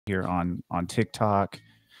here on TikTok.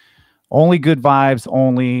 Only good vibes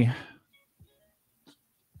only.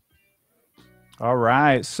 All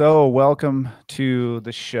right. So, welcome to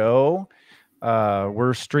the show.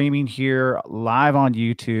 We're streaming here live on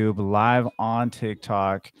YouTube, live on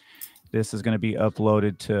TikTok. This is going to be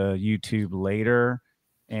uploaded to YouTube later.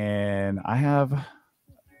 And I have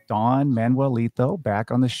Dawn Manuelito back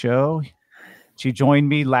on the show. She joined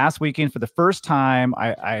me last weekend for the first time.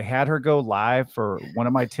 I had her go live for one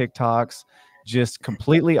of my TikToks, just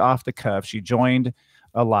completely off the cuff. She joined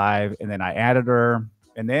a live, and then I added her.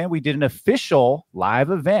 And then we did an official live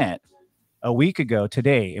event a week ago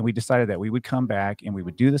today. And we decided that we would come back and we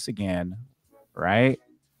would do this again, right?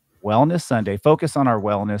 Wellness Sunday, focus on our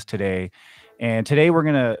wellness today. And today we're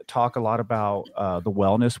going to talk a lot about the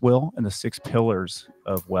wellness wheel and the 6 pillars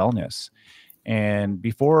of wellness. And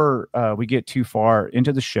before we get too far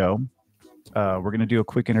into the show, we're going to do a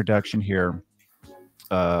quick introduction here.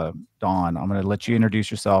 Dawn, I'm going to let you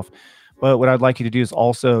introduce yourself. But what I'd like you to do is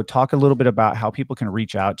also talk a little bit about how people can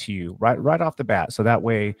reach out to you right off the bat. So that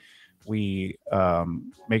way we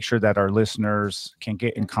make sure that our listeners can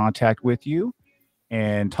get in contact with you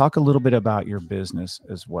and talk a little bit about your business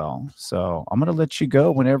as well. So I'm going to let you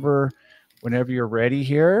go whenever you're ready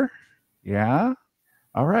here. Yeah.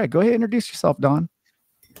 All right. Go ahead and introduce yourself, Dawn.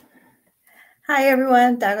 Hi,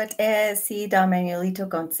 everyone. Dagot si Don Manuelito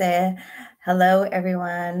Gonce. Hello,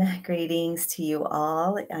 everyone. Greetings to you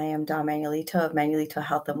all. I am Don Manuelito of Manuelito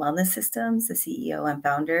Health and Wellness Systems, the CEO and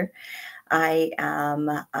founder. I am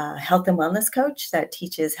a health and wellness coach that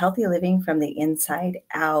teaches healthy living from the inside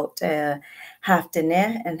out. Half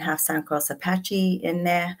Diné and half San Cross Apache in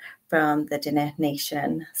there from the Diné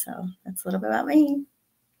Nation. So that's a little bit about me.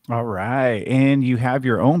 All right. And you have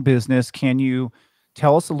your own business. Can you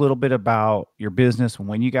tell us a little bit about your business,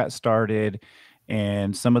 when you got started,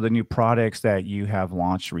 and some of the new products that you have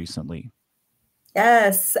launched recently?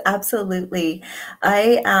 Yes, absolutely.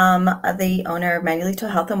 I am the owner of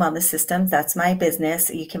Manuelito Health and Wellness Systems. That's my business.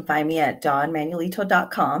 You can find me at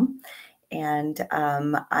donmanuelito.com. And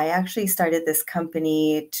I actually started this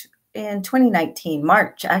company in 2019,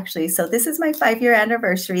 March, actually. So this is my 5-year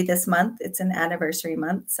anniversary this month. It's an anniversary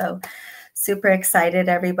month. So super excited,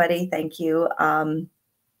 everybody. Thank you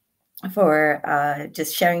for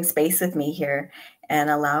just sharing space with me here and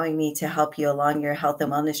allowing me to help you along your health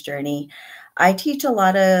and wellness journey. I teach a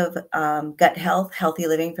lot of gut health, healthy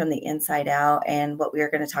living from the inside out, and what we are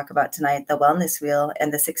going to talk about tonight, the wellness wheel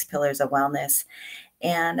and the 6 pillars of wellness.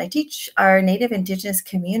 And I teach our Native Indigenous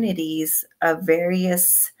communities a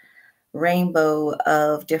various rainbow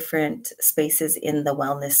of different spaces in the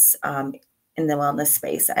wellness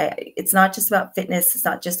space. It's not just about fitness. It's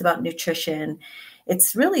not just about nutrition.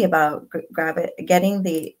 It's really about getting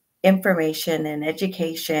the information and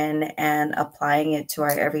education and applying it to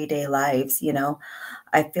our everyday lives.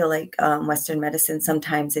 I feel like Western medicine,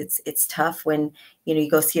 sometimes it's tough when, you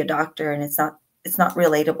go see a doctor and it's not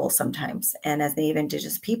relatable sometimes. And as Native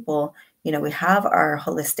Indigenous people, we have our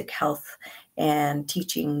holistic health and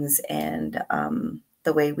teachings and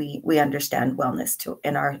the way we understand wellness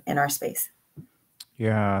in our space.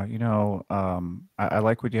 Yeah, I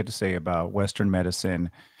like what you had to say about Western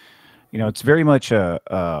medicine. It's very much a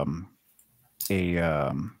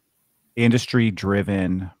industry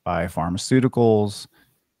driven by pharmaceuticals,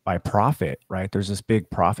 by profit, right? There's this big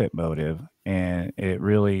profit motive, and it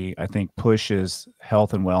really, I think, pushes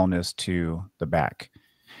health and wellness to the back.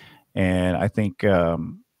 And I think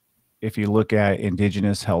if you look at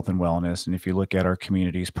indigenous health and wellness, and if you look at our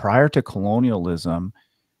communities prior to colonialism,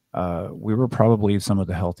 we were probably some of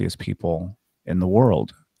the healthiest people in the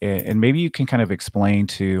world. And maybe you can kind of explain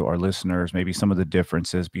to our listeners maybe some of the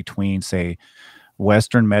differences between, say,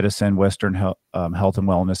 Western medicine, Western health and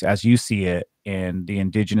wellness, as you see it, and the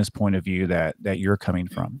indigenous point of view that you're coming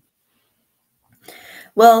from.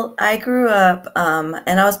 Well, I grew up,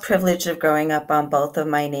 and I was privileged of growing up on both of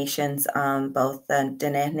my nations, both the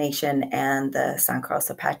Diné Nation and the San Carlos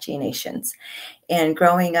Apache nations. And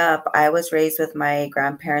growing up, I was raised with my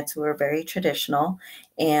grandparents, who were very traditional,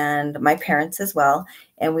 and my parents as well.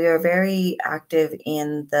 And we were very active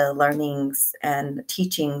in the learnings and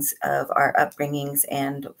teachings of our upbringings,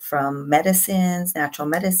 and from medicines, natural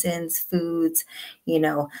medicines, foods,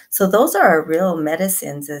 So those are our real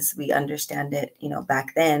medicines as we understand it,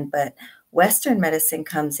 back then. But Western medicine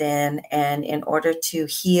comes in, and in order to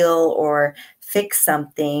heal or fix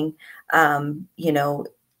something,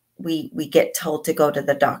 we get told to go to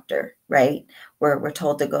the doctor, right? We're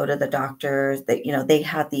told to go to the doctors, that, they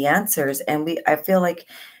have the answers. And I feel like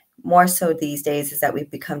more so these days is that we've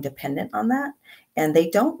become dependent on that. and they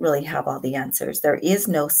don't really have all the answers. There is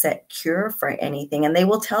no set cure for anything, and they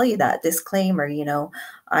will tell you that. Disclaimer,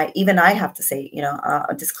 I have to say,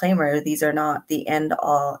 a disclaimer, these are not the end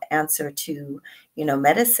all answer to,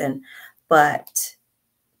 medicine, but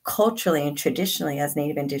culturally and traditionally as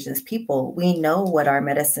Native Indigenous people, we know what our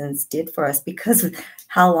medicines did for us, because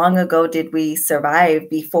how long ago did we survive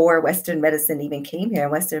before Western medicine even came here?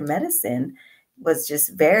 And Western medicine was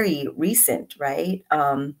just very recent, right?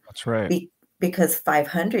 That's right. Because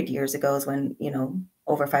 500 years ago is when,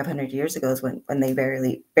 over 500 years ago is when they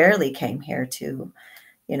barely came here to,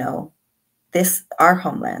 you know, our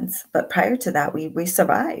homelands. But prior to that, we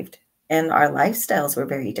survived, and our lifestyles were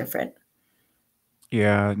very different.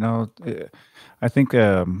 Yeah, no, I think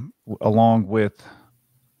along with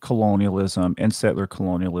colonialism and settler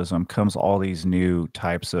colonialism comes all these new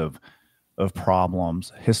types of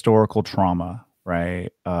problems, historical trauma, right?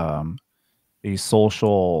 These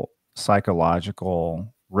social, psychological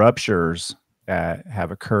ruptures that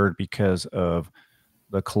have occurred because of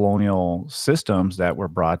the colonial systems that were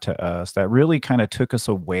brought to us that really kind of took us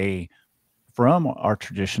away from our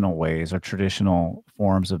traditional ways, our traditional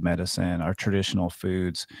forms of medicine, our traditional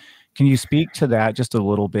foods. Can you speak to that just a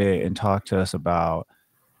little bit and talk to us about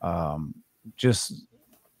um, just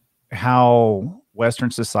how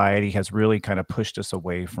Western society has really kind of pushed us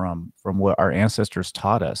away from what our ancestors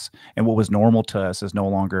taught us, and what was normal to us is no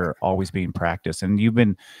longer always being practiced. And you've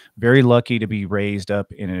been very lucky to be raised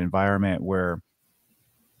up in an environment where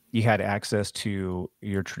you had access to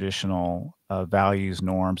your traditional values,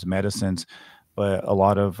 norms, medicines, but a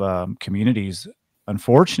lot of communities,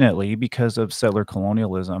 unfortunately, because of settler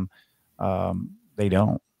colonialism, they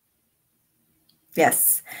don't.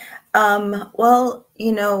 Yes. Well,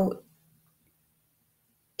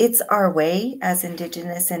 it's our way as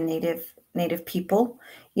Indigenous and Native people,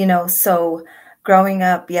 so growing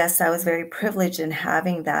up, yes, I was very privileged in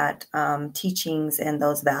having that teachings and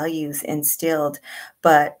those values instilled.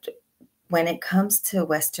 But when it comes to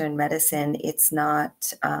Western medicine, it's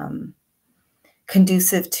not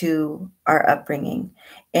conducive to our upbringing.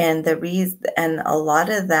 And a lot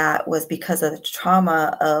of that was because of the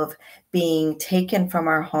trauma of being taken from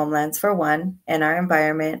our homelands, for one, and our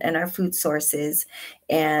environment and our food sources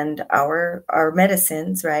and our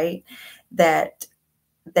medicines, right? That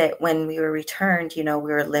when we were returned, we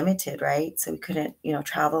were limited, right? So we couldn't,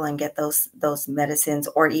 travel and get those medicines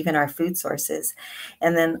or even our food sources.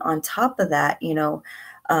 And then on top of that,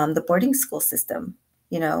 the boarding school system,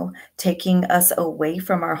 taking us away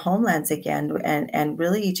from our homelands again, and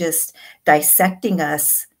really just dissecting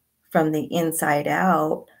us from the inside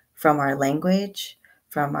out, from our language,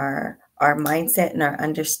 from our mindset and our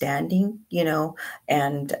understanding,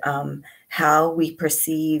 and how we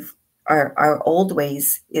perceive our old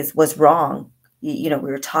ways was wrong. We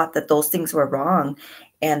were taught that those things were wrong,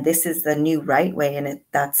 and this is the new right way. And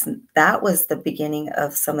that was the beginning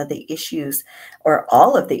of some of the issues, or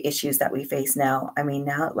all of the issues that we face now. I mean,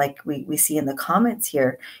 now, like we see in the comments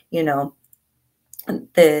here, the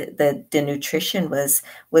nutrition was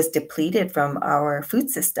depleted from our food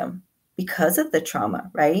system because of the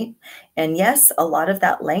trauma, right? And yes, a lot of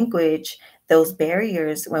that language, those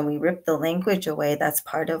barriers, when we rip the language away, that's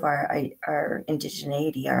part of our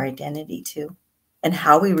indigeneity, our identity too, and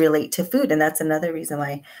how we relate to food. And that's another reason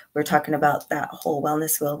why we're talking about that whole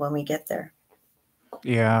wellness wheel when we get there.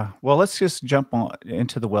 Yeah. Well, let's just jump on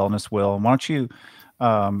into the wellness wheel. Why don't you?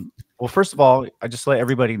 Um, well, first of all, I just let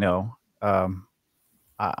everybody know.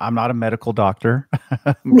 I'm not a medical doctor.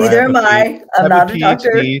 I Neither have a am I. I I'm have a not a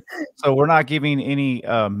doctor. PhD, so we're not giving any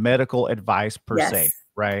medical advice per Yes. se,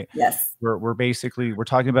 right? Yes. We're basically we're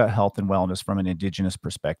talking about health and wellness from an indigenous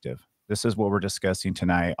perspective. This is what we're discussing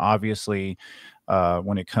tonight. Obviously,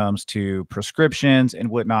 when it comes to prescriptions and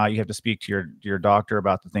whatnot, you have to speak to your doctor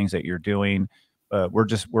about the things that you're doing. But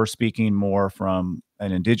we're speaking more from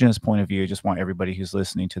an indigenous point of view. Just want everybody who's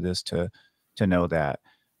listening to this to know that.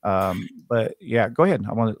 But yeah, go ahead.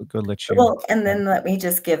 I want to go let you. Well, and then let me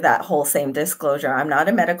just give that whole same disclosure. I'm not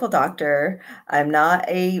a medical doctor. I'm not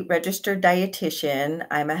a registered dietitian.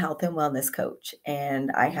 I'm a health and wellness coach,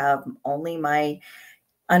 and I have only my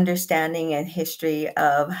understanding and history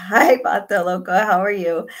of hi, Pata Loca, how are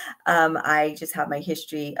you? I just have my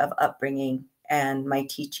history of upbringing and my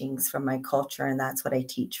teachings from my culture, and that's what I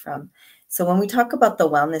teach from. So when we talk about the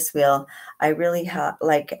wellness wheel, I really have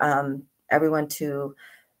like everyone to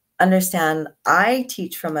understand. I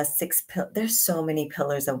teach from a there's so many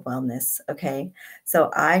pillars of wellness. Okay. So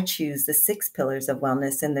I choose the 6 pillars of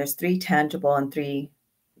wellness, and there's 3 tangible and 3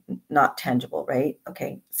 not tangible, right?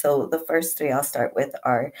 Okay. So the first 3 I'll start with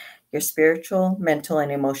are your spiritual, mental,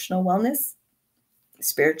 and emotional wellness,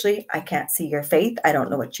 spiritually, I can't see your faith. I don't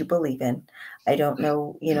know what you believe in. I don't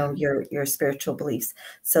know, your spiritual beliefs.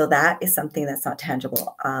 So that is something that's not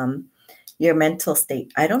tangible. Your mental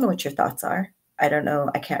state. I don't know what your thoughts are. I don't know.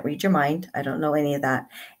 I can't read your mind. I don't know any of that.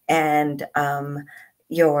 And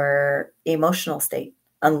your emotional state,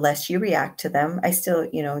 unless you react to them, I still,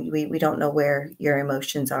 we don't know where your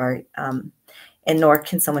emotions are. And nor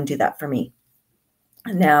can someone do that for me.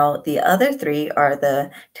 Now, the other three are the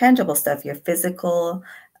tangible stuff, your physical,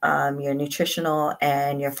 your nutritional,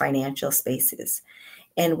 and your financial spaces.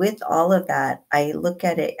 And with all of that, I look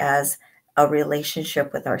at it as a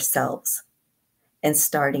relationship with ourselves and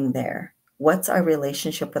starting there. What's our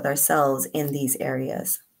relationship with ourselves in these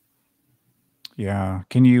areas? Yeah.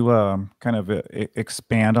 Can you kind of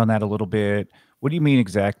expand on that a little bit? What do you mean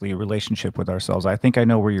exactly, a relationship with ourselves? I think I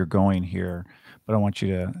know where you're going here, but I want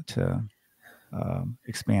you to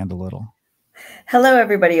expand a little. Hello,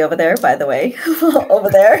 everybody over there, by the way, over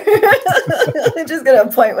there. I'm just going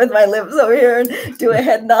to point with my lips over here and do a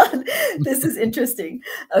head nod. This is interesting.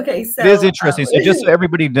 Okay, It is so interesting. So just so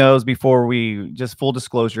everybody knows, before we just full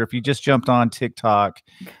disclosure, if you just jumped on TikTok,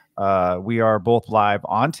 we are both live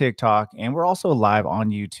on TikTok and we're also live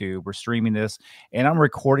on YouTube. We're streaming this and I'm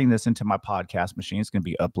recording this into my podcast machine. It's going to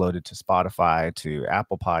be uploaded to Spotify, to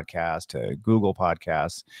Apple Podcasts, to Google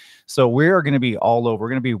Podcasts. So we're going to be all over. We're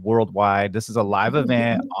going to be worldwide. This is a live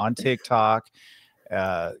event on TikTok.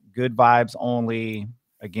 Good vibes only.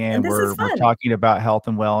 Again, and this is we're fun. talking about health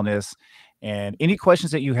and wellness. And any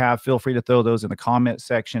questions that you have, feel free to throw those in the comment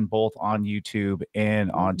section, both on YouTube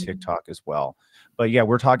and on TikTok as well. But yeah,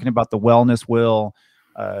 we're talking about the wellness wheel.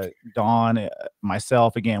 Dawn,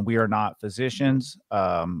 myself, again, we are not physicians.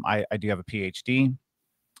 I do have a PhD.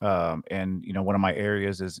 And one of my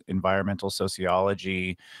areas is environmental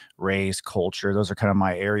sociology, race, culture. Those are kind of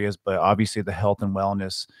my areas. But obviously, the health and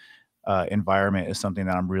wellness environment is something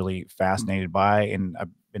that I'm really fascinated by, and I've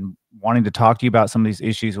been wanting to talk to you about some of these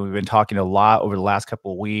issues. We've been talking a lot over the last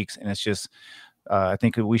couple of weeks, and it's just I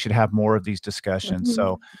think we should have more of these discussions.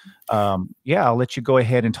 So, yeah, I'll let you go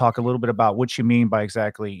ahead and talk a little bit about what you mean by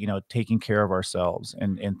exactly, taking care of ourselves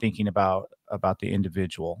and thinking about the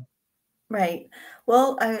individual. Right.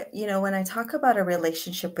 Well, when I talk about a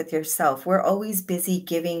relationship with yourself, we're always busy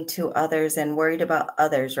giving to others and worried about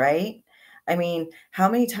others, right? I mean, how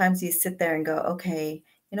many times you sit there and go, okay,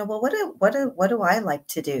 well, what do I like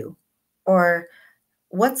to do? Or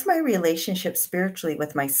what's my relationship spiritually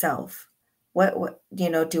with myself? What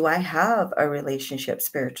do I have a relationship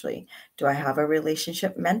spiritually? Do I have a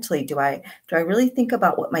relationship mentally? Do I really think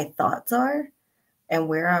about what my thoughts are? And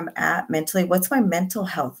where I'm at mentally, what's my mental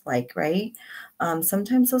health like, right?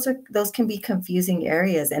 Sometimes those can be confusing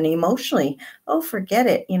areas, and emotionally, oh, forget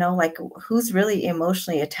it. Like who's really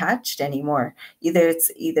emotionally attached anymore? Either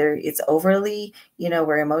it's overly,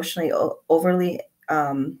 we're emotionally overly.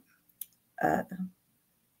 Uh,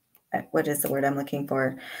 what is the word I'm looking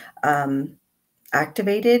for? Um,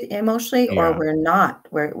 Activated emotionally, or Yeah, we're not.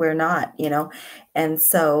 We're not. And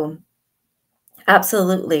so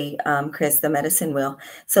absolutely, Chris, the medicine wheel.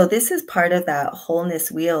 So this is part of that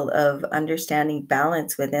wholeness wheel of understanding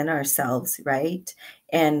balance within ourselves, right?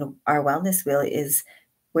 And our wellness wheel is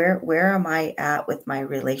where am I at with my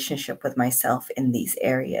relationship with myself in these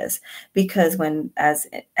areas? Because when as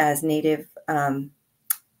native and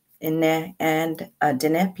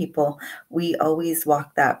Diné people, we always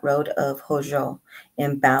walk that road of Hojo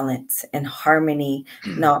in balance and harmony,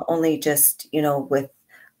 not only just with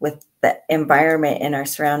the environment and our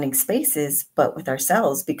surrounding spaces, but with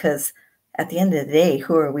ourselves. Because at the end of the day,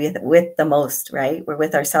 who are we with the most, right? We're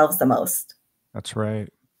with ourselves the most. that's right.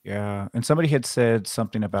 Yeah, and somebody had said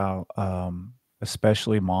something about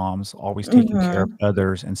especially moms always taking care of Hmm.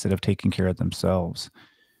 others instead of taking care of themselves.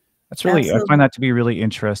 I find Absolutely. that to be really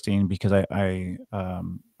interesting because I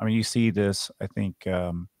mean, you see this, I think,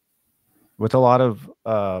 with a lot of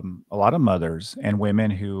mothers and women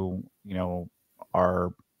who, are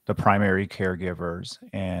the primary caregivers,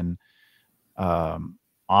 and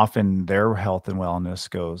often their health and wellness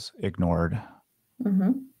goes ignored.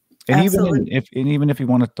 Hmm. And Absolutely. even if you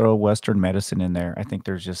want to throw Western medicine in there, I think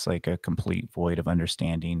there's just like a complete void of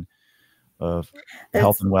understanding of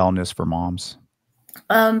health That's and wellness for moms.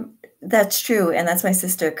 that's true, and that's my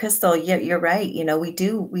sister Crystal. Yeah, you're right. We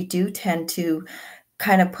do tend to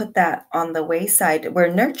kind of put that on the wayside.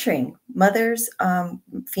 We're nurturing mothers,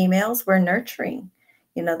 females, we're nurturing.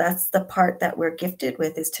 That's the part that we're gifted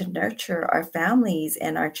with, is to nurture our families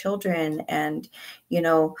and our children and,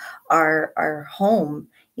 our home.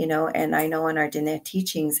 And I know in our dinner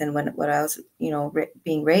teachings and what I was,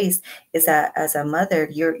 being raised is that as a mother,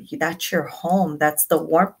 that's your home. That's the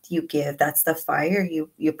warmth you give. That's the fire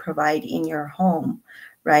you provide in your home,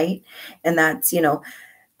 right? And that's,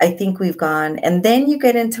 I think we've gone, and then you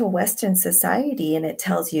get into Western society, and it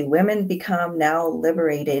tells you women become now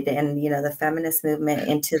liberated, and the feminist movement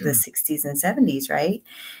into the 60s and 70s, right?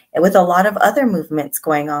 And with a lot of other movements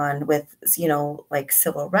going on with, like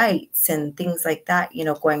civil rights and things like that,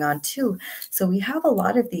 going on too. So we have a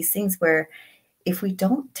lot of these things where if we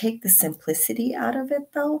don't take the simplicity out of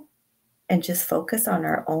it, though, and just focus on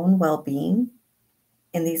our own well being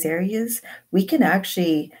in these areas, we can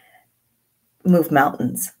actually move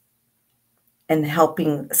mountains and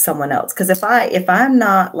helping someone else. Because if I am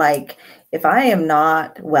not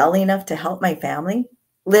well enough to help my family,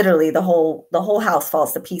 literally the whole house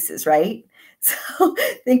falls to pieces, right? So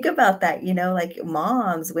think about that, like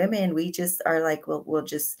moms, women, we just are like, we'll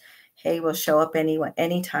just, hey, we'll show up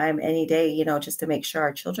anytime, any day, just to make sure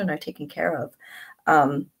our children are taken care of.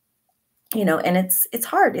 Um, and it's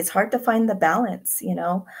hard. It's hard to find the balance.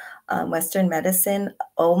 Western medicine,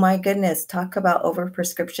 oh my goodness, talk about over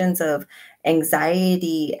prescriptions of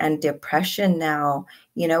anxiety and depression now.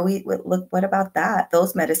 Look, what about that?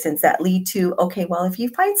 Those medicines that lead to, okay, well, if you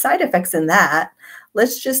find side effects in that,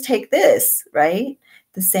 let's just take this, right?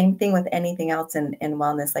 The same thing with anything else in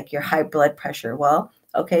wellness, like your high blood pressure. Well,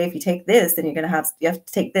 okay, if you take this, then you have to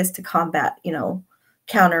take this to combat,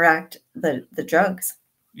 counteract the drugs.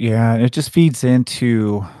 Yeah, it just feeds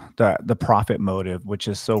into the profit motive, which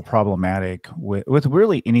is so problematic with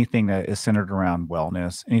really anything that is centered around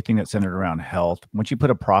wellness, anything that's centered around health. Once you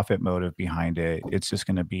put a profit motive behind it, it's just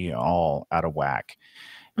going to be all out of whack.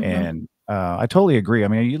 Hmm. And I totally agree. I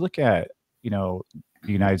mean, you look at you know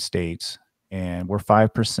the United States, and we're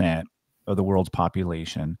 5% of the world's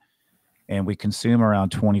population, and we consume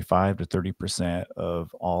around 25 to 30%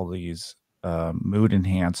 of all these mood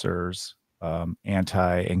enhancers,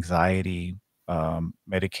 anti-anxiety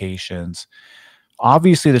medications.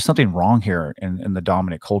 Obviously, there's something wrong here in the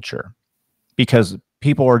dominant culture because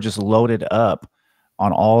people are just loaded up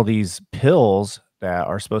on all these pills that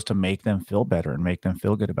are supposed to make them feel better and make them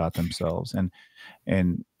feel good about themselves.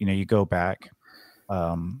 And you go back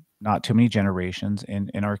not too many generations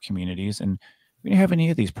in our communities, and we didn't have any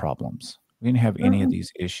of these problems. We didn't have any of Hmm.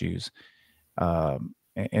 these issues.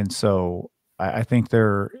 And so I think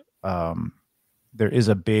there is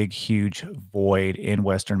a big, huge void in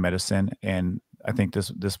Western medicine, and I think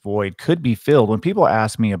this void could be filled. When people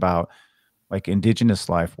ask me about like indigenous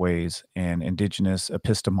life ways and indigenous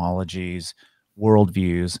epistemologies,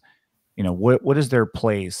 worldviews, what is their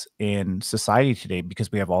place in society today?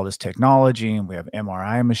 Because we have all this technology and we have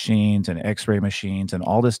MRI machines and X-ray machines and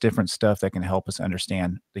all this different stuff that can help us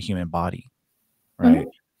understand the human body, right? Hmm.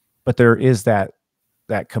 But there is that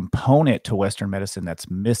component to Western medicine that's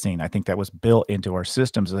missing. I think that was built into our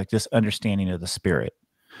systems, like this understanding of the spirit,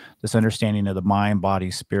 this understanding of the mind,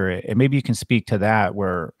 body, spirit. And maybe you can speak to that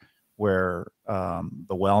where the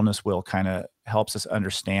wellness wheel kind of helps us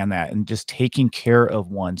understand that, and just taking care of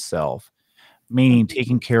oneself, meaning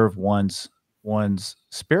taking care of one's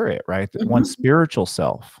spirit, right? One's Hmm. spiritual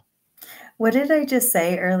self. What did I just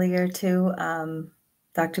say earlier too?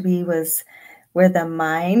 Dr. B was where the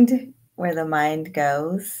mind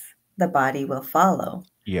goes, the body will follow.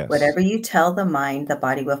 Yes. Whatever you tell the mind, the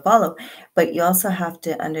body will follow. But you also have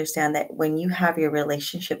to understand that when you have your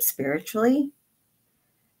relationship spiritually,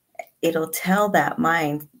 it'll tell that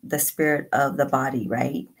mind the spirit of the body,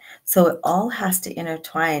 right? So it all has to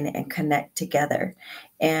intertwine and connect together.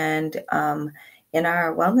 And in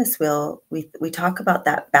our wellness wheel, we talk about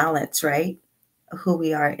that balance, right? Who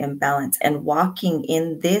we are in balance and walking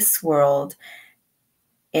in this world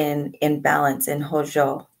in balance in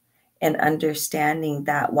Hojo, and understanding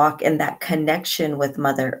that walk and that connection with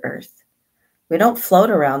Mother Earth. We don't float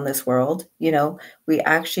around this world, we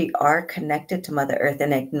actually are connected to Mother Earth,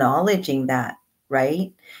 and acknowledging that,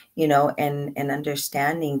 right? And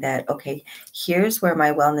understanding that, okay, here's where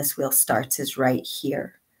my wellness wheel starts, is right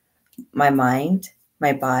here. My mind,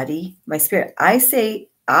 my body, my spirit.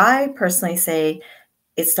 I personally say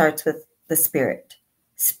it starts with the spirit,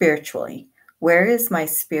 spiritually. Where is my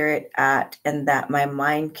spirit at? And that my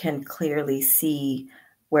mind can clearly see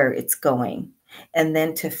where it's going. And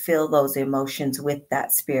then to feel those emotions with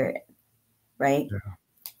that spirit, right?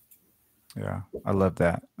 Yeah, I love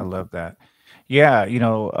that. I love that. Yeah, if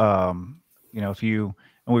you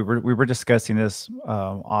and we were discussing this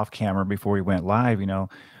off camera before we went live.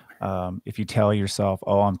 If you tell yourself,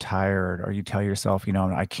 "Oh, I'm tired," or you tell yourself,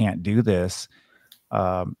 "I can't do this,"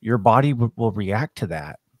 your body will react to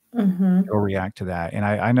that. Mhm. It'll react to that. And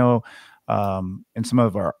I know in some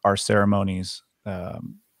of our ceremonies uh,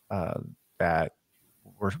 that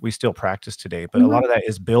we still practice today, but a lot Mhm. of that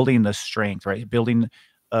is building the strength, right? Building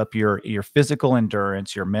up your physical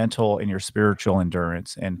endurance, your mental and your spiritual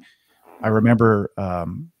endurance. And I remember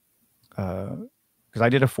because I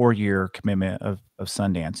did a 4-year commitment of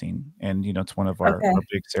sun dancing, and it's one of our Okay.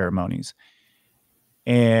 big ceremonies.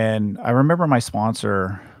 And I remember my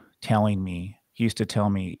sponsor telling me, he used to tell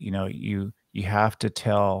me, you have to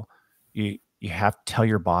tell you have to tell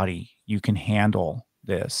your body you can handle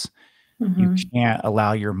this. You Mhm. can't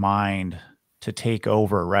allow your mind to take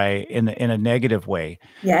over, right? In a negative way.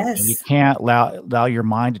 And you Yes. can't allow your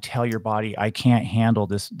mind to tell your body, I can't handle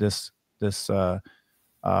this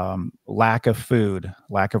lack of food,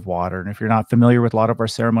 lack of water. And if you're not familiar with a lot of our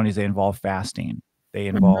ceremonies, they involve fasting. They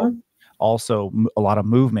involve Mhm. also a lot of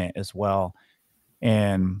movement as well.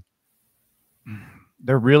 And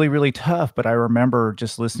they're really, really tough. But I remember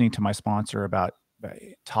just listening to my sponsor about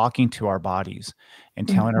talking to our bodies and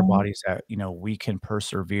telling our Mhm. bodies that, we can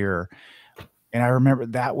persevere. And I remember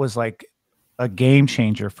that was like a game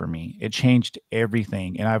changer for me. It changed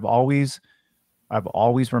everything. And I've always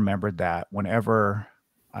remembered that whenever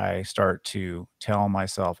I start to tell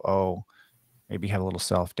myself, "Oh, maybe have a little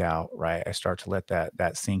self-doubt," right? I start to let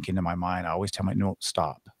that sink into my mind. I always tell my no,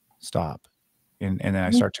 stop, stop. And then I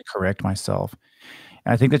Mhm. start to correct myself.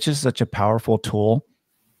 And I think that's just such a powerful tool.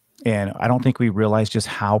 And I don't think we realize just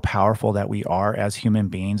how powerful that we are as human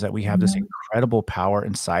beings, that we have this Mhm. incredible power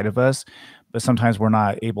inside of us, but sometimes we're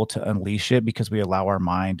not able to unleash it because we allow our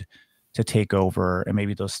mind to take over, and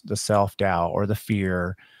maybe the self-doubt or the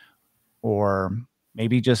fear, or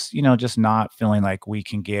maybe just just not feeling like we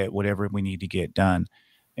can get whatever we need to get done.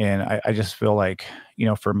 And I just feel like,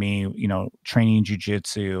 for me, training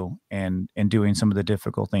jujitsu and doing some of the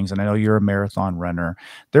difficult things, and I know you're a marathon runner,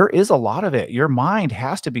 there is a lot of it. Your mind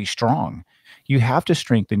has to be strong. You have to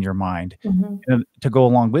strengthen your mind. Mhm. And to go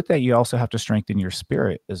along with that, you also have to strengthen your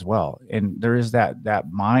spirit as well. And there is that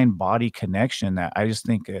mind body connection that I just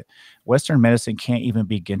think Western medicine can't even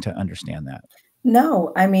begin to understand that.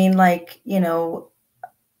 No, I mean, like,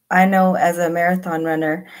 I know as a marathon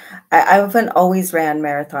runner, I haven't always ran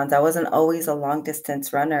marathons. I wasn't always a long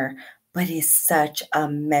distance runner, but it's such a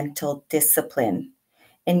mental discipline.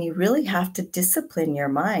 And you really have to discipline your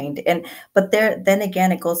mind. And but then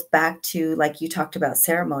again, it goes back to like you talked about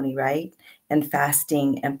ceremony, right? And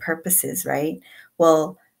fasting and purposes, right?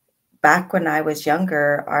 Well, back when I was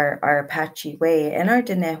younger, our Apache way and our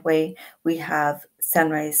Diné way, we have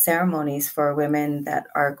sunrise ceremonies for women that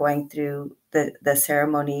are going through the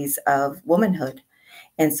ceremonies of womanhood.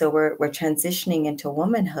 And so we're transitioning into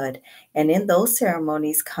womanhood. And in those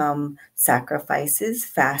ceremonies come sacrifices,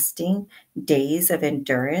 fasting, days of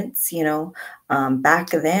endurance. Back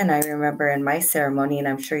then, I remember in my ceremony, and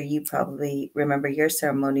I'm sure you probably remember your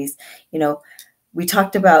ceremonies, you know, we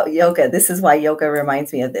talked about yoga. This is why yoga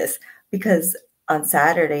reminds me of this, because on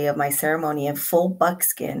Saturday of my ceremony in full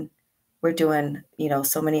buckskin, we're doing,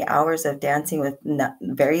 so many hours of dancing with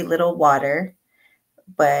very little water,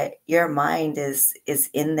 but your mind is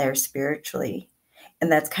in there spiritually.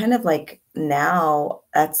 And that's kind of like now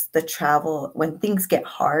that's the travel when things get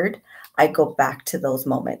hard, I go back to those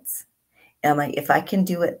moments. And I'm like, if I can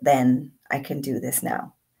do it then, I can do this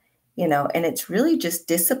now. And it's really just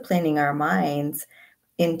disciplining our minds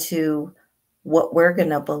into what we're going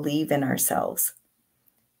to believe in ourselves.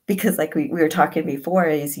 Because like we were talking before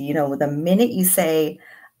is, the minute you say,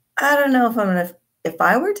 I don't know if I'm going to, if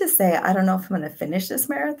I were to say, I don't know if I'm going to finish this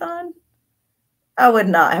marathon, I would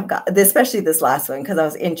not have got, especially this last one, because I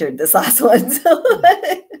was injured this last one. So,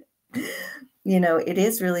 it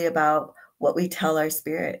is really about what we tell our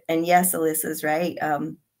spirit. And yes, Alyssa's right.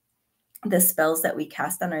 The spells that we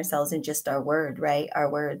cast on ourselves in just our word, right?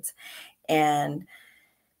 Our words. And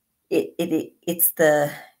it's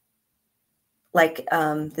the like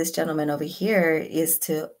this gentleman over here is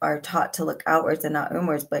to are taught to look outwards and not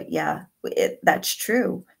inwards. But yeah, that's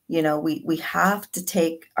true. We have to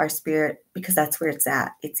take our spirit because that's where it's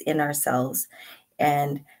at. It's in ourselves,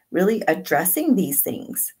 and really addressing these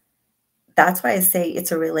things. That's why I say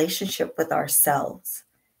it's a relationship with ourselves.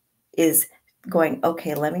 Is going,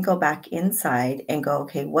 okay, let me go back inside and go,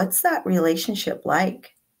 okay, what's that relationship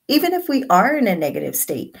like? Even if we are in a negative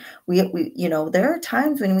state, there are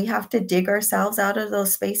times when we have to dig ourselves out of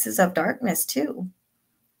those spaces of darkness too,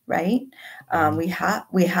 right? Yeah.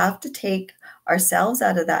 We have to take ourselves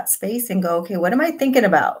out of that space and go, okay, what am I thinking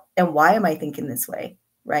about, and why am I thinking this way,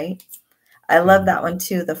 right? I Yeah. love that one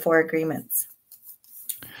too. The four agreements.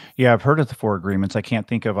 Yeah, I've heard of the 4 agreements. I can't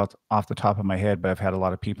think of off the top of my head, but I've had a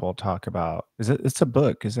lot of people talk about it's a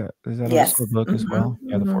book. Is that also a Yes. book as well?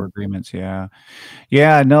 Mhm, Yeah, the 4 mhm, agreements, yeah.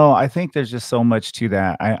 Yeah, no, I think there's just so much to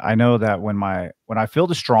that. I know that when I feel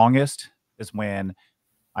the strongest is when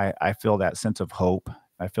I feel that sense of hope.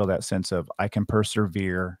 I feel that sense of I can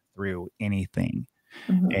persevere through anything.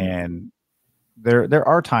 mhm, And there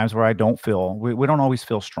are times where I don't feel we don't always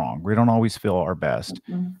feel strong. We don't always feel our best.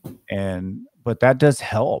 mhm, And but that does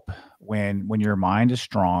help when your mind is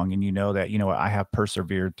strong and you know that, I have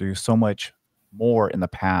persevered through so much more in the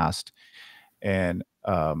past and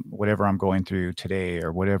whatever I'm going through today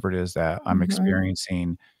or whatever it is that I'm mhm,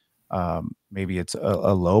 experiencing, maybe it's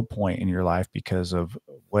a low point in your life because of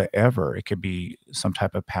whatever. It could be some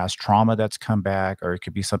type of past trauma that's come back, or it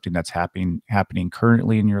could be something that's happening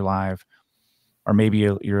currently in your life, or maybe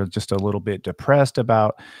you're just a little bit depressed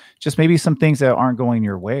about just maybe some things that aren't going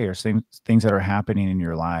your way or same things that are happening in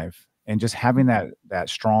your life, and just having that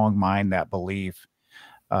strong mind, that belief.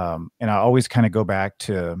 And I always kind of go back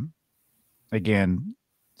to, again,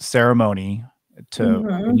 ceremony, to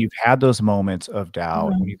when mhm, you've had those moments of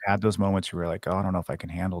doubt, when mhm, you've had those moments where you're like, oh, I don't know if I can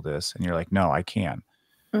handle this, and you're like, no, I can.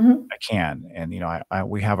 mhm, I can. And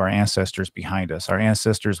we have our ancestors behind us. Our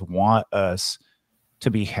ancestors want us to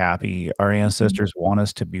be happy. Our mhm, ancestors want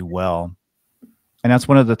us to be well. And that's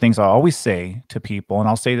one of the things I always say to people, and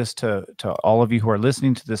I'll say this to all of you who are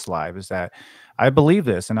listening to this live, is that I believe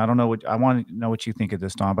this, and I don't know what I want to know what you think of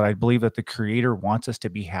this, Don, but I believe that the creator wants us to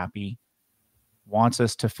be happy, wants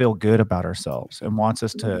us to feel good about ourselves, and wants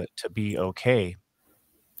us mhm. to be okay.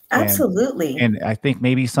 And Absolutely. and I think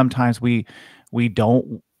maybe sometimes we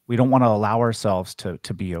don't we don't wanna allow ourselves to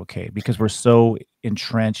be okay because we're so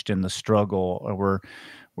entrenched in the struggle, or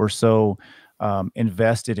we're so,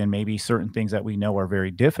 invested in maybe certain things that we know are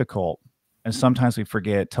very difficult, and sometimes we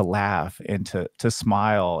forget to laugh and to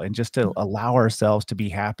smile and just to allow ourselves to be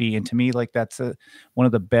happy, and to me, like, that's one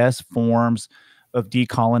of the best forms of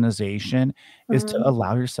decolonization, is to Mhm.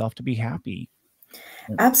 allow yourself to be happy.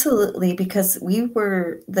 Absolutely, because we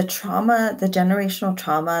were the trauma, the generational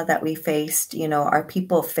trauma that we faced, our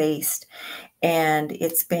people faced, and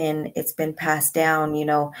it's been passed down.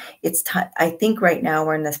 It's ti I think right now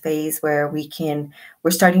we're in this phase where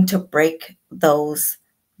we're starting to break those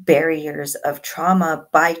barriers of trauma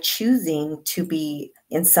by choosing to be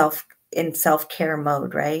in self-care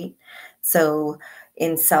mode, right? So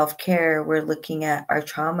in self-care, we're looking at our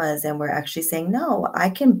traumas and we're actually saying, "No, I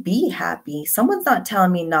can be happy. Someone's not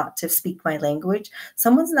telling me not to speak my language.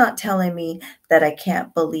 Someone's not telling me that I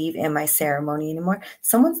can't believe in my ceremony anymore.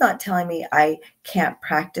 Someone's not telling me I can't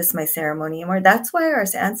practice my ceremony anymore." That's why our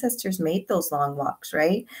ancestors made those long walks,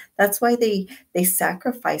 right? That's why they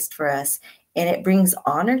sacrificed for us, and it brings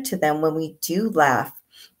honor to them when we do laugh,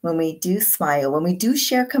 when we do smile, when we do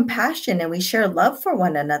share compassion and we share love for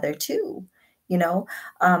one another too. You know,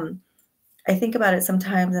 um, I think about it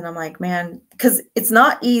sometimes and I'm like, man, because it's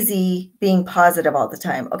not easy being positive all the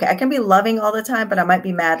time. Okay, I can be loving all the time, but I might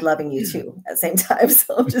be mad loving you too at the same time.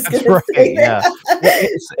 So I'm just That's gonna right, say yeah. Well, that.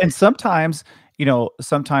 it's and sometimes,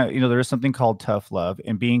 there is something called tough love,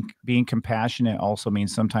 and being compassionate also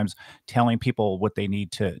means sometimes telling people what they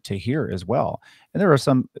need to hear as well. And there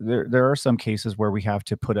are some cases where we have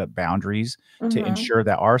to put up boundaries to Mhm, ensure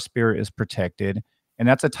that our spirit is protected, and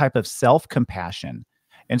that's a type of self-compassion.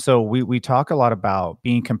 And so we talk a lot about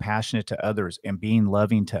being compassionate to others and being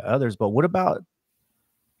loving to others, but what about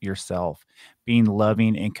yourself, being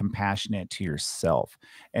loving and compassionate to yourself?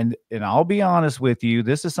 And I'll be honest with you,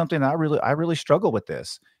 this is something that I really struggle with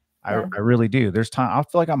this. I yeah. I really do. There's time I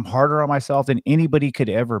feel like I'm harder on myself than anybody could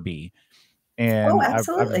ever be. Oh, And I've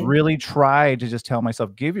absolutely. really tried to just tell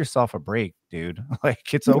myself, "Give yourself a break, dude."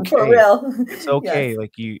 Like, it's For okay. real. It's okay. Yes.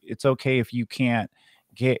 Like, it's okay if you can't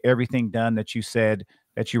get everything done that you said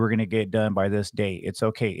that you were gonna get done by this date. It's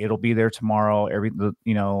okay. It'll be there tomorrow.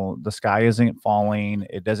 The sky isn't falling.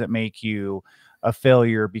 It doesn't make you a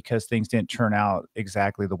failure because things didn't turn out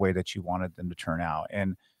exactly the way that you wanted them to turn out.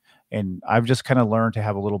 And I've just kinda learned to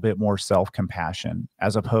have a little bit more self-compassion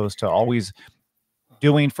as opposed to always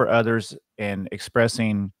doing for others and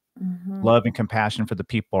expressing Mhm. love and compassion for the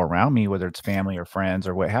people around me, whether it's family or friends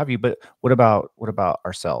or what have you. But what about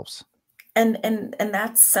ourselves? And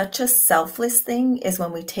that's such a selfless thing is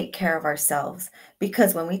when we take care of ourselves.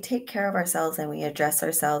 Because when we take care of ourselves and we address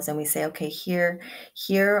ourselves and we say, okay, here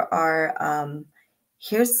are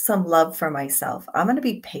here's some love for myself. I'm gonna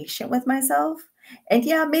be patient with myself. And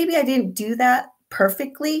yeah, maybe I didn't do that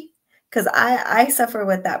perfectly because I suffer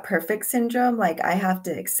with that perfect syndrome. Like I have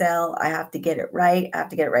to excel, I have to get it right, I have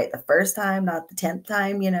to get it right the first time, not the 10th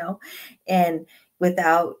time. And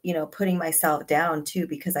without, putting myself down too,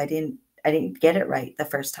 because I didn't get it right the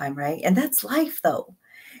first time, right? And that's life though.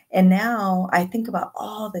 And now I think about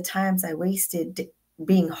all the times I wasted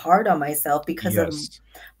being hard on myself because of Yes.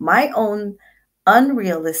 my own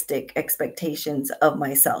unrealistic expectations of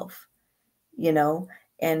myself, you know,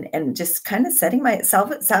 and just kind of setting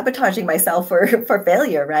myself sabotaging myself for for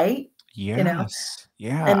failure, right? You know, Yes.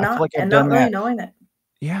 Yeah, and I feel not like I've and not done really that. knowing it.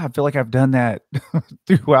 Yeah, I feel like I've done that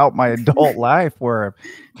throughout my adult life where I've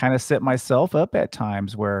kinda set myself up at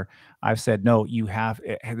times where I've said, "No, you have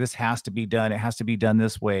this has to be done. It has to be done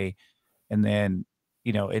this way." And then,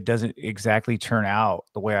 it doesn't exactly turn out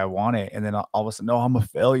the way I want it, and then all of a sudden, "No, I'm a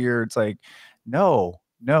failure." It's like, "No,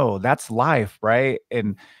 no, that's life, right?"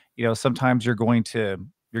 And, sometimes you're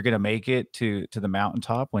gonna make it to the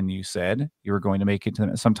mountaintop when you said you were going to make it to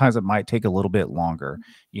the sometimes it might take a little bit longer.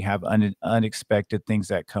 You have unexpected things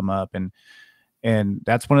that come up, and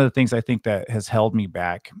that's one of the things I think that has held me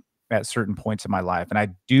back at certain points in my life, and I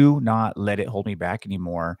do not let it hold me back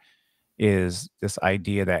anymore is this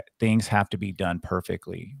idea that things have to be done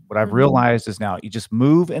perfectly. What I've Mhm, realized is now you just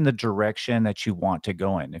move in the direction that you want to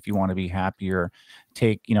go in. If you want to be happier,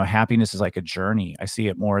 happiness is like a journey. I see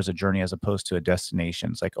it more as a journey as opposed to a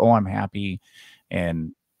destination. It's like, oh, I'm happy.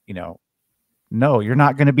 And, you know, no, you're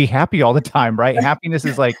not going to be happy all the time, right? Happiness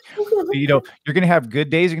is like, you're going to have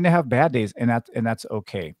good days, you're going to have bad days, and that's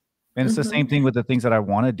okay. And it's the mhm. same thing with the things that I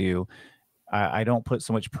want to do. I don't put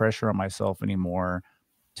so much pressure on myself anymore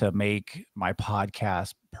to make my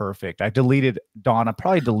podcast perfect. I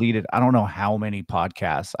probably deleted I don't know how many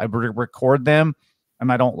podcasts. I record them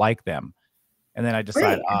and I don't like them. And then I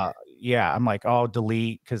decide, Right, yeah, I'm like, oh,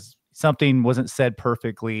 delete because something wasn't said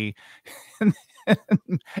perfectly. and,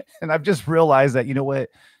 and I've just realized that, you know what?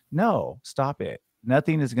 No, stop it.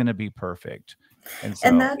 Nothing is going to be perfect. And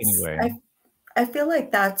and so, that's anyway, I feel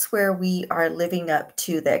like that's where we are living up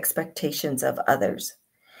to the expectations of others.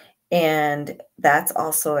 And that's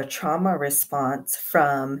also a trauma response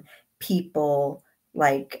people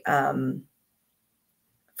like,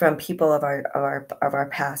 from people of our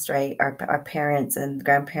past, right? Our parents and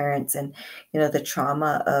grandparents and, the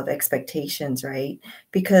trauma of expectations, right?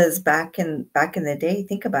 Because back in the day,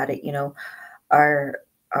 think about it, our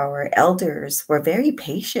our elders were very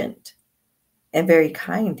patient and very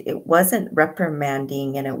kind. It wasn't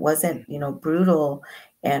reprimanding and it wasn't, brutal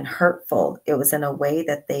and hurtful. It was in a way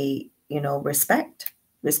that they,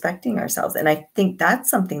 respecting ourselves. And I think that's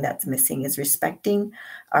something that's missing is respecting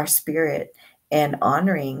our spirit and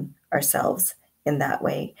honoring ourselves in that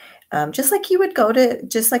way. Just like you would go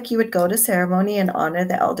to ceremony and honor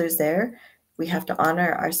the elders there, we have to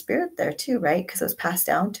honor our spirit there too, right? Because it was passed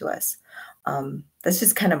down to us. That's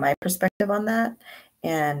just kind of my perspective on that.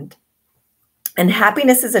 And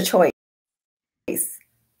happiness is a choice,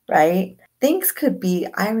 right? Things could be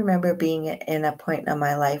I remember being in a point in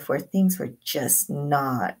my life where things were just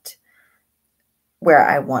not where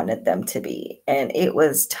I wanted them to be, and it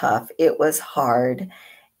was tough, it was hard,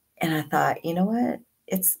 and I thought, "You know what?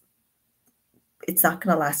 It's it's not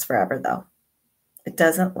gonna last forever, though. It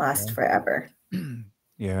doesn't last forever." yeah.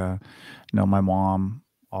 Yeah. No, my mom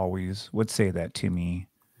always would say that to me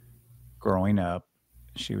growing up.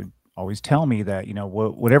 She would always tell me that,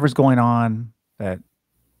 whatever's going on that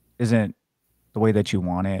isn't the way that you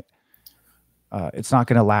want it, it's not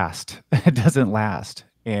going to last. It doesn't last.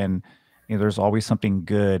 And, there's always something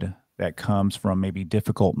good that comes from maybe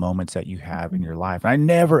difficult moments that you have in Mhm. your life. And I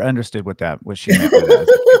never understood what she meant by that as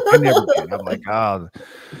a kid. I never did. I'm like, oh,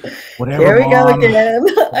 whatever, Here we go mom. again.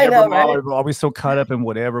 I Whatever, know, mom. I right? was always so caught up in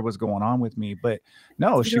whatever was going on with me. But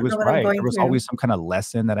no, You she don't was know what I'm right. There going was through. always some kind of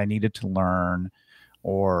lesson that I needed to learn,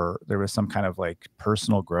 or there was some kind of like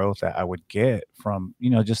personal growth that I would get from,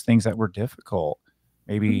 just things that were difficult,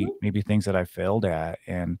 maybe Mhm, maybe things that I failed at.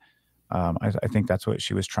 And I think that's what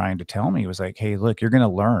she was trying to tell me was like, hey, look, you're going to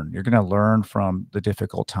learn from the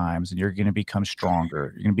difficult times and you're going to become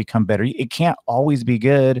stronger. You're going to become better. It can't always be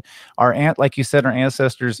good. Like you said, our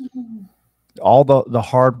ancestors, mhm, all the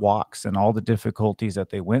hard walks and all the difficulties that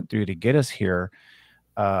they went through to get us here,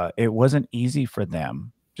 it wasn't easy for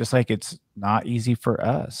them, just like it's not easy for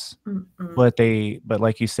us. mm-mm, But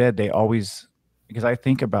like you said, they always because I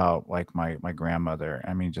think about like my grandmother.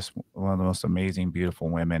 I mean, just one of the most amazing, beautiful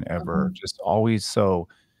women ever. mhm, Just always so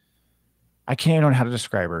I can't even know how to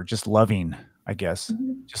describe her. Just loving, I guess,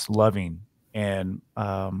 mhm. just loving, and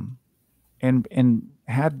and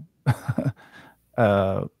had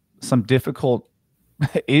uh, some difficult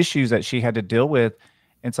issues that she had to deal with.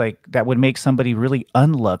 It's like that would make somebody really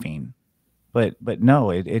unloving, but no,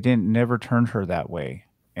 it didn't never turned her that way.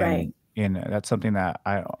 And Right. And that's something that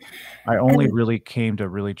I only And really came to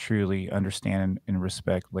really truly understand and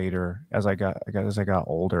respect later as I got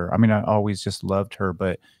older. I mean, I always just loved her,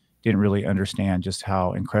 but didn't really understand just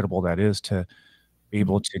how incredible that is to be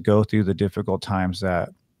able mhm, to go through the difficult times that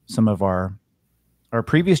some of our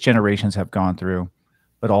previous generations have gone through,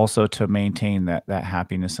 but also to maintain that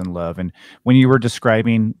happiness and love. And when you were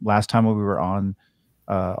describing last time when we were on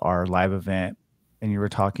our live event, and you were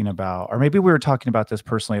talking about, or maybe we were talking about this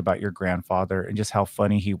personally about your grandfather and just how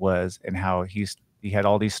funny he was and how he had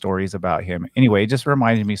all these stories about him. Anyway, it just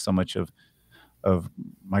reminded me so much of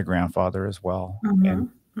my grandfather as well, and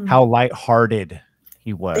mhm, how mhm. lighthearted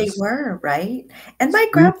he They was. were, right? And my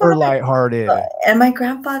Super grandfather uh, lighthearted. and my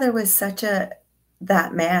grandfather was such a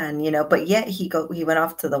that man, but yet he went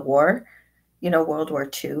off to the war, World War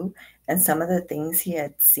II, and some of the things he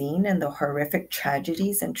had seen and the horrific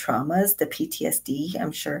tragedies and traumas, the PTSD,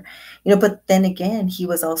 I'm sure, but then again, he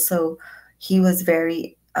was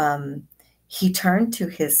very, he turned to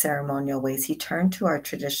his ceremonial ways. He turned to our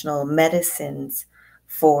traditional medicines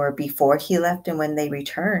for before he left and when they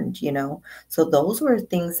returned. So those were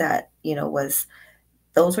things that,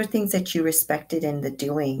 those were things that you respected in the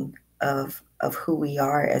doing of who we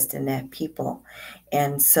are as Diné people.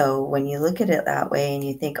 And so when you look at it that way and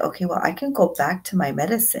you think, okay, well, I can go back to my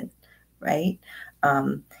medicine, right?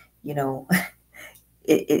 Um, you know,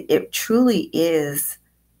 it truly is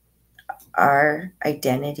our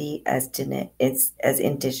identity as as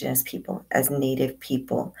Indigenous people, as Native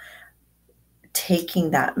people,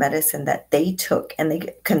 taking that medicine that they took and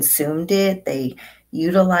they consumed it, they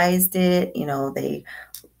utilized it, they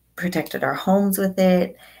protected our homes with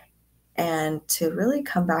it, and to really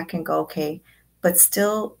come back and go, okay, but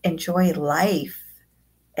still enjoy life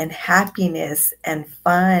and happiness and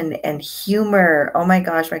fun and humor. Oh my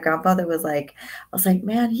gosh, my grandfather was like, I was like,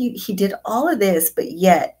 man, he did all of this, but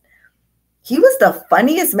yet he was the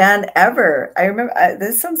funniest man ever. I remember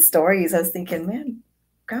there's some stories I was thinking, man,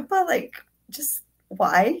 grandpa, like, just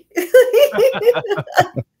why?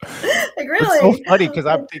 Like, It's so really? funny because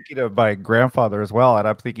I'm thinking of my grandfather as well, and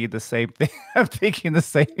I'm thinking the same thing. I'm thinking the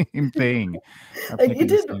same thing. I'm Like, you thinking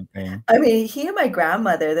the did. same thing. I mean, he and my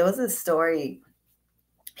grandmother, there was a story.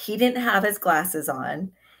 He didn't have his glasses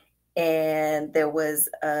on, and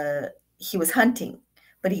he was hunting,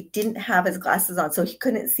 but he didn't have his glasses on, so he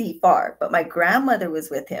couldn't see far. But my grandmother was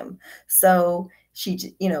with him, so she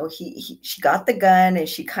got the gun and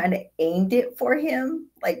she kind of aimed it for him,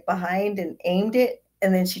 like behind, and aimed it,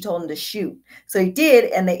 and then she told him to shoot. So he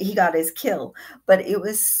did, and he got his kill. But it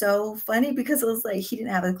was so funny because it was like he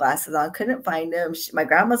didn't have his glasses on, couldn't find him. My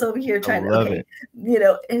grandma's over here I trying to, love okay, it.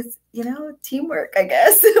 it's teamwork, I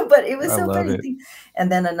guess. But it was I so love funny. it.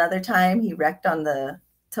 And then another time he wrecked on the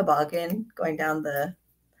toboggan going down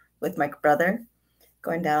with my brother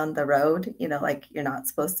going down the road, like you're not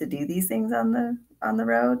supposed to do these things on the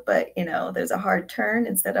road, but there's a hard turn.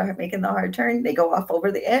 Instead of making the hard turn, they go off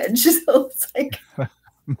over the edge. So it's like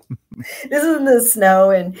this is in the snow,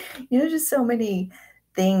 and just so many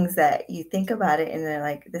things that you think about it and they're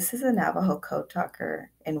like, this is a Navajo code talker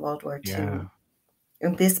in World War II. Yeah.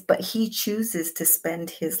 And but he chooses to spend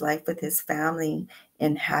his life with his family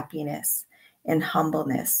in happiness and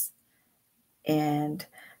humbleness and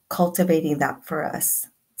cultivating that for us.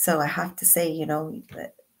 So I have to say,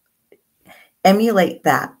 emulate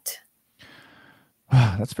that.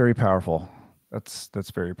 That's very powerful. That's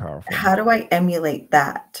very powerful. How do I emulate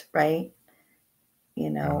that? Right.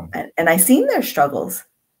 Yeah. And I seen their struggles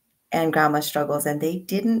and grandma's struggles, and they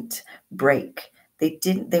didn't break.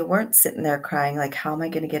 They weren't sitting there crying like, how am I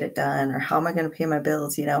going to get it done? Or how am I going to pay my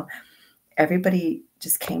bills? Everybody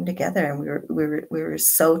just came together, and we were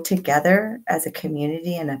so together as a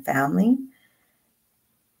community and a family.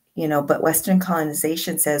 But Western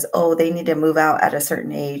colonization says, oh, they need to move out at a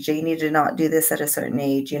certain age. They need to not do this at a certain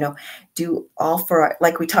age, do all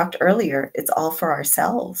like we talked earlier, it's all for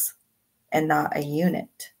ourselves and not a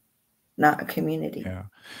unit, not a community. Yeah.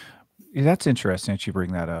 Yeah, that's interesting that you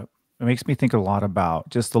bring that up. It makes me think a lot about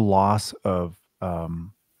just the loss of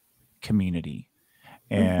community.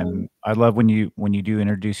 Hmm. And I love when you do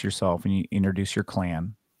introduce yourself and you introduce your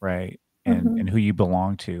clan, right? And Hmm. who you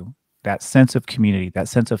belong to. That sense of community, that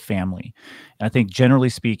sense of family. And I think generally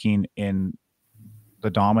speaking in the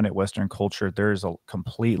dominant Western culture, there's a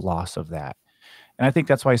complete loss of that. And I think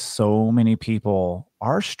that's why so many people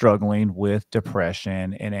are struggling with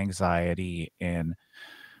depression and anxiety and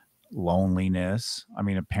loneliness. I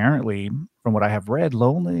mean, apparently, from what I have read,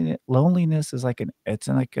 loneliness is like it's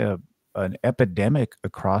like an epidemic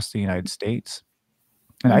across the United States,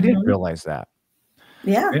 and I didn't Hmm. realize that. I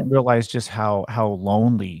Yeah. didn't realize just how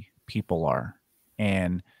lonely people are,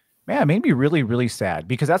 and Man, it made me really, really sad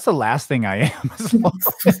because that's the last thing I am is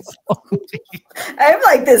lonely. I'm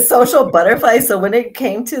like this social butterfly. So when it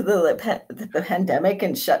came to the pandemic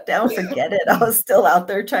and shutdown, forget it. I was still out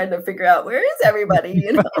there trying to figure out where is everybody,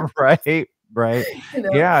 Right, right. you know.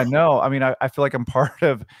 Yeah, no, I mean, I feel like I'm part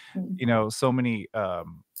of, Mm, so many,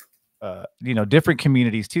 different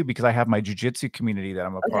communities too, because I have my jujitsu community that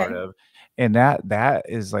I'm a part okay. of, and that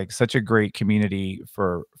is like such a great community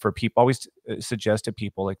for people. Always suggest to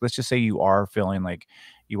people, like, let's just say you are feeling like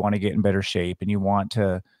you want to get in better shape and you want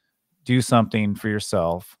to do something for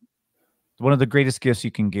yourself. One of the greatest gifts you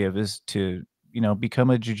can give is to, become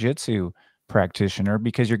a jujitsu practitioner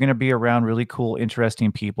because you're going to be around really cool,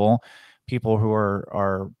 interesting people, people who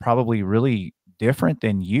are probably really different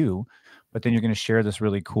than you, but then you're going to share this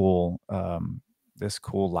cool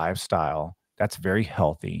lifestyle that's very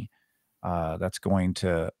healthy. That's going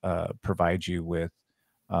to provide you with,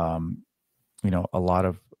 um, a lot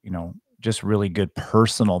of, just really good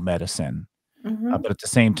personal medicine, Hmm. but at the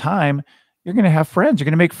same time, you're gonna have friends. You're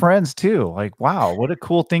gonna make friends too. Like, wow, what a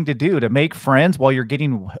cool thing to do to make friends while you're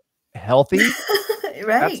getting healthy. That's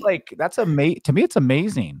Right. like to me, it's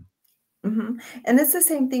amazing. Hmm. And it's the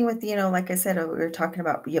same thing with, like I said, we were talking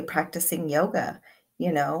about you practicing yoga,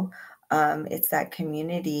 you know. It's that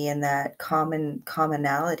community and that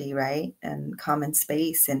commonality, right? And common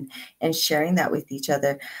space and sharing that with each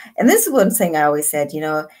other. And this is one thing I always said,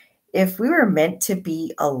 if we were meant to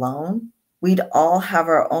be alone, we'd all have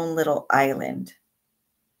our own little island.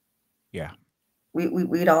 Yeah,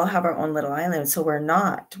 We'd all have our own little island. So we're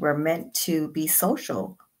not. We're meant to be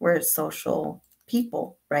social. We're social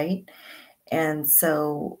people, right? And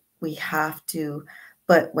so we have to,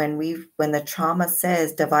 but when the trauma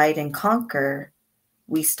says divide and conquer,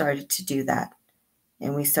 we started to do that.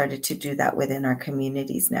 And we started to do that within our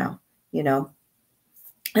communities now, you know.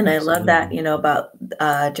 And I love that, absolutely.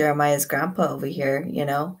 about Jeremiah's grandpa over here,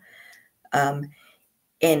 um,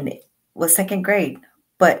 in was second grade,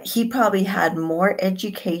 but he probably had more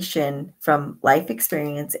education from life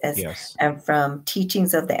experience as Yes, and from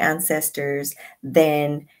teachings of the ancestors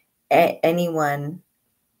than anyone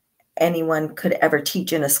could ever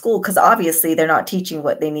teach in a school, because obviously they're not teaching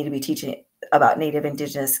what they need to be teaching about native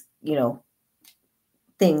indigenous,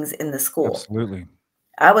 things in the school. absolutely.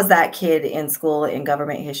 I was that kid in school in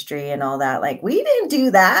government history and all that. Like, we didn't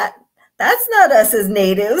do that. That's not us as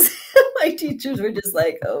natives. My teachers were just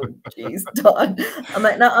like, oh, geez, Dawn. I'm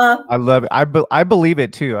like, nah, I love it. I believe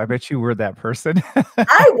it too. I bet you were that person.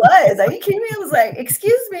 I was. Are you kidding me? I was like,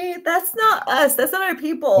 excuse me, that's not us. That's not our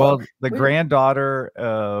people. Well, the We, granddaughter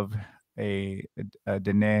of a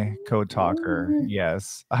Dene code talker.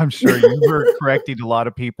 Yes, I'm sure you were correcting a lot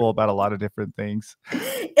of people about a lot of different things. and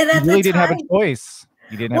You at the really didn't have a time, choice.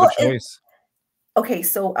 You didn't have a well, choice. okay,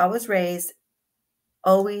 so I was raised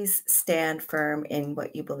always stand firm in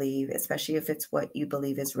what you believe, especially if it's what you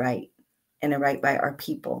believe is right and right by our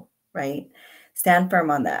people, right? Stand firm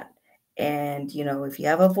on that. And, if you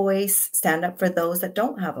have a voice, stand up for those that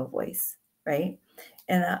don't have a voice, right?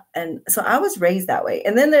 And so I was raised that way.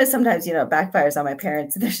 And then there's sometimes, it backfires on my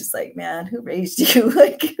parents. They're just like, man, who raised you?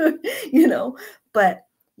 Like, you know, but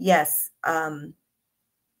yes,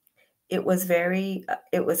 it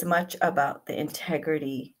was much about the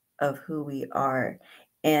integrity of who we are,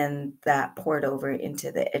 and that poured over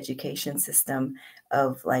into the education system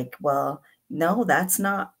of like, well, no, that's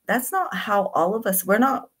not how all of us, we're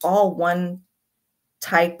not all one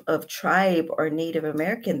type of tribe or Native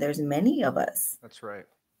American. There's many of us, That's right.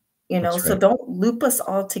 That's so right. don't loop us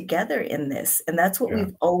all together in this. And that's what Yeah.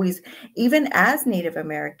 we've always, even as Native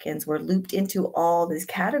Americans, we're looped into all these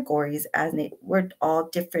categories we're all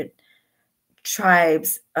different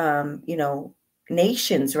tribes,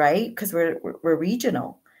 nations, right? Because we're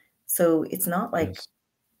regional, so it's not like Yes.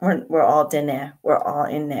 we're all in there. We're all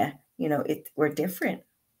in there. We're different.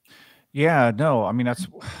 Yeah, no, I mean, that's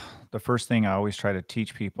the first thing I always try to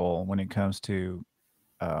teach people when it comes to,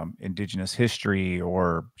 indigenous history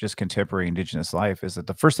or just contemporary indigenous life is that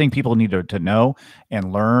the first thing people need to know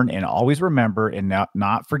and learn and always remember and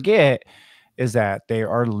not forget is that there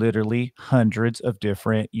are literally hundreds of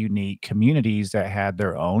different unique communities that had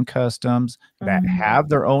their own customs, that Mhm, have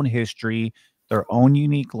their own history, their own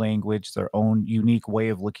unique language, their own unique way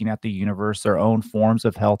of looking at the universe, their own forms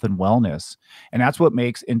of health and wellness. And that's what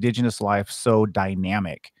makes indigenous life so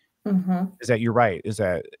dynamic. mhm, Is that you're right, is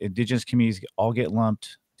that indigenous communities all get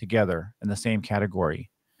lumped together in the same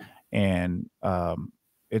category, and,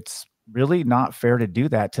 it's really not fair to do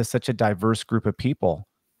that to such a diverse group of people,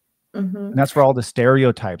 and mhm. that's where all the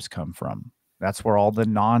stereotypes come from. That's where all the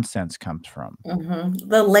nonsense comes from.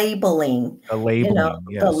 The labeling, The you know, labeling,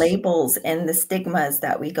 the yes. labels and the stigmas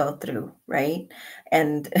that we go through, right?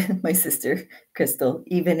 And my sister, Crystal,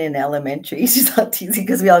 even in elementary, she's not teasing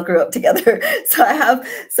because we all grew up together. So I have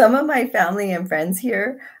some of my family and friends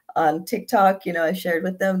here on TikTok, I shared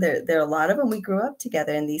with them. There are a lot of them we grew up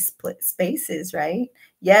together in these split spaces, right?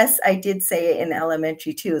 Yes, I did say it in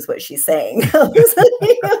elementary too, is what she's saying.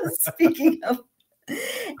 Speaking of,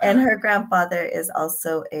 and her grandfather is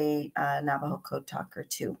also a Navajo code talker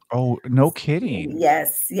too. Oh, no kidding.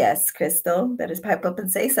 Yes, yes, Crystal, better pipe up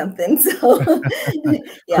and say something. So,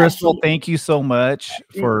 yeah, Crystal, thank you so much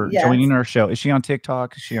for yes, joining our show. Is she on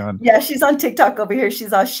TikTok? Is she on? yeah, she's on TikTok over here. She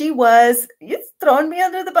was, you throwing me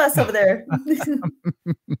under the bus over there.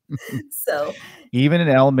 So, Even in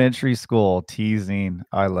elementary school, teasing.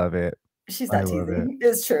 I love it. she's I not love it. teasing.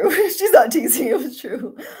 It's true. She's not teasing. It was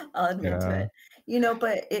true. I'll admit to Yeah. it.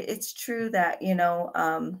 But it's true that,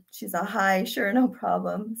 she's a hi, sure, no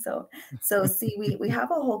problem. So see, we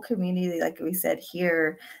have a whole community, like we said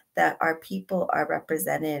here, that our people are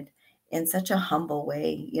represented in such a humble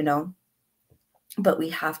way. But we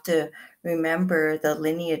have to remember the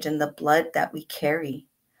lineage and the blood that we carry.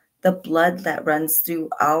 The blood that runs through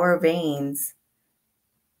our veins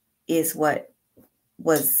is what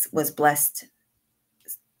was blessed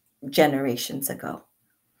generations ago.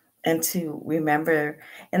 And to remember,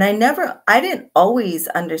 and I didn't always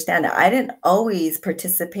understand it. I didn't always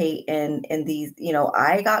participate in these,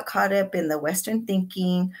 I got caught up in the Western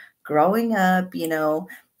thinking growing up.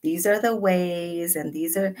 These are the ways, and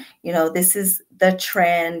these are, this is the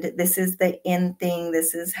trend, this is the in thing,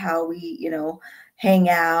 this is how we, hang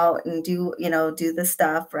out and do the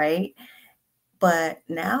stuff, right? But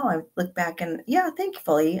now I look back and, yeah,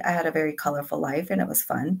 thankfully I had a very colorful life and it was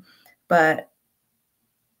fun. But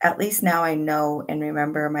at least now I know and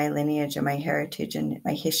remember my lineage and my heritage and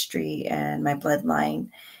my history and my bloodline,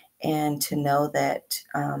 and to know that,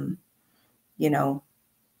 you know,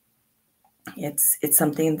 it's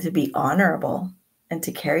something to be honorable and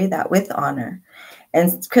to carry that with honor.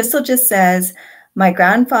 And Crystal just says, my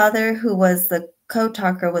grandfather, who was the code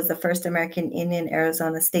talker, was the first American Indian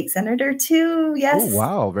Arizona state senator too. Oh, Yes,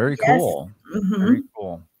 wow. Very yes. cool. hmm Very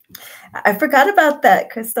cool. I forgot about that,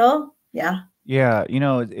 Crystal. Yeah. Yeah.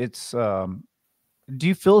 It's do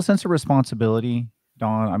you feel a sense of responsibility,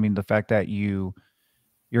 Dawn? I mean, the fact that your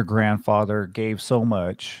grandfather gave so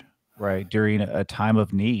much, right, during a time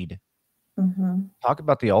of need. hmm Talk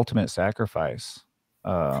about the ultimate sacrifice.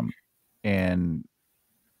 Um, and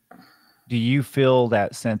do you feel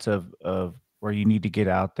that sense of where you need to get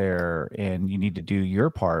out there and you need to do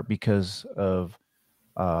your part because of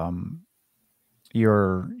um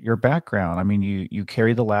your background? I mean, you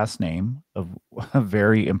carry the last name of a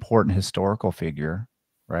very important historical figure,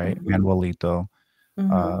 right? hmm Manuelito,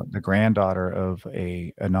 hmm the granddaughter of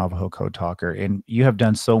a Navajo code talker, and you have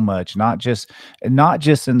done so much, not just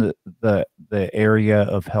in the area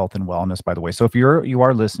of health and wellness, by the way. So if you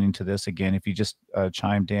are listening to this again, if you just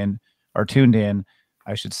chimed in or tuned in,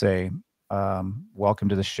 I should say, welcome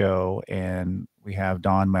to the show, and we have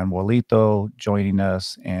Don Manuelito joining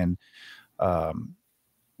us, and um,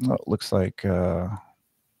 well, it looks like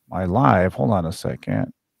my live. Hold on a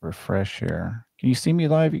second, refresh here. Can you see me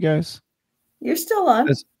live, you guys? You're still on.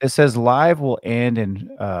 It says live will end, and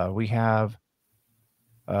we have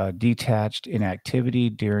detached inactivity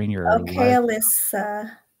during your Okay, live.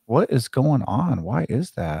 Alyssa. What is going on? Why is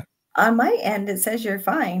that? On my end, it says you're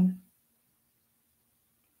fine.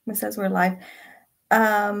 It says we're live.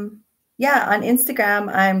 Um, yeah, on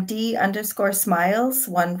Instagram, I'm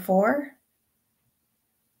D_smiles14.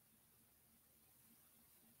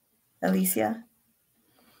 Alicia,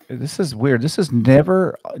 This is weird. This has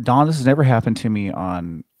never, Don. This has never happened to me are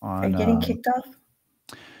you getting kicked off?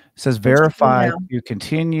 It says I'm checking verify now. to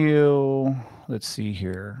continue. Let's see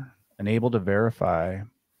here. Unable to verify.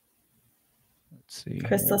 Let's see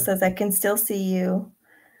Crystal here. says I can still see you.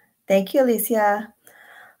 Thank you, Alicia.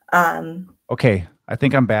 Okay, I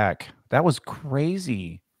think I'm back. That was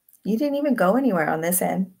crazy. You didn't even go anywhere on this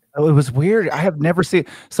end. Oh, it was weird. I have never seen.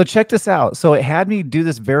 So check this out. So it had me do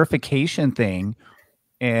this verification thing,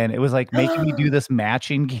 and it was like making me do this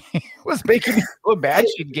matching game. It was making me do a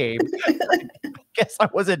matching game. I guess I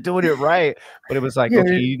wasn't doing it right, but it was like, okay, your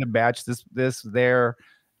you need to match this there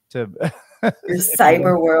to your if you want.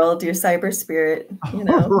 cyber world, your cyber spirit,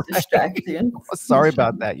 Right. distraction. Sorry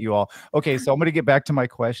about that, you all. Okay, so I'm gonna get back to my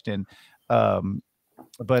question. Um,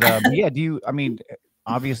 but yeah, I mean,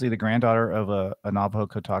 obviously the granddaughter of a Navajo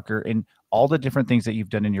Kotaker and all the different things that you've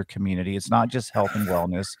done in your community. It's not just health and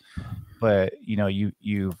wellness, but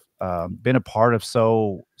you've been a part of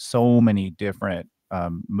so many different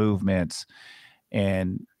movements,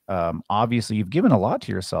 and obviously you've given a lot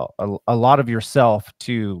to yourself, a lot of yourself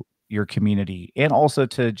to your community and also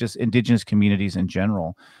to just indigenous communities in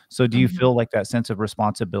general. So do you Mhm. feel like that sense of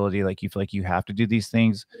responsibility, like you feel like you have to do these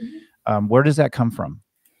things? Where does that come from?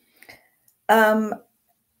 Um,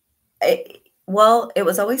 I well, it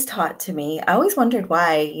was always taught to me. I always wondered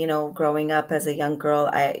why, growing up as a young girl,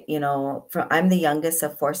 I'm the youngest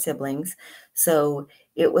of 4 siblings. So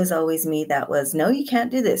it was always me that was, no, you can't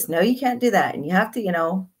do this. No, you can't do that. And you have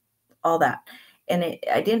to, all that. And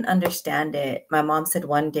I didn't understand it. My mom said,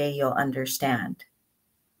 one day you'll understand.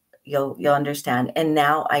 You'll understand. And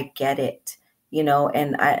now I get it.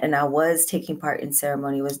 And I was taking part in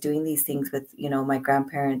ceremony, was doing these things with, my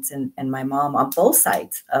grandparents and my mom on both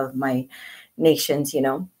sides of my nations,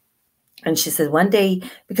 and she said one day,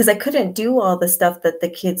 because I couldn't do all the stuff that the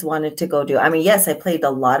kids wanted to go do. I mean, yes, I played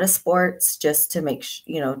a lot of sports just to make,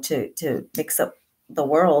 to mix up the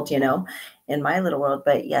world, in my little world.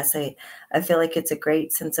 But yes, I feel like it's a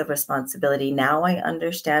great sense of responsibility. Now I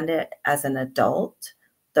understand it as an adult,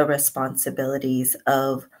 the responsibilities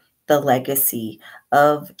of the legacy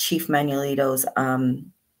of Chief Manuelito's,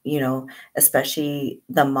 especially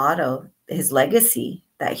the motto, his legacy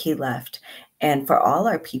that he left, and for all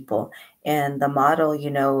our people. And the motto,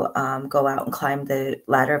 go out and climb the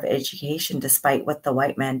ladder of education despite what the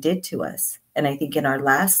white man did to us. And I think in our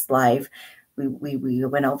last live, we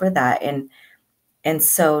went over that. And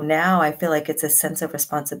so now I feel like it's a sense of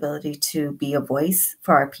responsibility to be a voice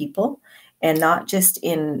for our people, and not just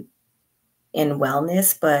in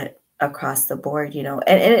wellness, but across the board, and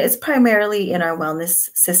it's primarily in our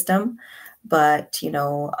wellness system. But,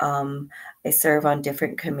 I serve on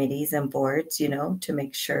different committees and boards, to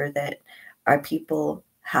make sure that our people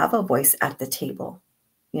have a voice at the table,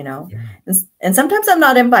 you know, Yeah. and sometimes I'm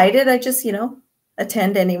not invited. I just,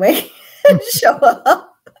 attend anyway, show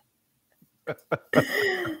up.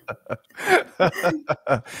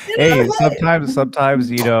 Hey, But sometimes,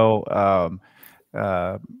 uh,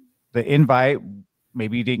 the invite,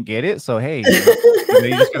 maybe you didn't get it, so, hey,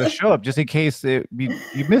 you just gotta show up just in case you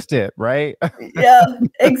missed it, right? yeah,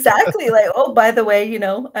 exactly. Like, oh, by the way,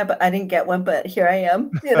 I didn't get one, but here I am,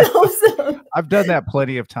 so. I've done that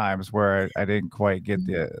plenty of times where I didn't quite get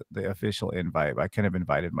the official invite, but I kind of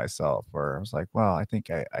invited myself where I was like, "Well, I think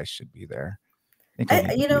I should be there. I think I I need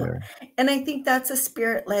to you be know, there." and I think that's a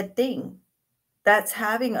spirit-led thing. That's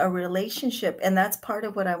having a relationship, and that's part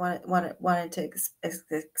of what I wanted to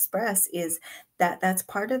express, is that that's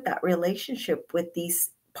part of that relationship with these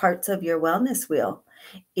parts of your wellness wheel,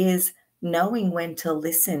 is knowing when to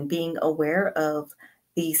listen, being aware of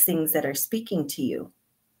these things that are speaking to you.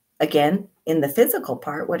 Again, in the physical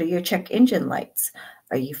part, what are your check engine lights?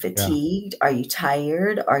 Are you Yeah, fatigued? Are you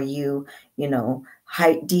tired? Are you,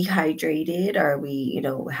 dehydrated? Are we,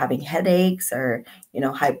 having headaches, or,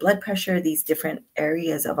 high blood pressure? These different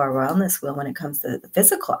areas of our wellness wheel when it comes to the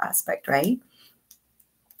physical aspect, right?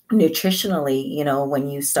 Nutritionally, when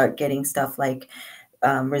you start getting stuff like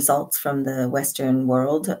results from the Western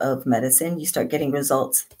world of medicine, you start getting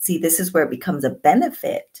results. See, this is where it becomes a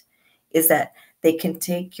benefit, is that they can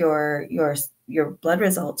take your blood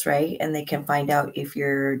results, right? And they can find out if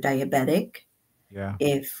you're diabetic, yeah,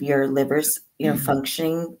 if your liver's,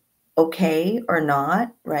 functioning okay or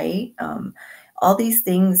not, right? All these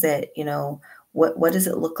things that, what does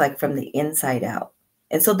it look like from the inside out?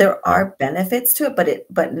 And so there yeah, are benefits to it,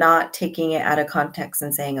 but not taking it out of context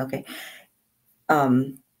and saying, okay,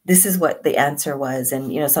 this is what the answer was.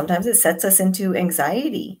 And, sometimes it sets us into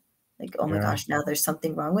anxiety. Like, oh my yeah, gosh, now there's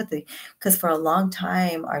something wrong with it. Because for a long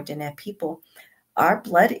time, our Diné people, our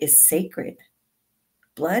blood is sacred.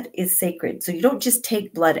 Blood is sacred. So you don't just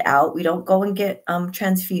take blood out. We don't go and get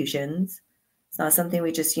transfusions. It's not something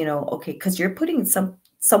we just, okay, because you're putting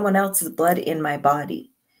someone else's blood in my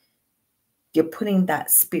body. You're putting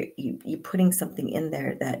that spirit, you're putting something in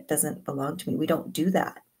there that doesn't belong to me. We don't do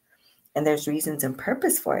that. And there's reasons and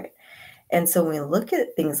purpose for it. And so when we look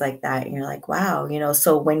at things like that, and you're like, wow,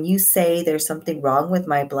 so when you say there's something wrong with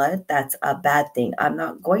my blood, that's a bad thing. I'm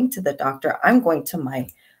not going to the doctor. I'm going to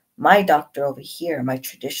my doctor over here, my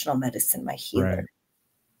traditional medicine, my right. healer,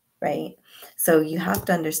 right? So you have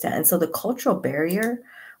to understand. And so the cultural barrier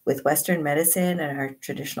with Western medicine and our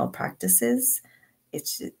traditional practices,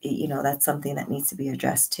 that's something that needs to be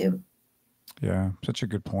addressed too. Yeah, such a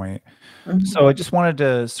good point. So Mhm. I just wanted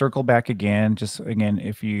to circle back again, just again,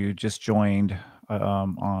 if you just joined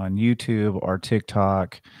on YouTube or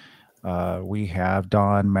TikTok, we have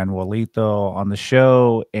Don Manuelito on the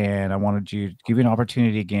show, and I wanted you to give you an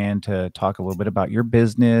opportunity again to talk a little bit about your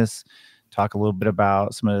business, talk a little bit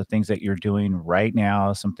about some of the things that you're doing right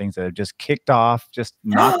now, some things that have just kicked off just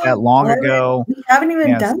not that long What? ago. We haven't even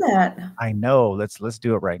Yes, done that. I know. Let's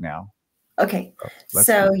do it right now. Okay. Let's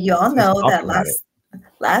So you all let's know talk that about it.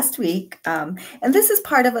 last week, and this is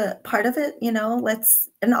part of it, let's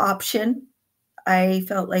an option. I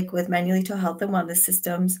felt like with Manuelito Health and Wellness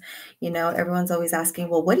Systems, everyone's always asking,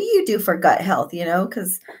 well, what do you do for gut health?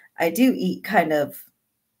 Because I do eat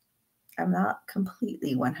I'm not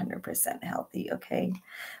completely 100% healthy, okay?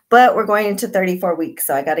 But we're going into 34 weeks,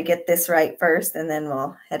 so I got to get this right first, and then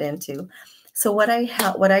we'll head into. So what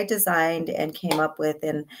I designed and came up with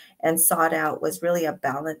and sought out was really a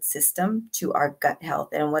balanced system to our gut health.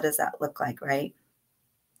 And what does that look like, right?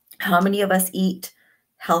 How many of us eat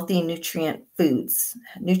healthy nutrient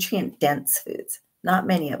dense foods? Not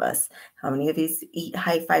many of us. How many of you eat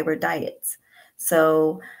high fiber diets?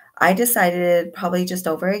 So I decided probably just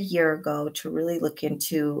over a year ago to really look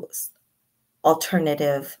into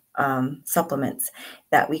alternative supplements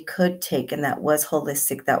that we could take and that was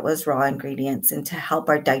holistic, that was raw ingredients, and to help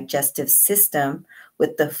our digestive system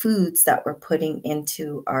with the foods that we're putting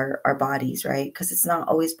into our bodies, right? Because it's not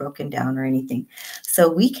always broken down or anything.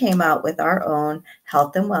 So we came out with our own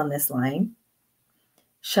health and wellness line.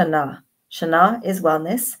 Shana. Shana is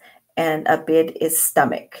wellness, and Abid is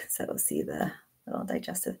stomach. So see the little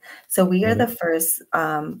digestive. So we are Love the it. first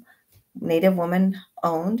Native woman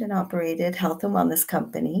owned and operated health and wellness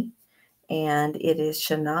company, and it is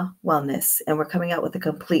Shana Wellness. And we're coming out with a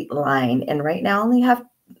complete line. And right now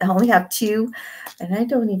I only have two, and I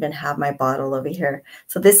don't even have my bottle over here.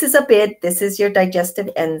 So this is a bid. This is your digestive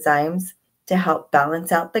enzymes to help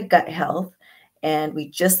balance out the gut health. And we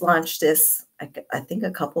just launched this, I think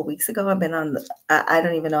a couple weeks ago. I've been on, I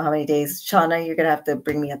don't even know how many days. Shauna, you're going to have to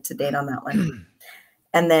bring me up to date on that one.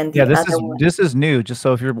 And then Yeah, the other one. this is new. Just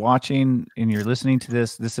so if you're watching and you're listening to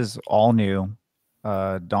this is all new.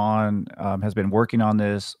 Dawn has been working on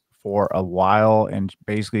this for a while and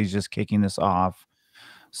basically is just kicking this off.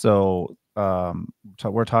 So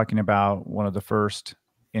we're talking about one of the first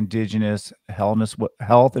indigenous health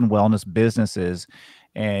and wellness businesses,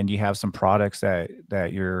 and you have some products that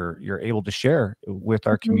you're able to share with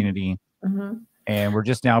our Mhm, community, mhm, and we're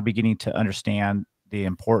just now beginning to understand the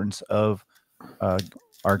importance of uh,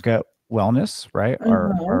 our gut wellness, right?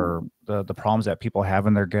 mhm. The problems that people have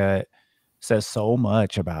in their gut says so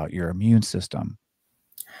much about your immune system,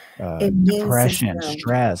 Immune depression, system,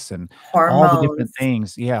 stress, and all the different hormones.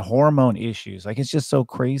 things. Yeah, hormone issues. Like it's just so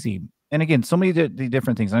crazy. And again, so many the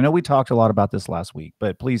different things. I know we talked a lot about this last week,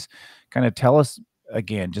 but please kind of tell us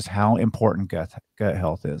again just how important gut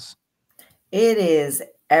health is. It is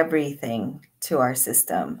everything to our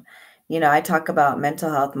system. I talk about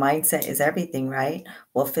mental health, mindset is everything, right?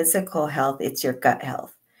 Well, physical health, it's your gut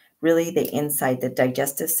health. Really the inside, the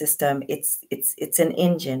digestive system, it's an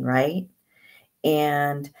engine, right?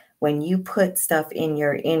 And when you put stuff in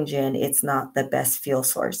your engine, it's not the best fuel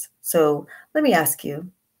source. So let me ask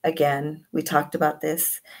you again, we talked about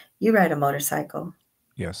this. You ride a motorcycle.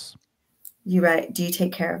 Yes, Do you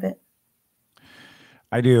take care of it?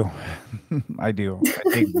 I do. I do. I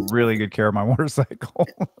take really good care of my motorcycle.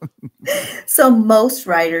 So most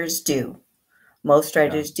riders do. Most Yeah.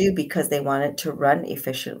 writers do because they want it to run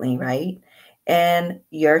efficiently, right? And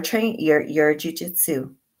you're a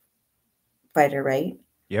jujitsu fighter, right?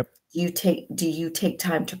 Yep. Do you take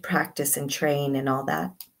time to practice and train and all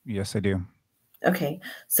that? Yes, I do. Okay,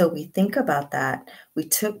 so we think about that. We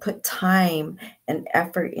put time and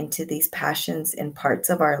effort into these passions and parts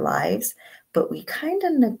of our lives, but we kind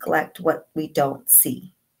of neglect what we don't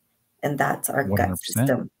see, and that's our gut 100%.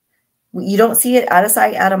 system. You don't see it out of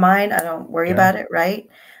sight, out of mind. I don't worry Yeah. about it, right?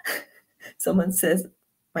 Someone says,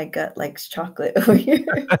 "My gut likes chocolate over here."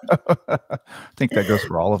 I think that goes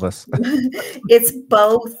for all of us. It's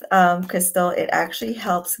both, Crystal. It actually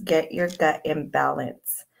helps get your gut in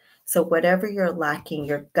balance. So whatever you're lacking,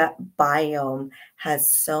 your gut biome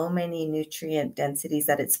has so many nutrient densities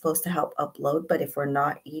that it's supposed to help upload. But if we're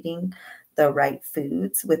not eating the right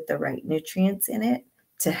foods with the right nutrients in it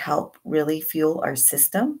to help really fuel our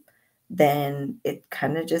system, then it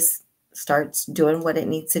kind of just starts doing what it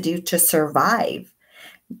needs to do to survive,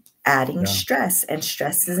 adding Yeah. stress. And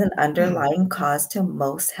stress is an underlying cause to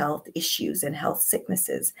most health issues and health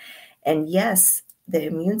sicknesses. And yes, the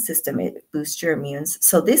immune system, it boosts your immune.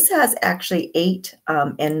 So this has actually 8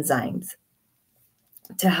 enzymes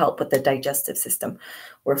to help with the digestive system.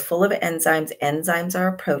 We're full of enzymes. Enzymes are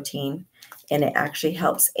a protein, and it actually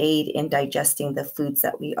helps aid in digesting the foods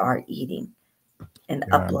that we are eating and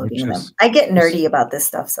Yeah, uploading them. I get it's nerdy about this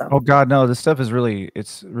stuff, so. oh god, no, this stuff is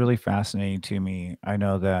it's really fascinating to me. I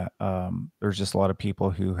know that, there's just a lot of people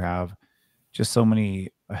who have just so many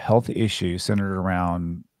health issues centered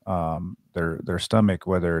around their stomach,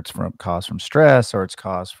 whether it's from caused from stress or it's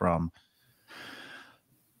caused from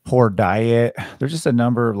poor diet. There's just a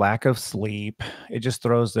number lack of sleep. It just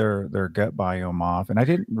throws their gut biome off. And I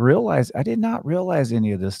did not realize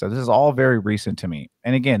any of this stuff. This is all very recent to me.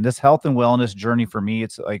 And again, this health and wellness journey for me,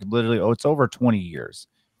 it's like literally, oh, it's over 20 years,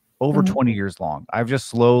 over Mhm. 20 years long. I've just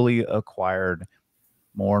slowly acquired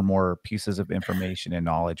more and more pieces of information and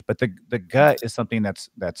knowledge. But the gut is something that's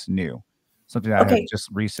new, something that I have Okay, just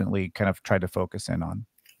recently kind of tried to focus in on.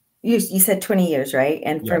 you said 20 years, right?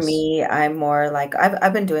 And for Yes. me, I'm more like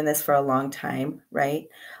I've been doing this for a long time, right?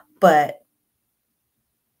 But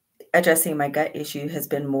addressing my gut issue has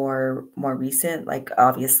been more recent. Like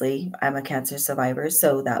obviously, I'm a cancer survivor,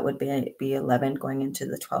 so that would be 11 going into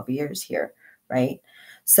the 12 years here, right?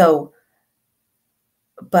 So,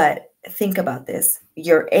 but think about this.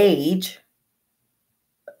 Your age,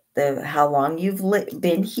 the how long you've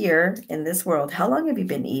been here in this world. How long have you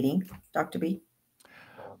been eating, Dr. B?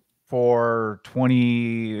 For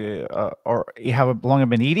 20 or you have long I've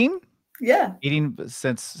been eating? Yeah, Eating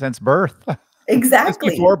since birth, since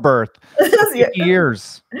exactly. before birth. So 50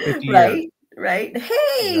 years, 50 years. Right, right.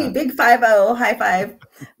 Hey, Yeah. big 50, high five.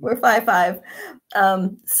 We're 5'5".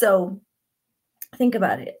 So think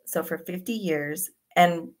about it. So for 50 years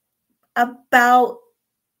and about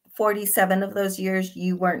 47 of those years,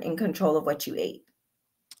 you weren't in control of what you ate.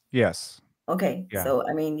 Yes. Okay. Yeah. So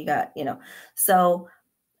I mean, you got, so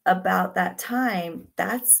about that time,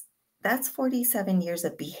 that's 47 years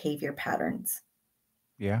of behavior patterns.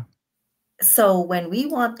 Yeah. So when we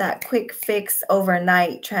want that quick fix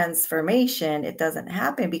overnight transformation, it doesn't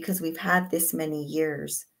happen because we've had this many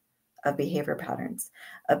years of behavior patterns,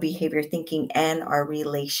 of behavior thinking, and our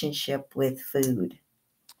relationship with food.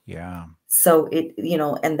 Yeah. So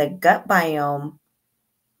and the gut biome,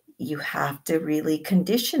 you have to really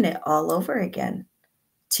condition it all over again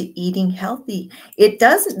to eating healthy. It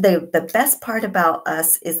does the best part about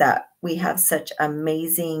us is that we have such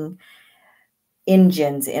amazing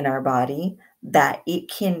engines in our body that it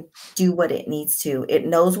can do what it needs to. It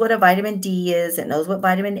knows what a vitamin D is, it knows what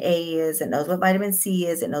vitamin A is, it knows what vitamin C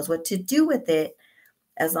is, it knows what to do with it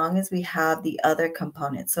as long as we have the other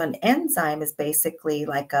components. So an enzyme is basically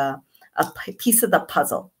like a piece of the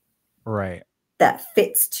puzzle Right. that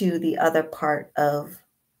fits to the other part of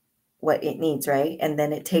what it needs, right? And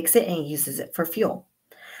then it takes it and uses it for fuel.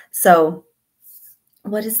 So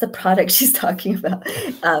what is the product she's talking about?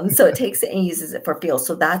 So it takes it and uses it for fuel.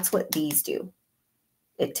 So that's what these do.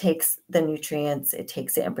 It takes the nutrients, it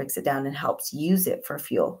takes it and breaks it down and helps use it for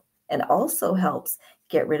fuel, and also helps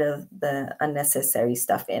get rid of the unnecessary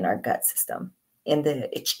stuff in our gut system, in the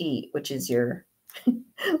itchy, which is your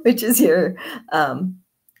which is your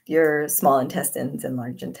small intestines and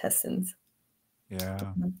large intestines. Yeah.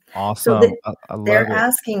 Mhm. So Awesome. I love they're it.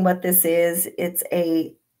 asking what this is. It's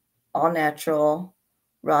a all natural,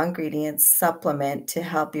 raw ingredients supplement to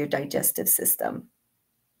help your digestive system.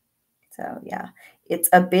 So yeah, it's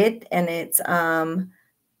a bit and it's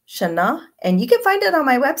Shana, and you can find it on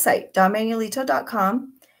my website,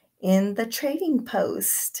 manuelito.com in the trading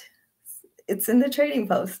post. It's in the trading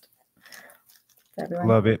post. I Everyone.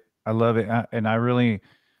 love it. I love it. And I really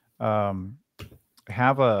um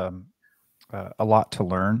have a lot to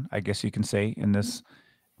learn, I guess you can say, in this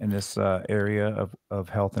area of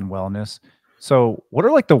health and wellness. So, what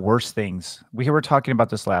are like the worst things? We were talking about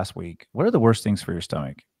this last week. What are the worst things for your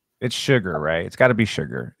stomach? It's sugar, right? It's got to be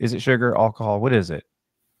sugar. Is it sugar, alcohol? What is it?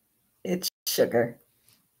 It's sugar.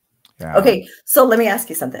 Yeah. Okay, so let me ask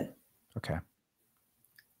you something. Okay.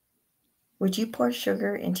 Would you pour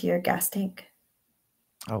sugar into your gas tank?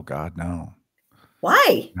 Oh God, no,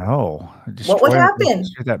 Why? no. What would happen?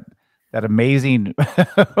 Destroy that amazing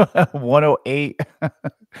 108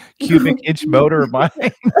 cubic inch motor of mine.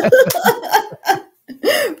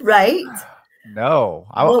 Right? No,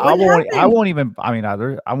 What would I happen? won't even. I mean,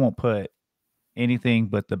 I won't put anything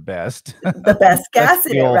but the best, The best gas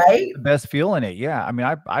in it, right? the best fuel in it. Yeah, I mean,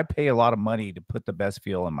 I pay a lot of money to put the best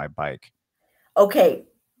fuel in my bike. Okay.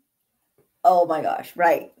 Oh my gosh,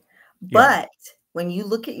 right. Yeah. But when you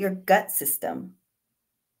look at your gut system,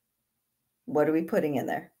 what are we putting in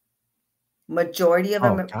there? Majority of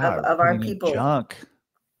Oh them God, we're of our putting in people, junk.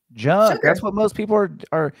 Junk. sugar. That's what most people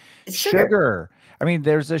are It's sugar. sugar. I mean,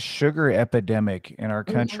 there's a sugar epidemic in our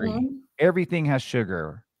country. Mhm. Everything has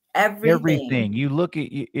sugar. Everything. Everything. You look at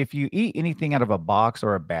if you eat anything out of a box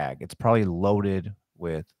or a bag, it's probably loaded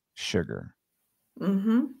with sugar.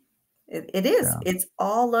 Mhm. It is. Yeah. It's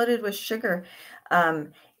all loaded with sugar.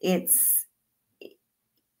 It's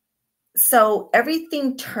so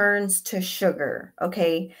everything turns to sugar,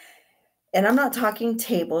 okay? And I'm not talking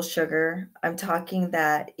table sugar. I'm talking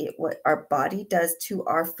that what our body does to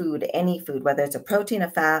our food, any food, whether it's a protein, a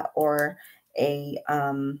fat, or a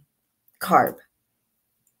carb,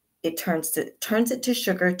 it turns it to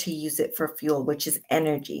sugar to use it for fuel, which is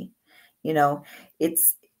energy. You know,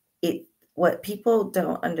 it's it. What people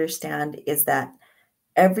don't understand is that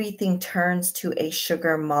everything turns to a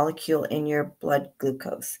sugar molecule in your blood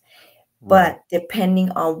glucose. Right. But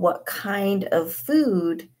depending on what kind of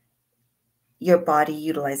food your body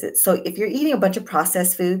utilizes. So if you're eating a bunch of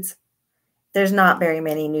processed foods, there's not very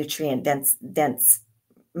many nutrient dense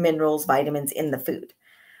minerals, vitamins in the food.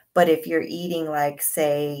 But if you're eating, like,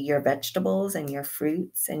 say, your vegetables and your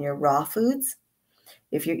fruits and your raw foods,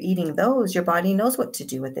 if you're eating those, your body knows what to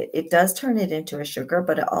do with it. It does turn it into a sugar,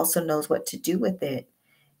 but it also knows what to do with it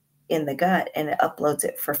in the gut, and it uploads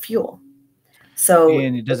it for fuel. So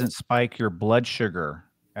And it doesn't spike your blood sugar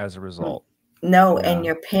as a result. no, Yeah. and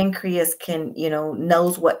your pancreas can,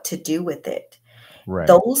 knows what to do with it. Right.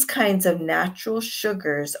 Those kinds of natural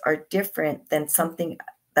sugars are different than something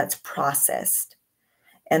that's processed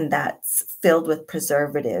and that's filled with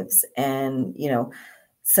preservatives, and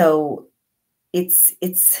so it's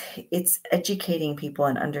educating people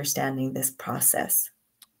and understanding this process.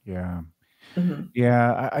 Yeah. Mhm.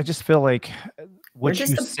 Yeah. I just feel like We're what you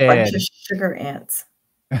just a bunch of said. sugar ants.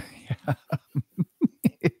 Yeah.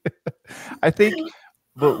 I think,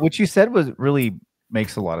 but what you said was really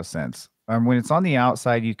makes a lot of sense. When it's on the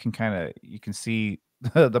outside, you can see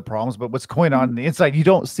the problems, but what's going on Mhm. in the inside, you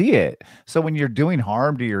don't see it. So when you're doing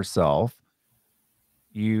harm to yourself,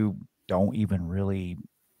 you don't even really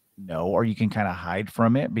know, or you can kind of hide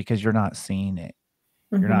from it because you're not seeing it.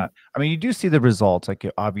 You're not. Mhm. I mean, you do see the results, like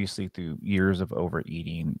obviously through years of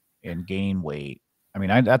overeating and gain weight. I mean,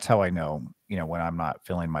 that's how I know. When I'm not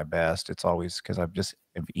feeling my best, it's always because have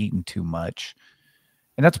eaten too much.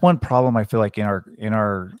 And that's one problem I feel like in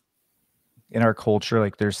our culture,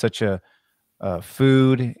 like there's such a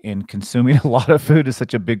food, and consuming a lot of food is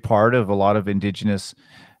such a big part of a lot of indigenous,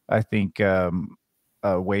 I think,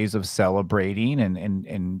 ways of celebrating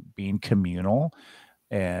and being communal.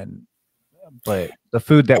 And but the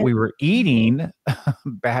food that And we were mhm. eating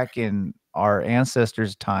back in our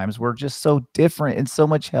ancestors' times were just so different and so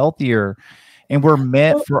much healthier, and were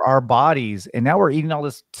meant Well, for our bodies. And now we're eating all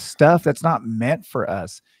this stuff that's not meant for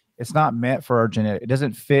us. It's not meant for our genetic. It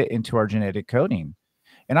doesn't fit into our genetic coding.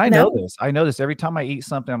 And I know no. this. I know this every time I eat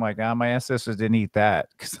something. I'm like, ah, my ancestors didn't eat that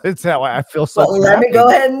because it's how I feel so Well, let me crappy. go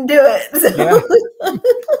ahead and do Yeah, it.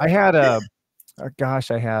 I had a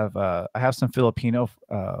gosh, I have some Filipino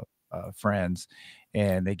friends,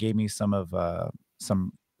 and they gave me some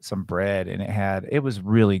some bread, and it was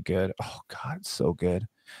really good. Oh God, so good,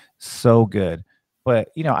 so good. But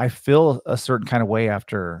I feel a certain kind of way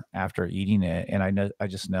after eating it, and I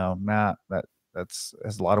just know, nah, that's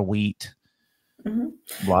a lot of wheat, Mhm.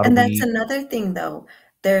 a lot of And that's wheat. another thing, though.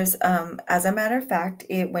 There's, as a matter of fact,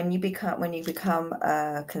 when you become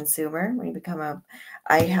a consumer, when you become a,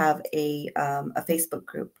 I have a Facebook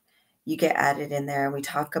group. You get added in there, and we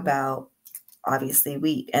talk about obviously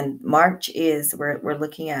wheat. And March is we're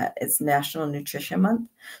looking at, it's National Nutrition Month,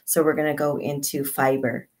 so we're going to go into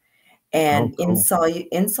fiber Oh, and cool.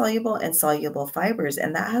 insoluble and soluble fibers,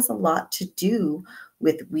 and that has a lot to do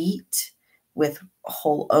with wheat, with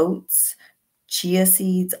whole oats, chia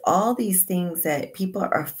seeds, all these things that people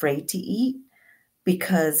are afraid to eat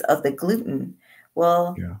because of the gluten.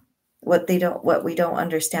 Well, Yeah, what we don't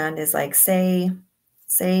understand is, like, say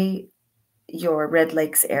your Red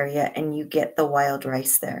Lakes area and you get the wild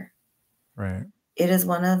rice there. right. It is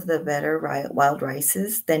one of the better wild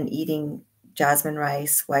rices than eating jasmine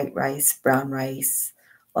rice, white rice, brown rice,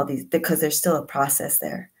 all these, because there's still a process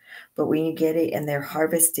there. But when you get it and they're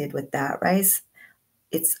harvested with that rice,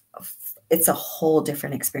 it's it's a whole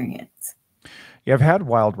different experience. Yeah, I've had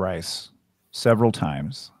wild rice several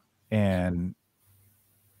times, and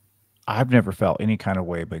I've never felt any kind of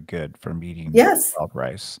way but good from eating Yes. wild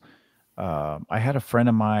rice. I had a friend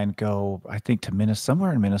of mine go, I think, to Minnesota,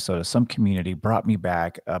 somewhere in Minnesota, some community brought me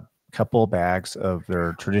back a couple of bags of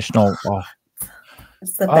their traditional. Oh,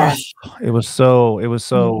 It's the oh, best. I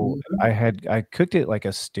Mhm. had I cooked it like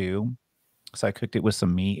a stew, so I cooked it with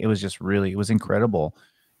some meat. It was incredible.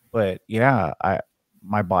 But yeah,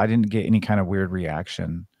 my body didn't get any kind of weird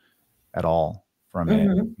reaction at all from it.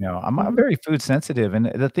 Mhm. I'm Mhm. very food sensitive, and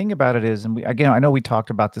the thing about it is, and again, I know we talked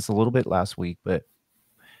about this a little bit last week, but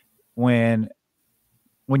when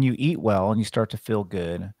when you eat well and you start to feel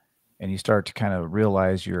good, and you start to kind of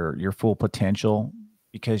realize your full potential,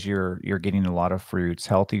 because you're getting a lot of fruits,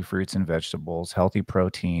 healthy fruits and vegetables, healthy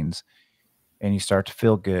proteins, and you start to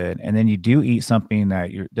feel good, and then you do eat something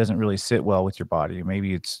that you doesn't really sit well with your body.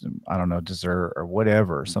 Maybe it's, I don't know, dessert or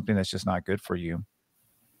whatever, something that's just not good for you.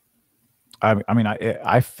 I mean,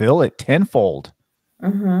 I feel it tenfold.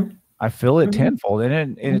 Mhm. I feel it Mhm. tenfold,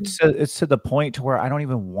 and Mhm. it's to the point to where I don't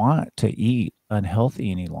even want to eat unhealthy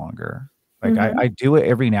any longer. Like, I Mhm. do it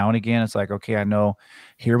every now and again. It's like, "Okay, I know,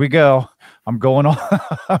 here we go. I'm going all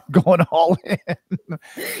I'm going all in."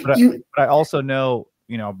 But You I also know,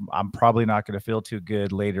 I'm probably not gonna feel too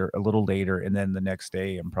good later, a little later, and then the next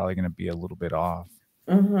day, I'm probably gonna be a little bit off.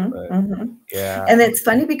 Mhm, But mhm. yeah, And it's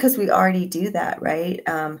funny because we already do that, right?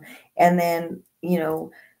 And then,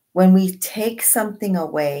 when we take something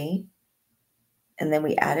away and then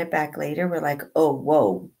we add it back later, we're like, "Oh,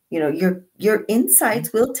 whoa." Your mhm,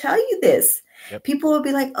 insides will tell you this. yep, People will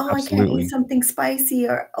be like, "Oh, I can't eat absolutely. something spicy,"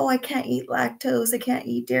 or, "Oh, I can't eat lactose, I can't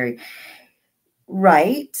eat dairy."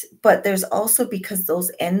 Right, but there's also because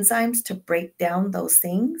those enzymes to break down those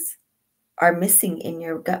things are missing in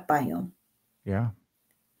your gut biome. Yeah,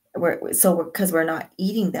 Because we're not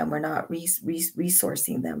eating them, we're not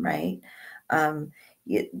resourcing them, right? Um,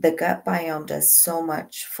 the gut biome does so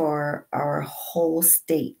much for our whole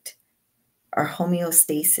state, our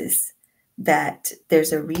homeostasis, that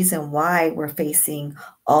there's a reason why we're facing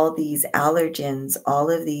all these allergens, all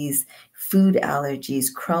of these food allergies,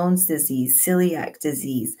 Crohn's disease, celiac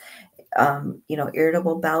disease,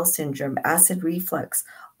 irritable bowel syndrome, acid reflux.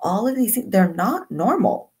 All of these things, they're not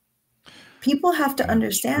normal. People have to yeah, it's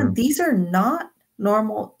understand true. these are not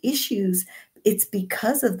normal issues. It's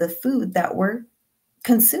because of the food that we're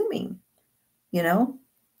consuming, you know?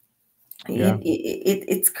 Yeah.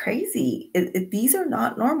 It's crazy. These are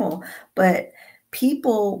not normal, but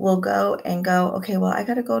people will go and go, okay, well, I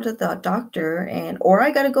got to go to the doctor or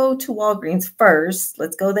I got to go to Walgreens first.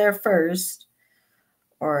 Let's go there first.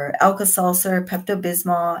 Or Alka-Seltzer,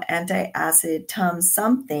 Pepto-Bismol, antacid, Tums,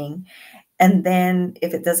 something. And then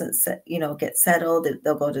if it doesn't get settled,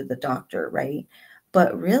 they'll go to the doctor, right?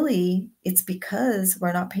 But really, it's because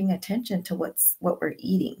we're not paying attention to what we're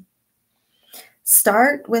eating.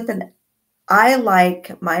 Start with I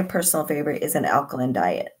like, my personal favorite is an alkaline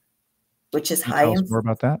diet, which is Can you tell us more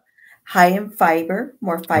about that? high in fiber,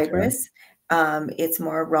 more Okay. fibrous. It's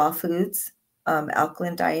more raw foods.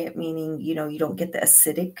 Alkaline diet meaning, you don't get the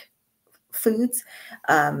acidic foods.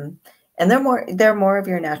 Um, and they're more of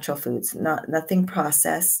your natural foods, nothing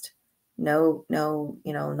processed. No,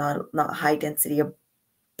 not high density of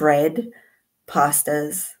bread,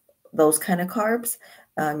 pastas, those kind of carbs.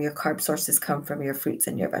 Your carb sources come from your fruits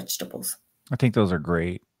and your vegetables. I think those are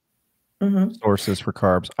great Hmm. sources for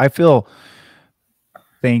carbs. I feel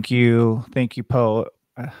thank you, poet.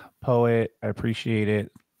 I appreciate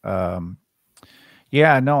it. Um,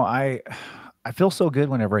 yeah, no, I feel so good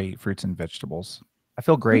whenever I eat fruits and vegetables. I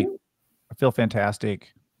feel great. Hmm. I feel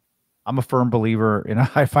fantastic. I'm a firm believer in a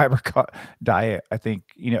high fiber diet. I think,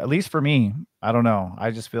 at least for me, I don't know.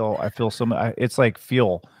 I feel so much. It's like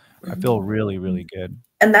fuel. I feel really, really good.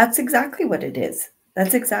 And that's exactly what it is.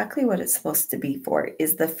 That's exactly what it's supposed to be for,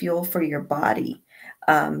 is the fuel for your body.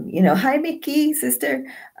 Hi Mickey, sister.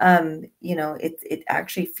 It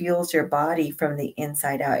actually fuels your body from the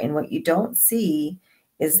inside out. And what you don't see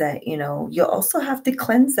is that, you'll also have to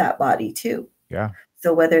cleanse that body too. Yeah.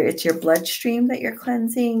 So whether it's your bloodstream that you're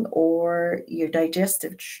cleansing or your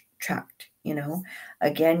digestive tract,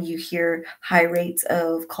 again, you hear high rates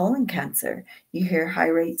of colon cancer. You hear high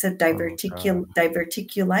rates of Oh God.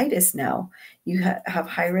 diverticulitis now. You have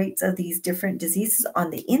high rates of these different diseases on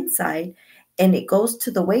the inside, and it goes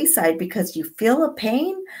to the wayside because you feel a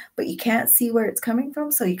pain, but you can't see where it's coming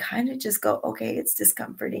from. So you kind of just go, okay, it's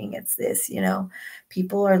discomforting. It's this.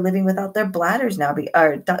 People are living without their bladders now,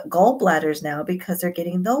 or gallbladders now, because they're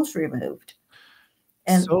getting those removed.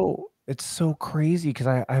 And It's so crazy because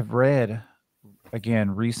I've read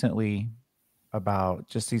again recently about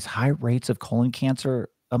just these high rates of colon cancer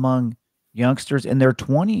among youngsters in their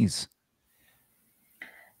 20s.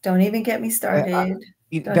 don't even get me I started.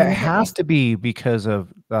 Don't that even get has me. to be because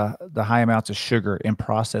of the high amounts of sugar and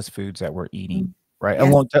processed foods that we're eating, Mm, right?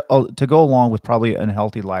 yes. To go along with probably an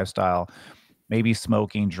unhealthy lifestyle, maybe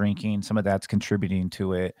smoking, drinking, some of that's contributing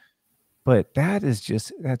to it. But that's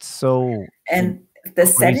so And the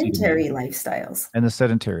crazy to me. sedentary lifestyles. And the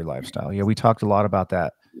sedentary lifestyle. Yeah, we talked a lot about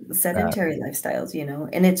that. Sedentary lifestyles,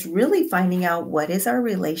 and it's really finding out what is our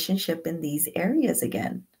relationship in these areas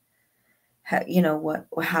again. How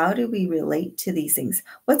do we relate to these things?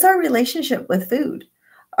 What's our relationship with food?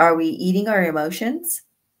 Are we eating our emotions?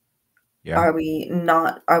 Yeah. Are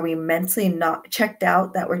we mentally not checked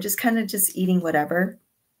out that we're just kind of just eating whatever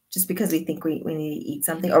just because we think we need to eat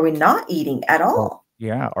something? Are we not eating at Or all?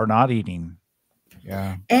 yeah, or not eating.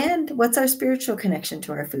 Yeah. And what's our spiritual connection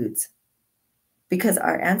to our foods? Because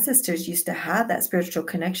our ancestors used to have that spiritual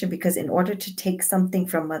connection, because in order to take something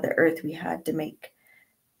from Mother Earth, we had to make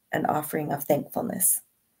an offering of thankfulness.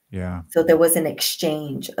 Yeah. So there was an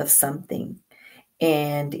exchange of something,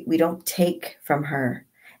 and we don't take from her.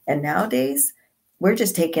 And nowadays, we're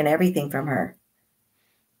just taking everything from her.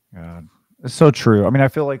 God. It's so true. I mean, I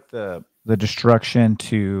feel like the destruction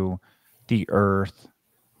to the earth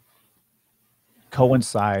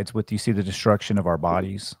coincides with, you see, the destruction of our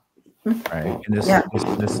bodies, right? And Yeah.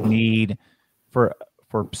 this need for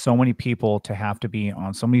so many people to have to be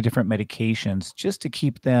on so many different medications just to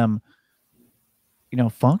keep them,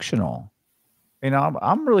 functional. And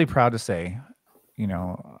I'm really proud to say, you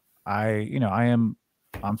know, I'm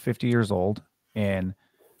 50 years old, and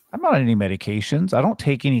I'm not on any medications. I don't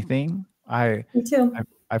take anything. Me too. I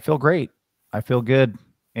I feel great. I feel good,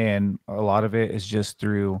 and a lot of it is just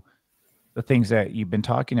through the things that you've been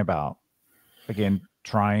talking about. Again,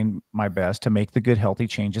 trying my best to make the good, healthy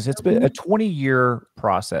changes. It's been a Mhm. 20-year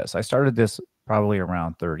process. I started this probably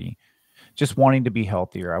around 30, just wanting to be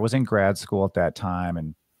healthier. I was in grad school at that time,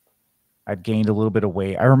 and I'd gained a little bit of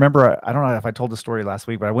weight. I remember, I don't know if I told the story last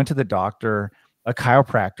week, but I went to the doctor, a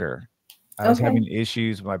chiropractor. I was Okay. having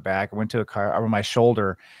issues with my back. I went to or my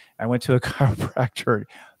shoulder. I went to a chiropractor,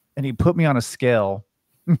 and he put me on a scale.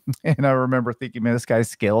 And I remember thinking, man, this guy's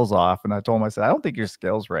scale's off. And I told him, I said, I don't think your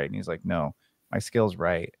scale's right. And he's like, no, my scale's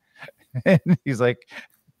right. And he's like,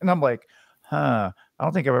 and I'm like, huh, I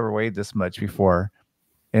don't think I've ever weighed this much before.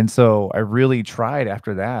 And so I really tried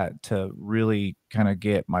after that to really kind of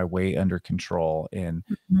get my weight under control. And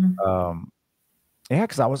Mhm. um, yeah,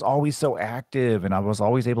 because I was always so active, and I was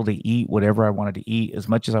always able to eat whatever I wanted to eat as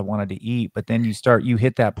much as I wanted to eat. But then you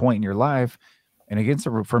hit that point in your life. And again,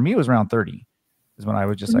 so for me, it was around 30 is when I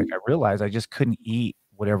was just like, Mhm. I realized I just couldn't eat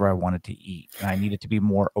whatever I wanted to eat. And I needed to be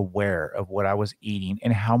more aware of what I was eating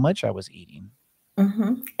and how much I was eating.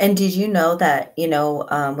 Mhm. And did you know that,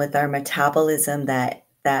 with our metabolism, that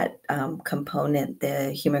component,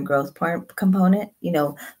 the human growth part component,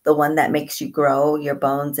 the one that makes you grow, your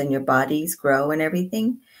bones and your bodies grow and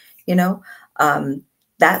everything, you know, um,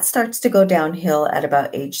 that starts to go downhill at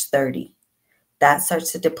about age 30. That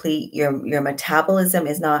starts to deplete your metabolism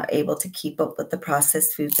is not able to keep up with the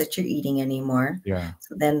processed foods that you're eating anymore. Yeah.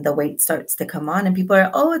 So then the weight starts to come on, and people are,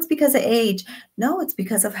 oh, it's because of age. No, it's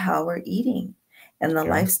because of how we're eating and the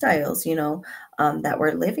Yeah. lifestyles, that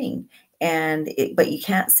we're living. But you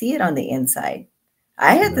can't see it on the inside.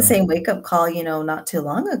 I had the Yeah. same wake up call, not too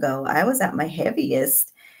long ago. I was at my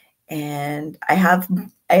heaviest, and I have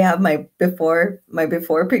my before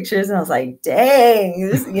pictures, and I was like, "Dang,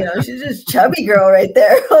 she's just chubby girl right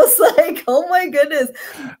there." I was like, "Oh my goodness."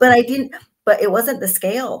 But I didn't but it wasn't the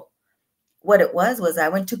scale. What it was I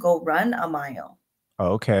went to go run a mile.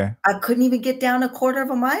 Oh, okay. I couldn't even get down a quarter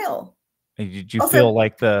of a mile. And did you I was like, feel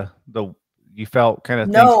like you felt kind of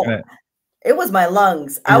things "No." kind of, It was my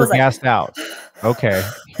lungs. you I were was like, gassed out? Okay.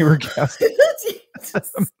 You were gassed. I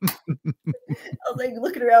was like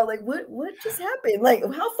looking around like, "What just happened? Like, how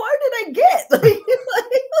far did I get?"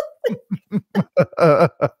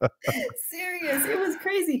 Serious, it was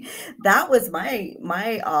crazy. That was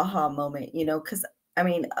my aha moment, because I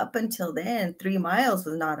mean, up until then, 3 miles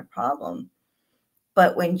was not a problem.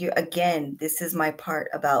 But when you again, this is my part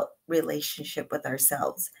about relationship with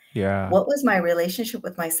ourselves. Yeah. What was my relationship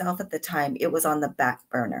with myself at the time? It was on the back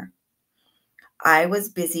burner. I was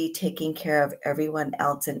busy taking care of everyone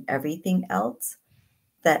else and everything else,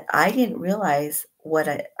 that I didn't realize what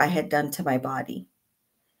I had done to my body.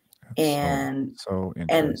 That's And so and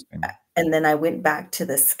interesting. and then I went back to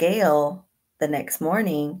the scale the next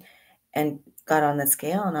morning and got on the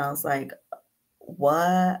scale, and I was like,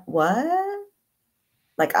 "What? What?"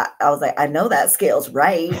 Like, I was like, "I know that scale's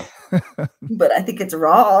right, but I think it's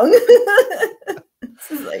wrong." It's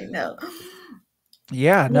just like, no.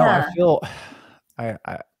 Yeah, no, I Yeah. feel I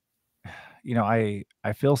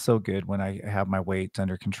I feel so good when I have my weight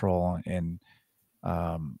under control, and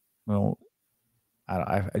well,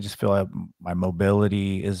 I just feel like my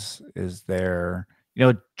mobility is there.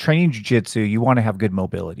 Training jujitsu, you want to have good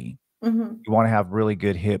mobility. Mhm. You want to have really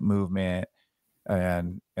good hip movement,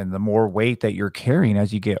 and the more weight that you're carrying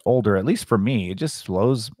as you get older, at least for me, it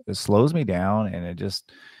slows me down, and it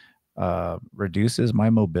just reduces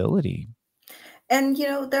my mobility. And,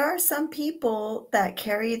 there are some people that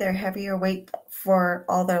carry their heavier weight for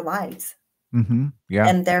all their lives. Yeah,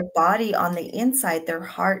 And their body on the inside, their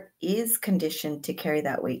heart is conditioned to carry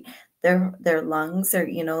that weight. Their lungs,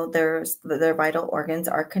 their vital organs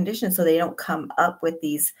are conditioned so they don't come up with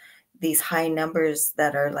these high numbers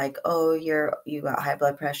that are like, oh, you got high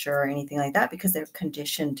blood pressure or anything like that, because they're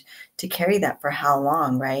conditioned to carry that for how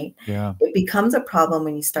long, right? Yeah. It becomes a problem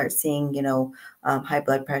when you start seeing, high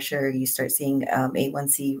blood pressure. You start seeing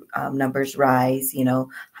A1C numbers rise,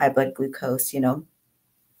 high blood glucose,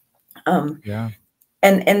 um, Yeah.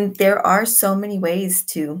 and there are so many ways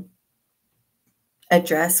to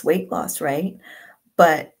address weight loss, right?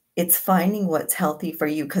 But it's finding what's healthy for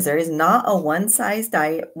you, because there is not a one size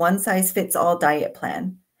fits all diet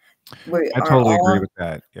plan. We I are totally agree all with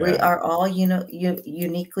that. we Yeah. are all,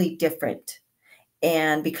 uniquely different.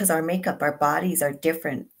 And because our makeup, our bodies are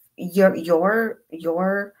different. Your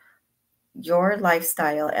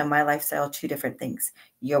lifestyle and my lifestyle are two different things.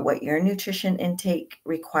 What your nutrition intake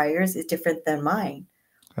requires is different than mine.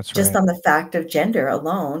 That's Just right. on the fact of gender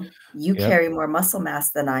alone, you Yep. carry more muscle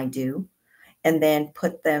mass than I do. And then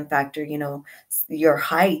put them factor, your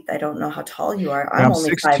height. I don't know how tall you are. Yeah, I'm I'm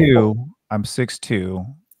only six 5'4", two. I'm 6'2",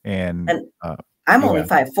 and, and I'm only yeah,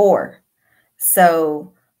 5'4".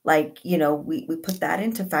 So, like, we put that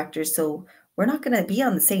into factors. So we're not going to be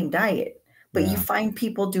on the same diet, but you yeah, find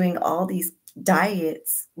people doing all these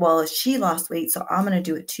diets. Well, she lost weight, so I'm going to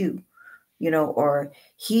do it too. Or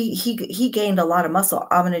he gained a lot of muscle.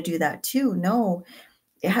 I'm going to do that too. No,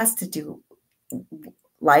 it has to do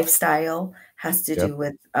lifestyle, has to yep. do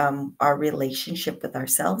with our relationship with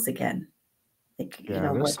ourselves again. Like,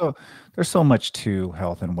 Yeah, what there's so much to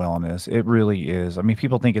health and wellness. It really is. I mean,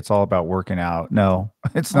 people think it's all about working out. No,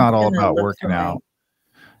 it's I'm not all gonna about look for working my out.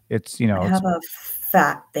 It's, I it's have a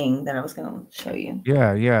fat thing that I was gonna show you.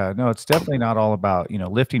 yeah, yeah. No, it's definitely not all about,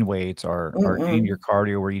 lifting weights or getting Mm-mm. your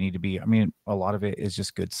cardio where you need to be. I mean, a lot of it is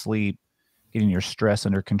just good sleep, getting your stress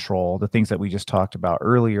under control, the things that we just talked about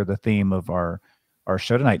earlier, the theme of our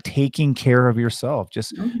show tonight, taking care of yourself,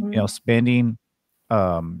 just, Mhm. spending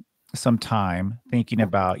some time thinking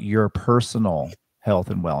about your personal health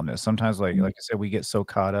and wellness. Sometimes like I said, we get so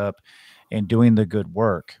caught up in doing the good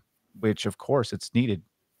work, which of course it's needed.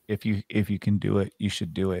 If you can do it, you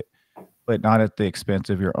should do it, but not at the expense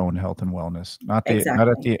of your own health and wellness. Not at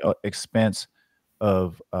Exactly. the expense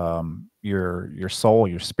of your soul,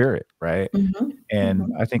 your spirit, right? Mhm. And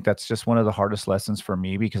Mhm. I think that's just one of the hardest lessons for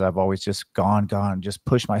me because I've always just just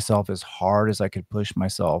pushed myself as hard as I could push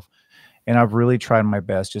myself. And I've really tried my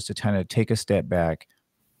best just to kind of take a step back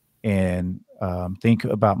and think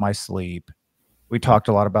about my sleep. We talked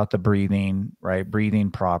a lot about the breathing, right?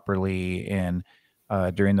 Breathing properly, and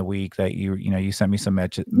during the week that you sent me some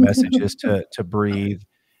messages to breathe,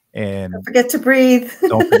 Don't and forget to breathe.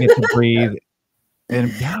 don't forget to breathe.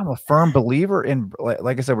 And yeah, I'm a firm believer in,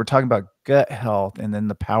 like I said, we're talking about gut health, and then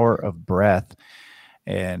the power of breath,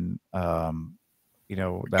 and that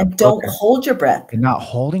And book. don't hold your breath. And not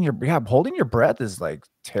holding your breath is, like,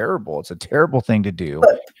 terrible. It's a terrible thing to do.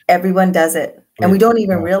 But everyone does it, and We we don't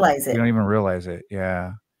even yeah, realize we don't it. even realize it,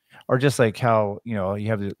 yeah. Or just like how, you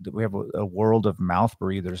have we have a world of mouth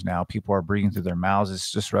breathers now. People are breathing through their mouths.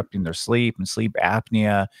 It's disrupting their sleep and sleep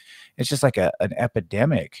apnea. It's just like an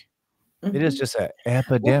epidemic. It is Mhm. just an Well,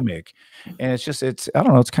 epidemic, and it's I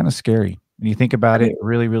don't know, it's kinda scary. When you think I about it, mean it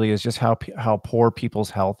really, really is just how poor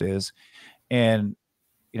people's health is, and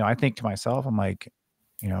I think to myself, I'm like,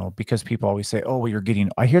 because people always say, "Oh, well, you're getting,"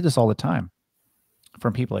 I hear this all the time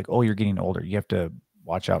from people like, "Oh, you're getting older. You have to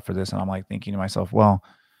watch out for this." And I'm like thinking to myself, well,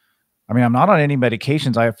 I mean, I'm not on any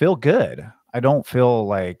medications. I feel good. I don't feel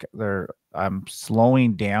like I'm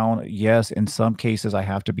slowing down. Yes, in some cases I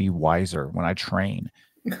have to be wiser when I train.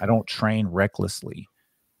 I don't train recklessly.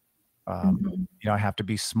 Mhm. I have to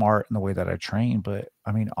be smart in the way that I train, but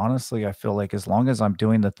I mean, honestly, I feel like as long as I'm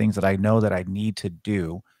doing the things that I know that I need to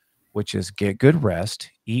do, which is get good rest,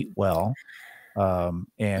 eat well,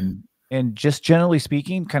 and just generally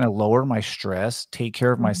speaking, kind of lower my stress, take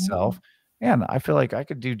care of Mhm. myself, and I feel like I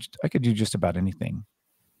could do just about anything.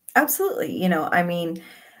 Absolutely. I mean,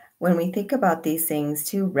 when we think about these things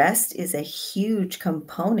too, rest is a huge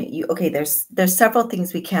component. There's several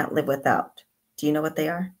things we can't live without. Do you know what they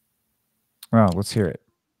are? Well, let's hear it.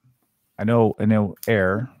 I know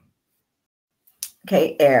air.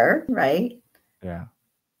 Okay, air, right? Yeah.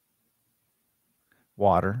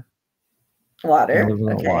 Water. Can't live Water,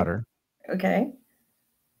 without okay, water. okay.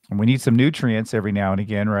 And we need some nutrients every now and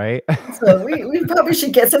again, right? So we probably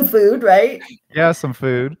should get some food, right? Yeah, some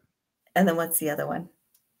food. And then what's the other one?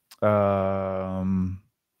 Um,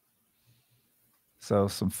 so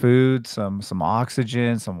some food, some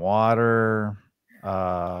oxygen, some water.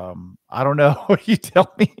 I don't know. You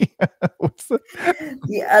tell me. What's the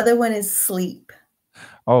The other one is sleep.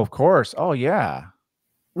 Oh, of course. Oh, yeah.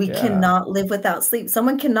 We Yeah. cannot live without sleep.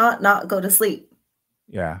 Someone cannot not go to sleep.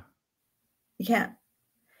 Yeah. You can't.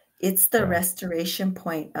 It's the Yeah. restoration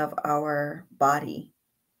point of our body,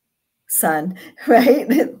 sun, right?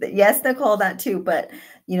 Yes, Nicole, that too, but,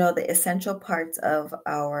 the essential parts of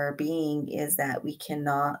our being is that we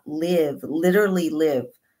cannot live, literally live,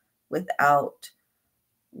 without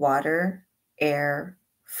water, air,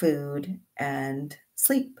 food, and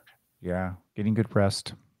sleep. Yeah. Getting good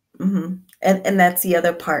rest. And that's the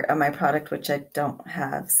other part of my product, which I don't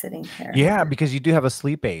have sitting here. Yeah, because you do have a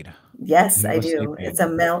sleep aid. Yes, You have I a sleep do. aid. It's a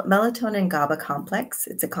melatonin GABA complex.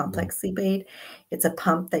 It's a Yeah. complex sleep aid. It's a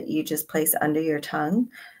pump that you just place under your tongue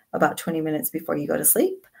about 20 minutes before you go to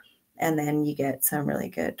sleep. And then you get some really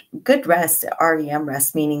good rest, REM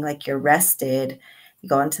rest, meaning like you're rested. You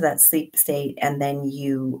go into that sleep state and then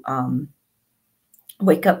you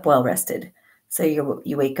wake up well rested. So you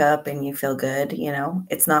wake up and you feel good,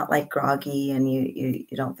 It's not like groggy and you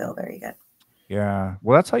don't feel very good. Yeah.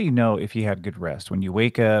 Well, that's how you know if you had good rest. When you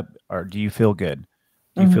wake up, or do you feel good?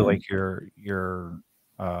 Do you feel Mhm. like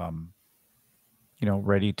um,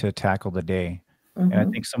 ready to tackle the day? And I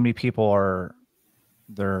Mhm. think so many people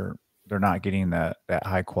they're they're not getting that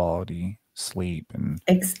high quality sleep. And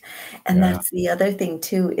Ex And yeah. that's the other thing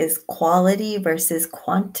too is quality versus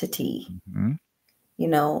quantity. Mhm.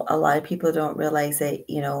 A lot of people don't realize that,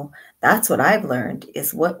 that's what I've learned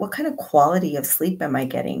is what kind of quality of sleep am I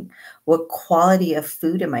getting? What quality of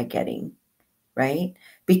food am I getting, right?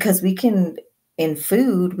 Because in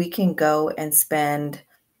food, we can go and spend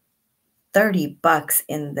 $30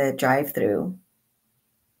 in the drive-through,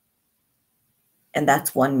 and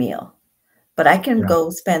that's one meal. But I can Yeah. go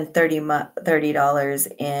spend $30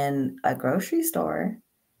 in a grocery store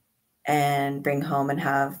and bring home and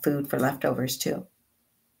have food for leftovers too,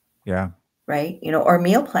 Yeah. right? Or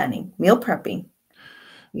meal planning, meal prepping,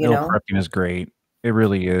 you Meal know? prepping is great. It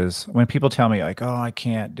really is. When people tell me like, "Oh, I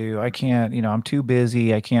can't, I'm too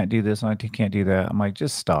busy. I can't do this and can't do that." I'm like,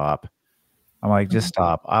 "Just stop." I'm like, "Just Mhm,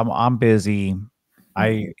 stop. I'm busy."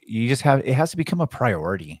 mhm. You just have it has to become a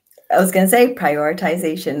priority. I was gonna say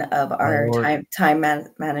prioritization of our Priority.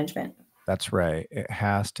 management, That's right. It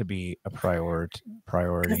has to be a 'cause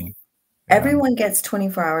priority. Yeah. everyone gets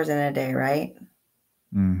 24 hours in a day, right?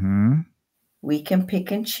 Mhm. We can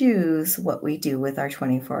pick and choose what we do with our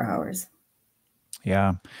 24 hours.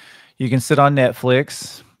 Yeah. You can sit on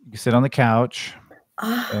Netflix, you can sit on the couch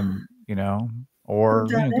Ah, and, I've or,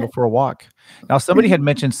 done go it. for a walk. Now somebody had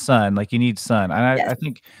mentioned sun, like you need sun. And I Yes.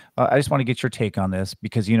 think I just want to get your take on this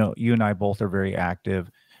because you and I both are very active.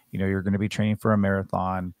 You're going to be training for a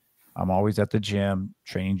marathon. I'm always at the gym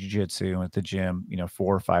training jujitsu at the gym,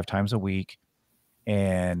 4 or 5 times a week.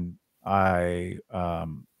 And I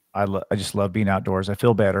just love being outdoors. I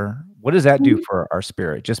feel better. What does that do Mhm. for our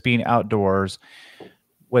spirit? Just being outdoors,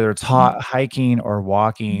 whether it's Mhm. hot hiking or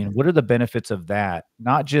walking, what are the benefits of that?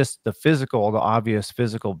 Not just the obvious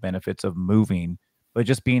physical benefits of moving, but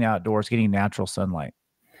just being outdoors, getting natural sunlight.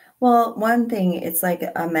 Well, one thing, it's like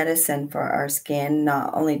a medicine for our skin,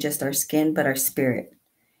 not only just our skin, but our spirit.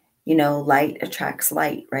 Light attracts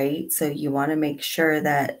light, right? So you want to make sure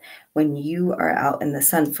that when you are out in the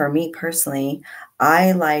sun, for me personally,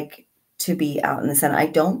 I like to be out in the sun. I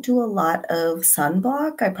don't do a lot of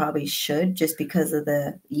sunblock. I probably should just because of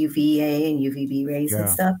the UVA and UVB rays and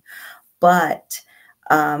Yeah. stuff. But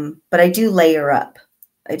I do layer up.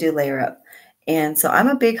 I do layer up. And so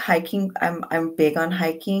I'm big on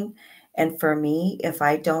hiking. And for me, if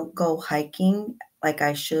I don't go hiking like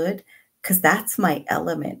I should, because that's my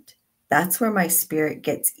element, that's where my spirit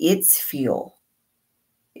gets its fuel,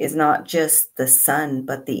 is not just the sun,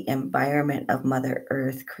 but the environment of Mother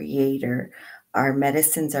Earth, Creator. Our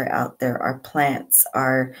medicines are out there, our plants,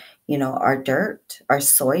 our dirt, our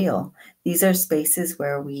soil. These are spaces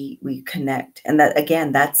where we connect. And that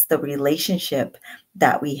again, that's the relationship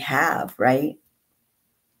that we have, right?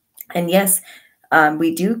 And yes,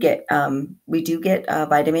 we do get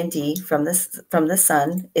vitamin D from the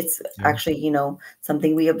sun. It's Yeah. actually,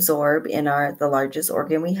 something we absorb in the largest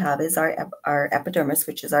organ we have is our epidermis,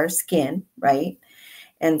 which is our skin, right?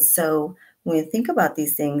 And so when we think about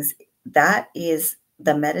these things, that is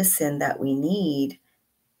the medicine that we need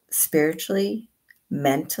spiritually,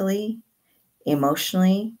 mentally,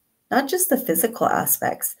 emotionally, not just the physical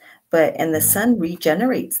aspects, and the Yeah. sun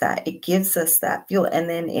regenerates that. It gives us that fuel. And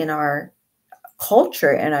then in our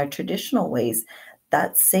culture and our traditional ways,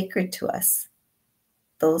 that's sacred to us.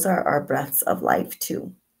 Those are our breaths of life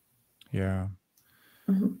too. Yeah.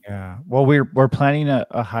 Mhm. Yeah. Well, we're planning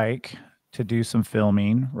a hike to do some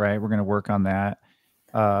filming, right? We're gonna work on that.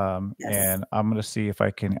 Yes. And I'm gonna see if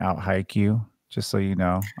I can out hike you Just so you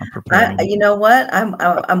know, I'm preparing. You know what?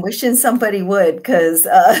 I'm wishing somebody would, because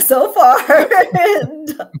so far,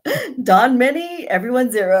 Don many,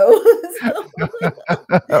 everyone zero. So,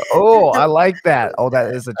 Oh, I the, like that. Oh,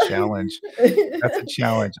 that is a challenge. That's a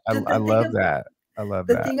challenge. I the thing love that. I love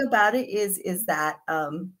the that. thing about it is that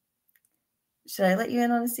should I let you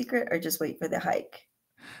in on a secret or just wait for the hike?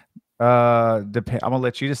 Depend. I'm gonna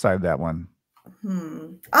let you decide that one.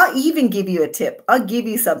 I'll even give you a tip. I'll give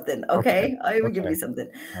you something, Okay. okay? I'll even give Okay. you something.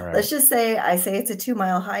 All right. Let's just say I say it's a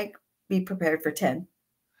 2-mile hike. Be prepared for 10.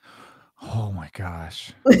 Oh my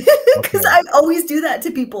gosh. Because Okay. I always do that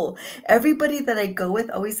to people. Everybody that I go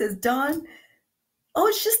with always says, Dawn, oh,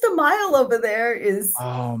 it's just a mile over there. Is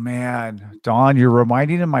Oh man, Don, you're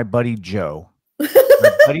reminding me of my buddy Joe.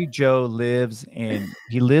 My buddy Joe lives in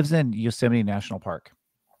Yosemite National Park.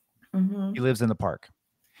 He Mhm. lives in the park,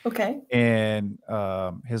 Okay. and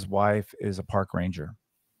his wife is a park ranger.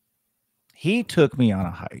 He took me on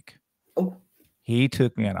a hike. Oh, He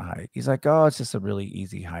took me on a hike. He's like, "Oh, it's just a really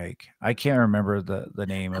easy hike." I can't remember the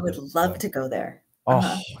name I of would love to go there. oh,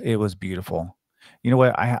 Uh-huh. it was beautiful. You know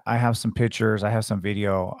what? I have some pictures. I have some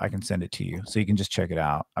video. I can send it to you so you can just check it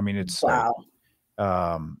out. I mean, it's like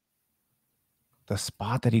Wow. um the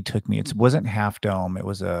spot that he took me. It wasn't Half Dome. It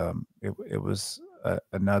was it was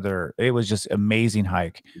another. It was just amazing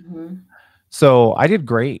hike. Mhm. So I did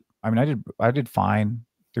great. I mean, I did fine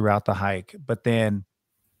throughout the hike, but then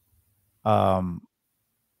um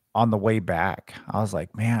on the way back, I was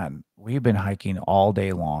like, man, we've been hiking all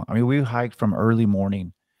day long. I mean, we hiked from early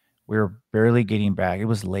morning. We were barely getting back. It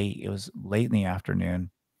was late. It was late in the afternoon.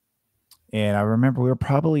 And I remember we were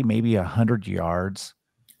probably maybe 100 yards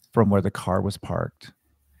from where the car was parked.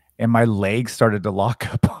 And my legs started to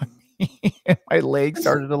lock up on me. My legs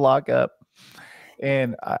started to lock up.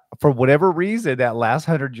 And for whatever reason, that last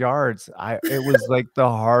 100 yards, it was like the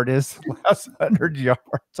hardest last 100 yards.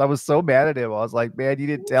 I was so mad at him. I was like, man, you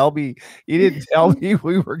didn't tell me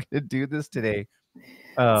we were going to do this today.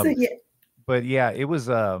 So Um, yeah, but yeah, it was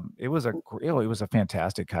a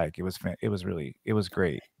fantastic hike. It was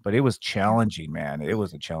great, but it was challenging, man. It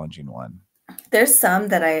was a challenging one. there's some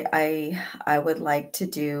that I would like to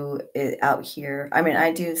do out here. I mean,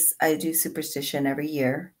 I do superstition every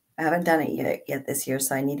year. I haven't done it yet this year,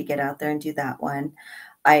 so I need to get out there and do that one.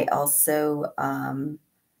 I also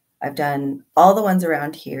I've done all the ones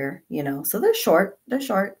around here, so they're short. They're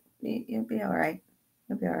short. You'll be all right.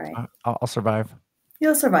 You'll be all right. I'll survive.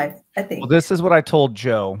 You'll survive, I Well, think. this is what I told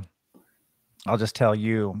Joe. I'll just tell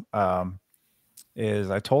you.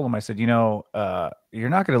 Is I told him, I said, you're not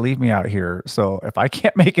going to leave me out here. So if I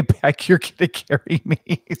can't make it back, you're going to carry me.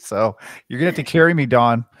 So you're going to have to carry me,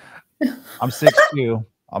 Don. I'm 6'2".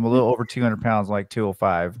 I'm a little over 200 pounds, like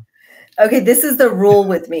 205. Okay, this is the rule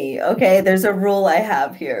with me. Okay, there's a rule I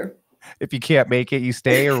have here. If you can't make it, you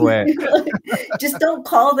stay or what? Just don't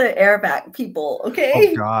call the airback people, Oh okay?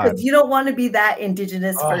 Because God. you don't want to be that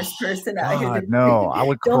indigenous Oh first person out here. God, no. I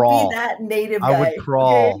would Don't be crawl. that native I would guy, okay?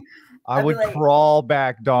 crawl. I I'd be would like, crawl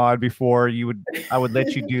back, Don, before I would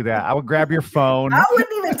let you do that. I would grab your I phone.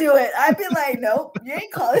 wouldn't even do it. I'd be like, nope, you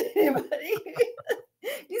ain't calling anybody.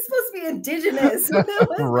 You're supposed to be indigenous. What's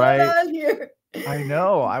going Right. on here? I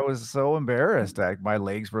know. I was so embarrassed. Like my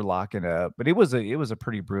legs were locking up, but it was a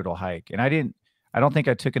pretty brutal hike, and I don't think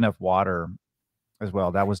I took enough water as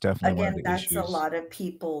well. That was definitely one of Again, the that's a issues. lot of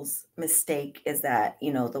people's mistake, is that,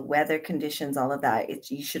 the weather conditions, all of that.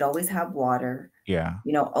 You should always have water, Yeah.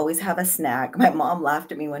 always have a snack. My mom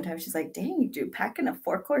laughed at me one time. She's like, dang, dude, packing a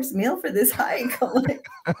 4-course meal for this hike. I'm like,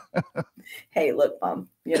 hey, look, mom,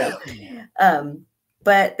 Um,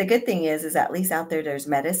 but the good thing is at least out there, there's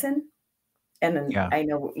medicine. And then Yeah. I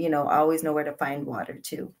know, I always know where to find water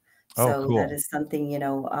too. Oh, So that cool. is something,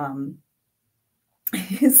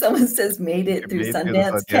 someone says made You it through made it through the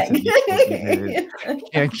Sundance. sun. Yes,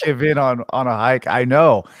 can't give in on a hike. I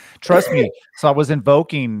know. Trust me. So I was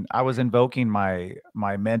invoking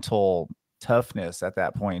my mental toughness at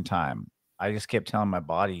that point in time. I just kept telling my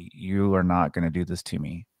body, "You are not going to do this to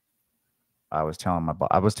me." I was telling my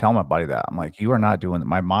body that. I'm like, "You are not doing it."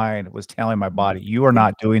 My mind was telling my body, "You are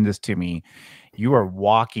not doing this to me. You are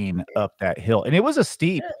walking up that hill." And it was a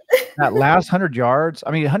steep. That last 100 yards,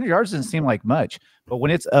 I mean, 100 yards doesn't seem like much, but when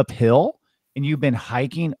it's uphill and you've been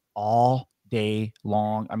hiking all day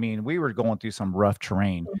long, I mean, we were going through some rough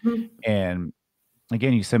terrain. Mhm. And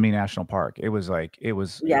again, Yosemite National Park. It was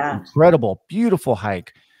Yeah. incredible, beautiful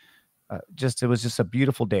hike. It was just a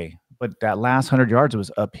beautiful day. But that last 100 yards, it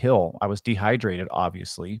was uphill. I was dehydrated,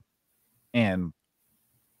 obviously, and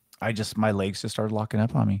my legs just started locking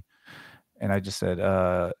up on me. And I just said,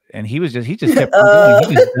 and he just kept on going. Uh,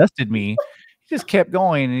 He just dusted me. just kept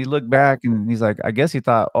going, and he looked back, and he's like, I guess he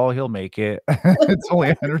thought, "Oh, he'll make it." It's only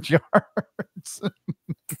 100 yards.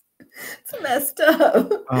 It's messed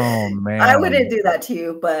up. Oh, I wouldn't man. do that to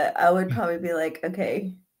you, but I would probably be like,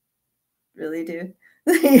 "Okay, really, dude?"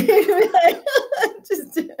 Like,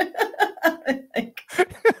 just do it. Like,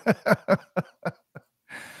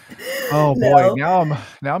 Oh, boy. no,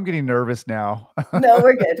 Now I'm getting nervous now. no,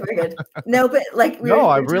 we're good, we're good. No, but like No,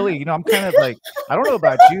 I we're really, talking. I'm kind of like, I don't know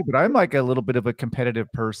about you, but I'm like a little bit of a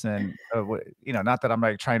competitive person. Not that I'm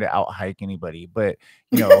like trying to out hike anybody, but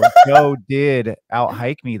Joe did out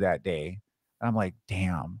hike me that day. I'm like,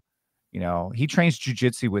 damn. He trains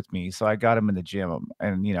jujitsu with me, so I got him in the gym,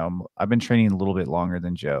 and I've been training a little bit longer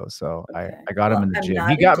than Joe, so I Okay. I got him Well, in the I'm gym. He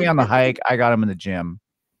not a got me on the jujitsu. hike. I got him in the gym.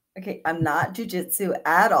 Okay, I'm not jujitsu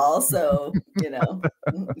at all, so, I don't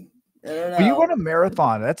But you run know. a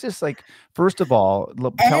marathon. That's just like, first of all,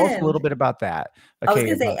 tell us a little And bit about that. I was Okay,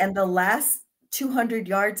 gonna say, about and the last 200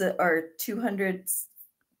 yards or 200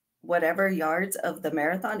 whatever yards of the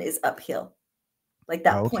marathon is uphill. Like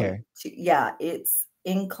that point okay. yeah, it's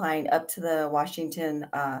incline up to the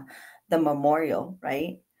the memorial,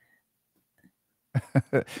 right?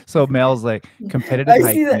 So Mel's like, competitive I see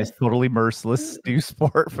hiking is that. totally merciless. Do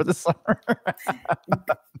sport for the summer.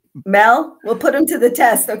 Mel, we'll put him to the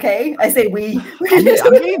test, okay? I say we. I'm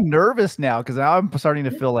getting nervous now because now I'm starting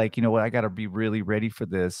to feel like, you know what, I got to be really ready for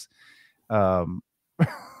this. Um,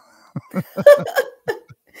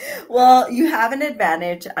 Well, you have an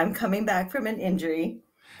advantage. I'm coming back from an injury.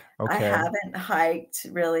 I okay. haven't hiked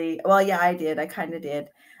really. Well, yeah, I did. I kind of did.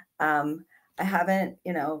 Um, I haven't,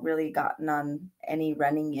 really gotten on any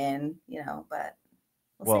running in, but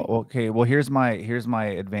we'll Well, see. okay. Well, here's my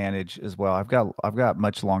advantage as well. I've got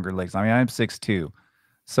much longer legs. I mean, I'm 6'2",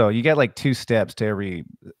 so you get like 2 steps to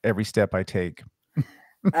every step I take.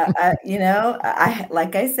 Like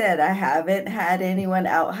I said, I haven't had anyone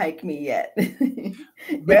out hike me yet. It's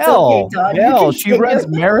okay, Mel, Todd. You Mel, can she take runs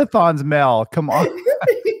him. marathons. Mel, come on.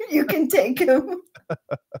 You can take him.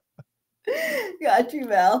 Got you,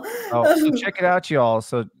 Mel. Oh, so check it out, y'all.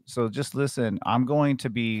 So just listen. We're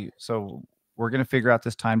gonna figure out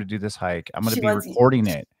this time to do this hike. I'm gonna She be wants. recording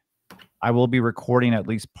it. I will be recording at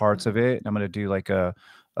least parts of it. I'm gonna do like a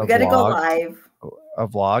We a got to go vlog, live. a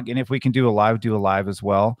vlog, and if we can do a live as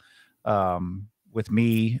well, with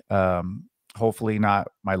me. Hopefully not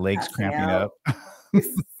my legs Passing cramping up. out.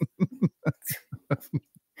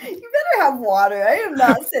 You better have water. I am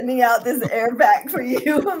not sending out this air pack for you.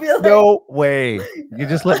 I'll be like, No way. You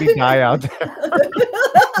just let me die out there.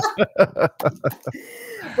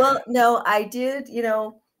 well, no, I did,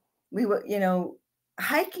 we were,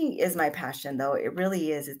 hiking is my passion though. It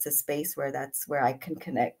really is. It's a space where that's where I can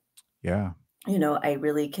connect. Yeah. I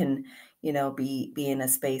really can, be in a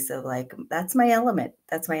space of like, that's my element.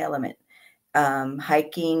 That's my element.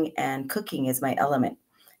 Hiking and cooking is my element.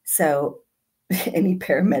 So any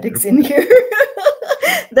paramedics in here?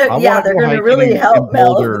 I Yeah, wanna they're go gonna hiking really in help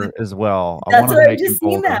Mel. Boulder as well. I That's wanna what I hike in just seen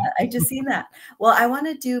Boulder. that. I just seen that. Well, I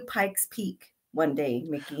wanna do Pikes Peak one day,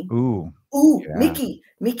 Mickey. Ooh, Ooh, yeah.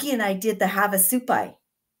 Mickey and I did the Have a Supai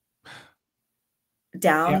Yeah.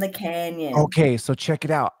 down the canyon. Okay, so check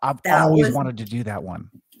it out. I've That always was wanted to do that one.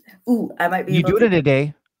 I might be You able do it to. in a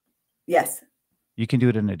day. Yes, You can do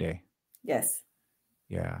it in a day. yes.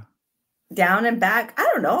 Yeah. Down and back. I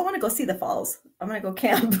don't know. I wanna go see the falls. I'm gonna go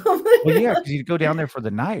camp. Well, yeah, because you go down there for the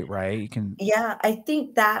night, right? You can. Yeah, I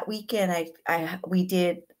think that weekend we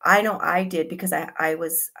did. I know I did because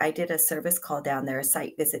I did a service call down there, a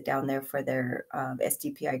site visit down there for their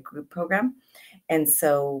SDPI group program, and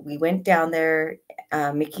so we went down there.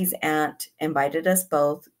 Mickey's aunt invited us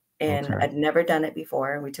both, and Okay. I'd never done it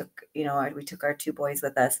before. We took our two boys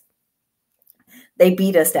with us. They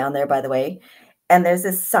beat us down there, by the way. And there's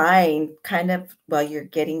this sign kind of while you're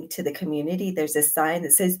getting to the community, there's a sign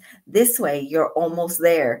that says, "This way, you're almost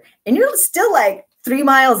there." And you're still like 3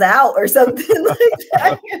 miles out or something like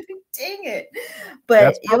that. Dang it. But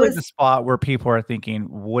That's it probably the was, spot where people are thinking,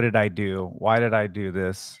 "What did I do? Why did I do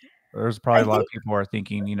this?" There's probably I a lot of think, people who are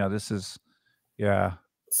thinking, this is yeah.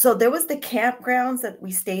 so there was the campgrounds that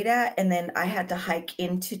we stayed at, and then I had to hike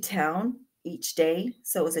into town each day.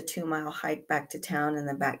 So it was a 2-mile hike back to town and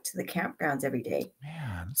then back to the campgrounds every day.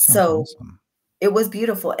 Man, that sounds So awesome. it was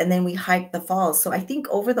beautiful, and then we hiked the falls, so I think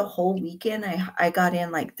over the whole weekend, I got in,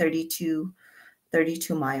 like, 32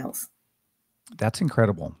 miles. That's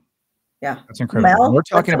incredible. Yeah. That's incredible. We're Mel, what's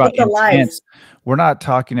talking up about with the lies? intense. We're not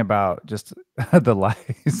talking about just the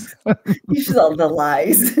lies. You should all the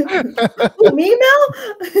lies. Who, me, Mel?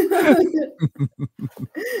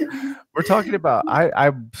 We're talking about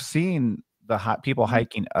I've seen the people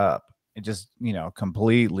hiking up and just,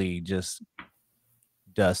 completely just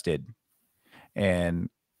dusted. And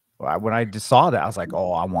when I just saw that, I was like,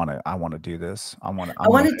 "Oh, I wanna do this. I I'm gonna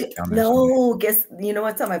wanted head to down there someday." no, guess you know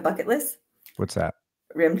what's on my bucket list? What's that?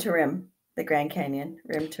 Rim to rim, the Grand Canyon,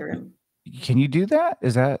 rim to rim. Can you do that?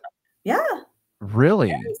 Is that Yeah, really?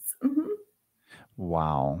 yes, mhm.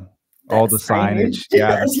 Wow. All That the signage. signage.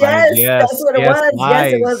 Yeah, the signage. Yes, that's Yes, what it yes, was.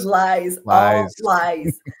 Yes, it was lies, lies, all lies.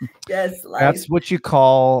 lies. Yes, lies. That's what you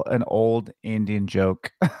call an old Indian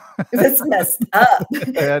joke. It's messed up.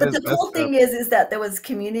 That But is the messed cool up. thing is that there was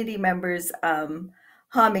community members,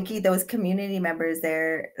 huh, Mickey, there was community members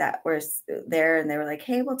there that were there, and they were like,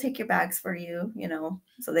 "Hey, we'll take your bags for you," you know.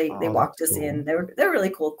 So they Oh, that's walked us cool. in. They're really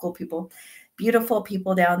cool people, beautiful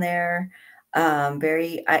people down there.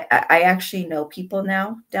 Very. I actually know people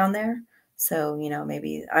now down there, so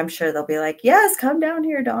maybe I'm sure they'll be like, "Yes, come down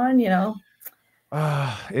here, Dawn."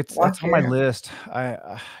 It's Walk on my your list.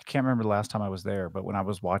 I can't remember the last time I was there, but when I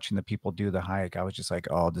was watching the people do the hike, I was just like,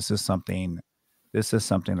 "Oh, this is something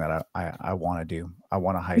that I wanna do. I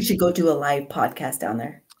wanna We hike." should go do a live podcast down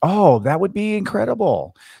there. Oh, that would be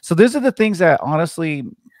incredible. So these are the things that honestly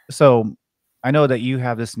so I know that you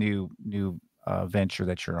have this new venture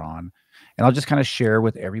that you're on, and I'll just kinda share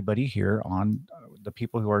with everybody here on, the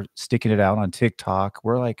people who are sticking it out on TikTok.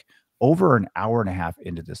 We're, like, over an hour and a half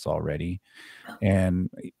into this already, and,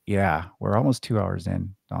 yeah, we're almost 2 hours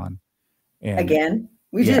in, Dawn, and Again,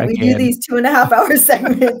 yeah, we do again. these 2.5 hour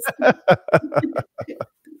segments.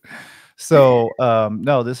 So,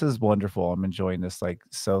 no, this is wonderful. I'm enjoying this, like,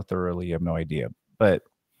 so thoroughly, you have no idea. But,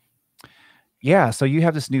 yeah, so you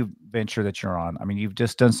have this new venture that you're on. I mean, you've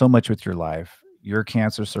just done so much with your life. You're a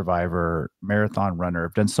cancer survivor, marathon runner,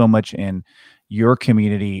 have done so much in your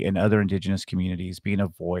community and other indigenous communities, being a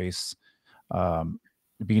voice, um,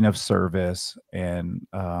 being of service, and,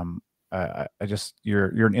 I just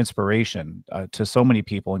you're an inspiration, to so many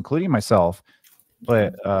people, including myself.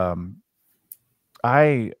 But, I'm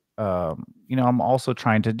also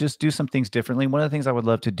trying to just do some things differently. One of the things I would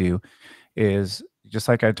love to do is just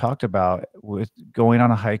like I talked about with going on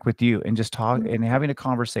a hike with you and just talk and having a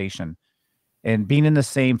conversation and being in the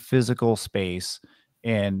same physical space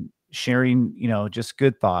and sharing, just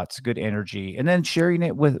good thoughts, good energy, and then sharing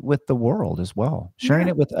it with the world as well, sharing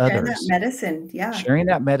Yeah, it with sharing that others, medicine, yeah. sharing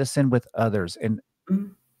that medicine with others. And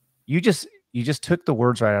Mhm, you just took the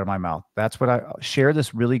words right out of my mouth. That's what I share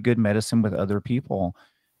this really good medicine with other people's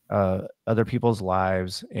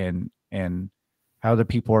lives and how other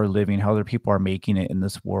people are living, how other people are making it in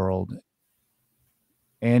this world,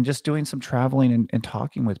 and just doing some traveling and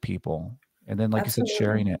talking with people, and then, like you said, absolutely.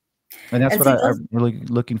 sharing it. And that's And what see those I'm really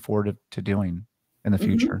looking forward to doing in the mhm.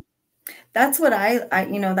 future. That's what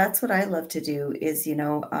that's what I love to do is,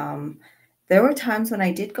 there were times when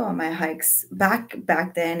I did go on my hikes back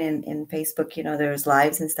then in Facebook, there was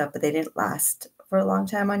lives and stuff, but they didn't last for a long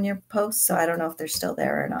time on your posts, so I don't know if they're still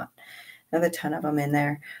there or not. I have a ton of them in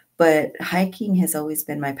there, but hiking has always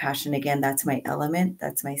been my passion. Again, that's my element,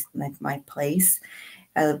 that's my place.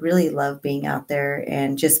 I really love being out there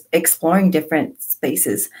and just exploring different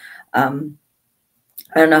spaces. Um,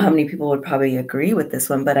 I don't know how many people would probably agree with this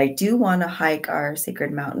one, but I do want to hike our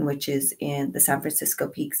sacred mountain, which is in the San Francisco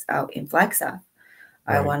Peaks out in Flagstaff.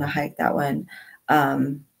 I Right. want to hike that one.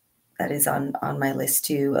 Um, that is on my list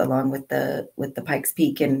too, along with the Pikes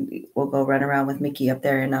Peak, and we'll go run around with Mickey up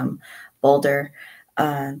there in Boulder.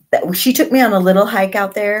 She took me on a little hike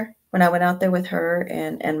out there when I went out there with her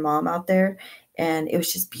and mom out there, and it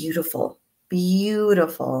was just beautiful,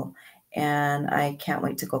 beautiful, and I can't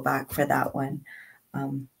wait to go back for that one.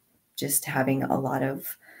 Um, just having a lot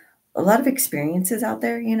of experiences out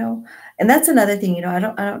there, and that's another thing, I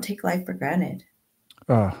don't take life for granted.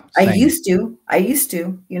 Oh, I same, used to. I used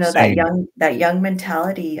to, that same. young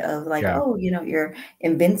mentality of like, Yeah, "Oh, you're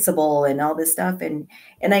invincible," and all this stuff, and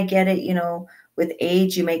I get it, with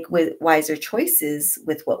age, you make with wiser choices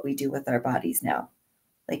with what we do with our bodies now.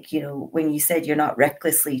 Like, when you said you're not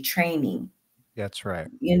recklessly training, that's right.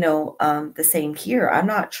 the same here. I'm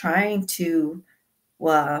not trying to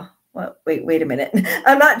well, wait a minute.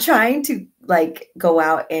 I'm not trying to, like, go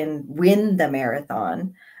out and win the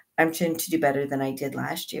marathon. I'm trying to do better than I did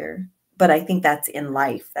last year. But I think that's in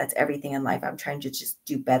life. That's everything in life. I'm trying to just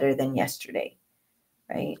do better than yesterday,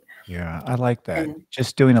 right? Yeah, I like that. And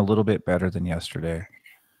Just doing a little bit better than yesterday.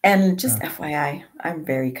 and just Uh, FYI, I'm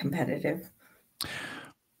very competitive.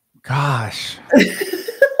 Gosh,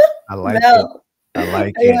 I like it. No, I I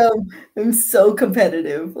like it. am. I'm so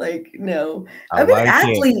competitive. Like, no, I I'm an like it.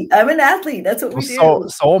 athlete. I'm an athlete. That's what Well, we do.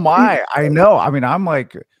 so am I. I know. I mean, I'm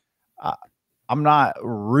like, uh, I'm not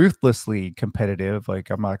ruthlessly competitive. Like,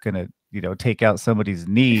 I'm not gonna, take out somebody's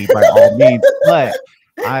knee by all means, but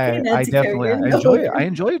Trying not I to carry definitely your I enjoy it. I load.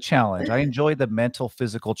 enjoy a challenge. I enjoy the mental,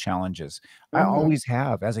 physical challenges. I Mhm. always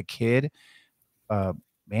have. As a kid, uh,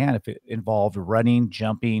 man, if it involved running,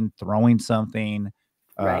 jumping, throwing something,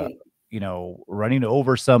 uh, Right. running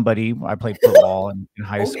over somebody. I played football in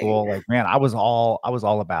high Okay. school. Like, man, I was all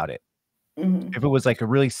about it. Mhm. If it was like a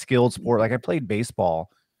really skilled sport, like I played baseball,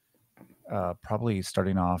 probably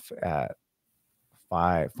starting off at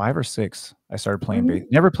 5 or 6. I started playing Mhm.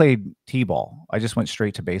 never played T-ball. I just went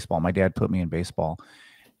straight to baseball. My dad put me in baseball,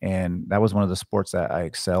 and that was one of the sports that I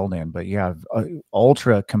excelled in. But yeah,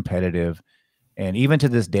 ultra competitive, and even to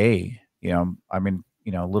this day, I'm in,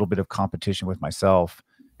 a little bit of competition with myself,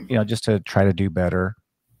 just to try to do better.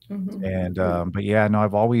 Mhm. And but yeah, no,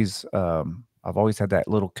 I've always had that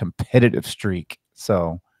little competitive streak.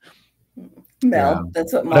 So yeah, Mel,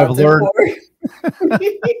 that's what but I've mods are learned for.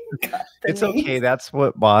 Got the it's okay. knees. That's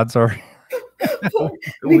what mods are.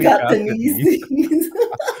 We We got got the the knees knee. things.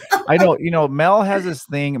 I know, Mel has this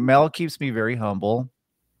thing. Mel keeps me very humble.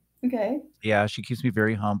 Okay. Yeah, she keeps me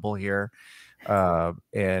very humble here. And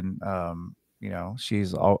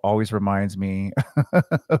she's always reminds me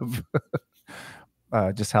of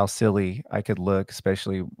just how silly I could look,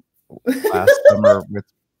 especially last summer with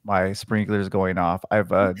my sprinklers going off.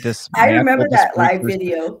 I've I remember dismantled the that live sprinklers.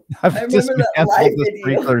 video. I I've remember that live dismantled the video.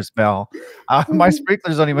 sprinklers, Mel. My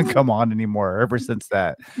sprinklers don't even come on anymore ever since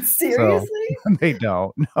that. So Seriously? they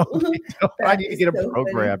don't. No, they don't. I That need to is get them so funny.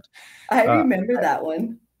 programmed. I Uh, remember that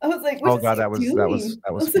one. I was like, "What oh is god, he doing?" that I was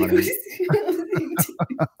was like, "What funny. is what is he doing?"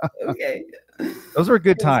 Okay. Those were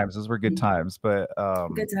good Yes. times. Those were good times, but,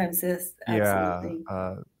 Good times, sis. yeah, Absolutely.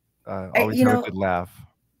 I always you have a know, good laugh.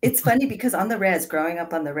 it's funny because on the res, growing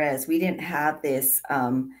up on the res, we didn't have this,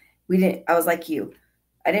 we didn't I was like you.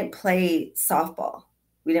 I didn't play softball.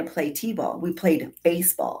 We didn't play T-ball. We played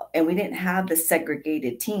baseball, and we didn't have the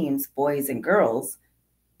segregated teams, boys and girls.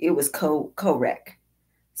 It was co-rec. Yeah,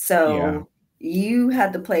 So you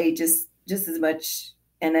had to play just as much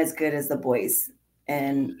and as good as the boys.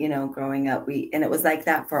 And growing up, we and it was like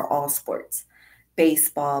that for all sports,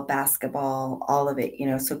 baseball, basketball, all of it.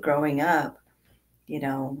 So growing up,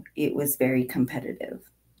 it was very competitive.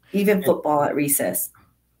 Even it football at recess.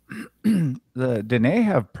 the Dene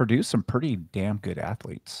have produced some pretty damn good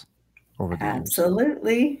athletes over the years.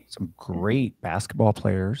 Absolutely. Some great basketball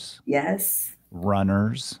players, Yes.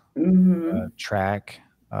 runners, Mhm. track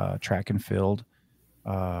and field.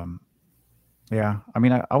 Um, yeah, I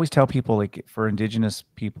mean, I always tell people, like, for indigenous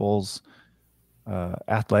peoples,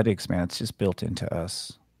 athletics, man, it's just built into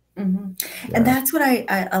us. Mhm. And Yeah, that's what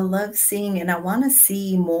I love seeing, and I wanna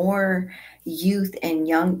see more youth and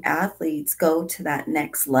young athletes go to that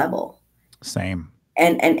next level same.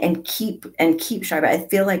 and keep striving. I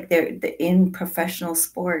feel like in professional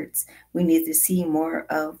sports, we need to see more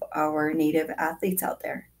of our native athletes out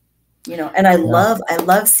there, and I Yeah, love I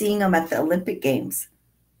love seeing them at the Olympic Games.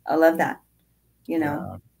 I love that, you know,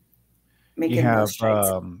 yeah. You making those have,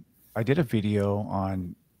 strides. I did a video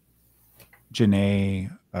on Janae,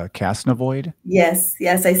 Casnavoid. Yes,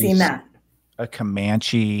 yes, I seen She's that. a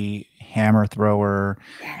Comanche hammer thrower.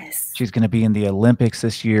 Yes. She's gonna be in the Olympics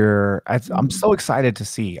this year. I'm Mhm. so excited to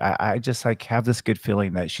see. I just, like, have this good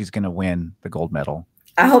feeling that she's gonna win the gold medal.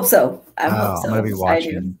 I hope so. I hope Oh, I'm gonna so. be I do.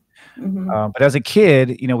 watching. Mhm. But as a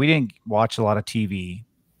kid, we didn't watch a lot of TV,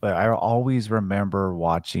 but I always remember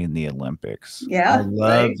watching the Olympics. I Yeah,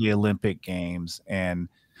 love right? the Olympic Games, and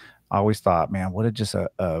I always thought, man, what a just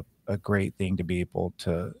a great thing to be able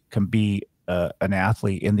to can be an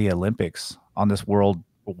athlete in the Olympics on this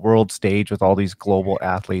world stage with all these global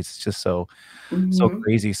athletes. It's just so Mhm.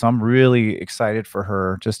 crazy. So I'm really excited for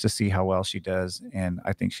her just to see how well she does, and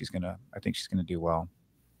I think she's gonna do well.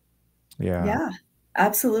 Yeah, Yeah,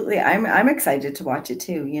 absolutely. I'm excited to watch it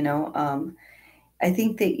too, I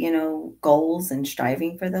think that, goals and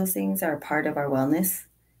striving for those things are part of our wellness,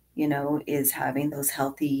 is having those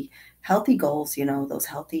healthy goals, those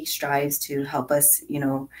healthy strives to help us,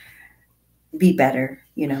 be better,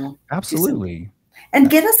 do some absolutely. and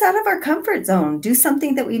get us out of our comfort zone, do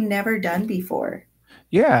something that we've never done before.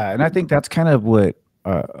 Yeah, and I think that's kind of what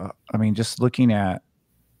I mean. Just looking at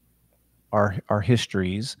our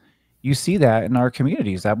histories, you see that in our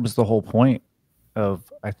communities. That was the whole point of,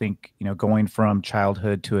 I think, going from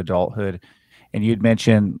childhood to adulthood. And you'd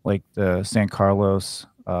mentioned, like, the San Carlos,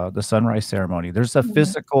 the sunrise ceremony. There's a Mhm,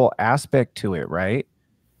 physical aspect to it, right?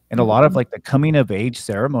 And a lot of, mhm, like, the coming of age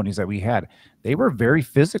ceremonies that we had, they were very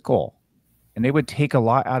physical, and they would take a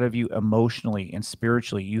lot out of you emotionally and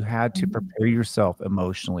spiritually. You had to mhm. prepare yourself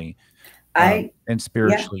emotionally, I and Yeah,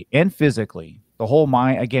 spiritually and physically. The whole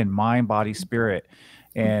mind, again, mind, body, spirit,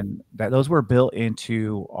 and that those were built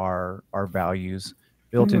into our values.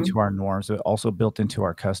 built into our norms, but also built into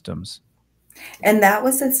our customs. And that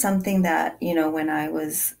was something that, when I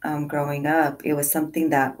was growing up, it was something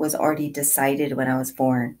that was already decided when I was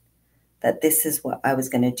born, that this is what I was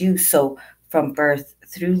going to do. So from birth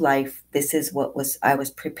through life, this is what I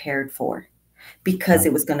was prepared for, Yeah, because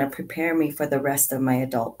it was going to prepare me for the rest of my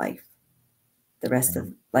adult life, the rest yeah.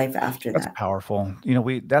 of life after That's that. powerful.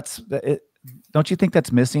 It. Don't you think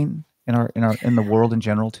that's missing in in the world in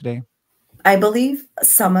general today? I believe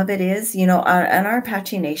some of it is, in our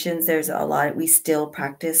Apache nations, there's a lot, we still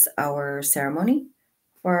practice our ceremony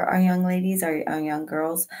for our young ladies, our young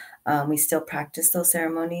girls. We still practice those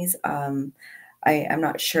ceremonies. I'm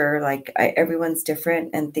not sure, like, everyone's different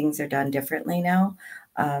and things are done differently now.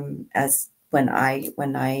 As when I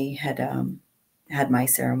had my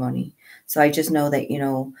ceremony. So I just know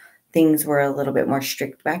that, things were a little bit more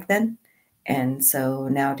strict back then. And so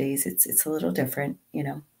nowadays it's a little different.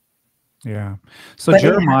 Yeah. So But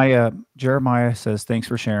it Jeremiah says, "Thanks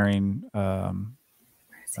for sharing." where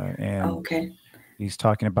is he at? Oh, And okay. he's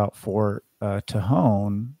talking about Fort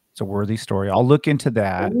Tejon. It's a worthy story. I'll look into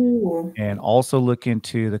that Ooh. and also look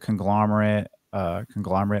into the conglomerate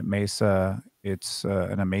Mesa. It's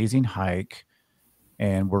an amazing hike,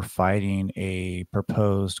 and we're fighting a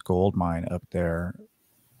proposed gold mine up there.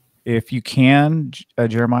 If you can,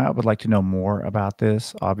 Jeremiah, I would like to know more about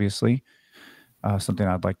this. Obviously, something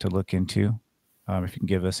I'd like to look into. If you can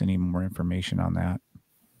give us any more information on that.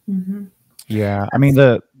 Mhm. Yeah, I mean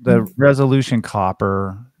That's the resolution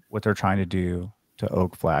copper, what they're trying to do to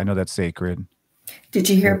Oak Flat. I know that's sacred. Did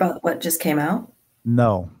you hear Yeah. about what just came out?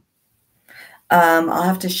 No. I'll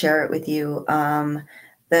have to share it with you.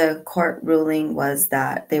 The court ruling was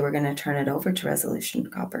that they were gonna turn it over to Resolution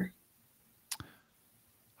Copper.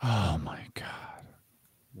 Oh my God.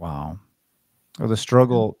 Wow. Well, that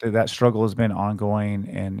struggle has been ongoing,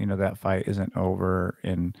 and that fight isn't over.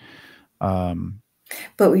 And um,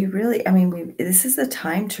 But we really, I mean, this is the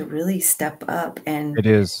time to really step up, and it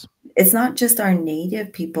is. it's not just our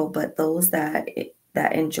native people, but those that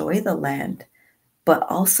enjoy the land, but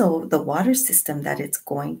also the water system that it's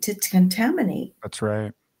going to contaminate. That's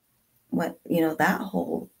right. What, that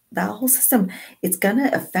whole system, it's gonna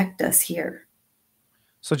affect us here.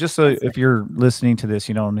 So just so That's if you're listening to this,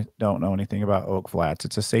 you don't know anything about Oak Flats.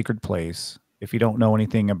 It's a sacred place. If you don't know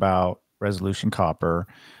anything about Resolution Copper,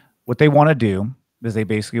 what they want to do is they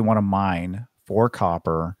basically want to mine for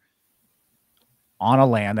copper on a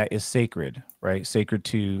land that is sacred, right? Sacred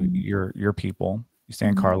to Mhm, your people,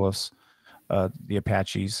 San mhm. Carlos, the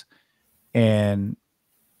Apaches, and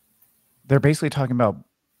they're basically talking about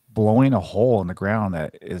blowing a hole in the ground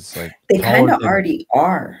that is like They taller kinda than. already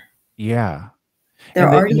are. Yeah,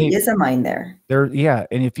 There already is a mine there. they're yeah,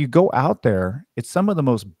 and if you go out there, it's some of the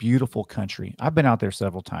most beautiful country. I've been out there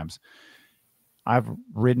several times. I've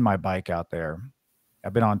ridden my bike out there.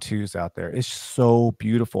 I've been on twos out there. It's so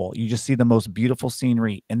beautiful. You just see the most beautiful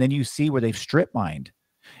scenery, and then you see where they've strip mined,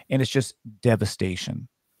 and it's just devastation.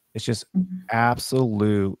 It's just Mhm.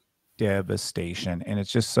 absolute devastation, and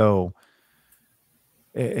it's just so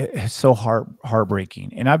it's so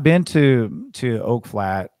heartbreaking. And I've been to Oak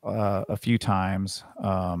Flat a few times,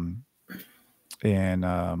 and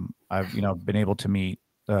I've been able to meet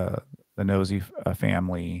the Nosy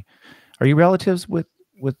family. Are you relatives with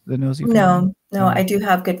the Nosy family? No, no, No. I do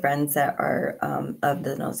have good friends that are, of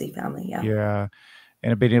the Nosy family, yeah. Yeah,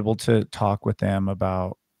 and I've been able to talk with them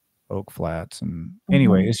about Oak Flats, and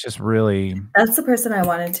anyway, Mhm. it's just really That's the person I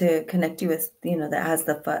wanted to connect you with, that has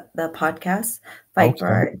the podcast,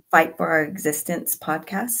 okay. Fight for Our Existence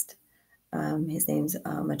podcast. His name's,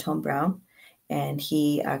 Matone Brown, and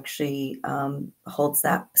he actually, holds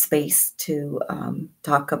that space to,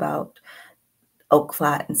 talk about Oak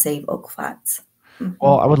Flat and save Oak Flats.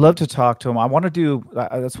 Well, Mhm. I would love to talk to him. I wanna do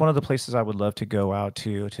that's one of the places I would love to go out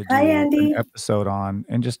to Hi, do an Andy. episode on,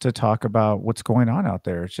 and just to talk about what's going on out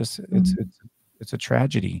there. It's just Mhm. it's a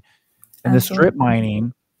tragedy. And Absolutely.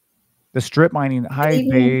 the strip mining Good hi,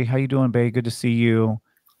 evening. Bay. How you doing, Bay? Good to see you.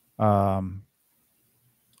 Um,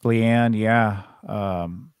 Leanne, yeah.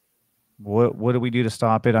 What do we do to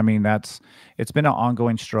stop it? I mean, it's been an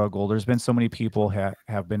ongoing struggle. There's been so many people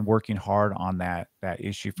have been working hard on that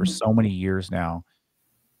issue for Mhm. so many years now.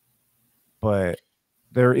 But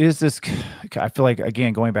there is this I feel like,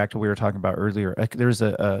 again, going back to what we were talking about earlier, like there's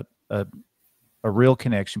a real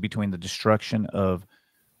connection between the destruction of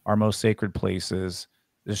our most sacred places,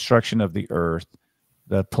 the destruction of the earth,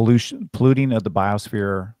 the polluting of the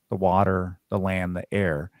biosphere, the water, the land, the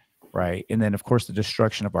air, right? And then of course the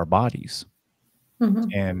destruction of our bodies Mhm.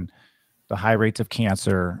 and the high rates of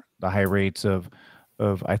cancer, the high rates of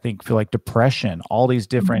I think feel like depression, all these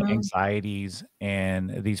different Mhm. anxieties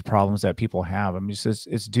and these problems that people have. I mean,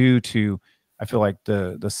 it's due to, I feel like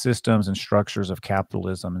the systems and structures of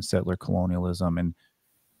capitalism and settler colonialism, and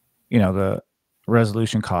the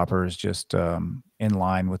resolution copper is just in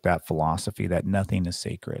line with that philosophy that nothing is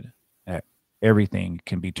sacred, that everything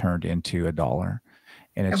can be turned into a dollar,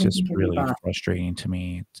 and it's just Everything can be really bought. frustrating to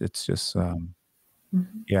me. It's just Mhm.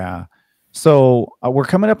 yeah. So, we're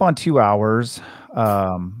coming up on 2 hours.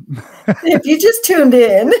 Um, If you just tuned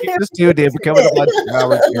in, you just tuned in. We're coming up on 2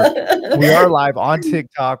 hours here. We are live on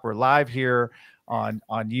TikTok. We're live here on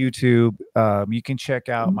YouTube. You can check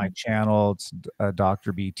out my Mhm. channel. It's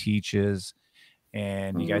Dr. B Teaches,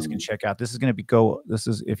 and you guys can Mm. check out. This is going to be go. This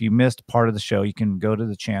is if you missed part of the show, you can go to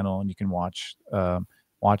the channel and you can watch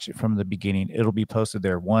it from the beginning. It'll be posted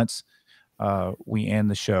there once we end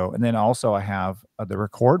the show, and then also I have the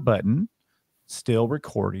record button still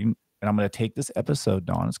recording, and I'm going to take this episode,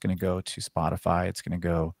 Dawn. It's going to go to Spotify. It's going to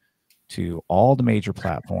go to all the major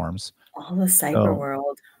platforms. All the cyber So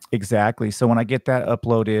world. exactly. So when I get that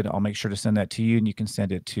uploaded, I'll make sure to send that to you, and you can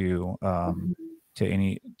send it Mhm. to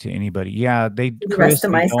anybody. Yeah, To the rest Chris,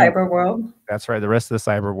 of they my don't. cyber world. That's right. The rest of the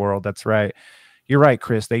cyber world. That's right. You're right,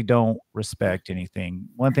 Chris. They don't respect anything.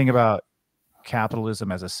 One thing about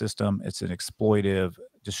capitalism as a system, it's an exploitive,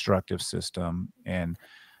 destructive system, and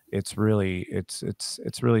it's really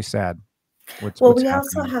sad Well, what's we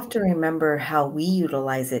also happening. have to remember how we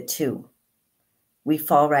utilize it too. We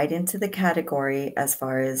fall right into the category as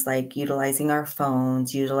far as like utilizing our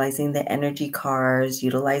phones, utilizing the energy cars,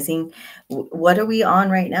 utilizing what are we on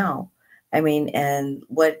right now? I mean, and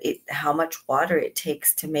how much water it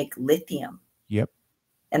takes to make lithium, Yep.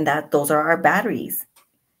 and that those are our batteries.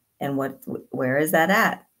 And where is that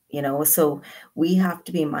at? So we have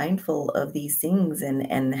to be mindful of these things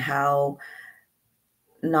and how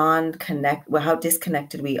how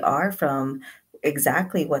disconnected we are from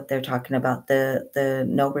exactly what they're talking about, the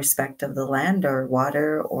no respect of the land or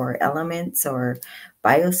water or elements or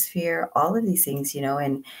biosphere, all of these things,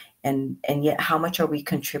 and yet how much are we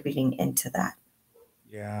contributing into that?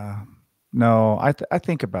 Yeah. No, I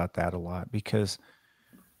think about that a lot because,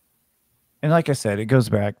 and like I said, it goes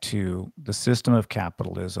back to the system of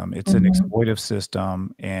capitalism. It's an Mhm, exploitive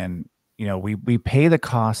system, and we pay the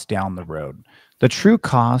cost down the road. The true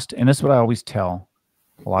cost, and this is what I always tell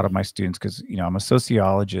a lot of my students, because I'm a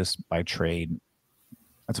sociologist by trade.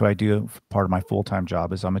 That's what I do. Part of my full-time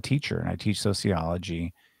job is I'm a teacher, and I teach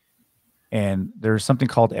sociology. And there's something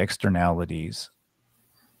called externalities.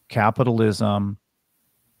 Capitalism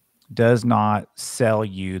does not sell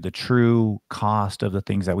you the true cost of the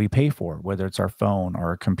things that we pay for, whether it's our phone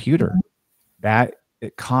or a computer. mhm,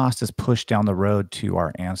 Cost is pushed down the road to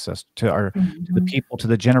our ancestors, to the mhm, people, to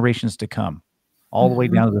the generations to come, all the way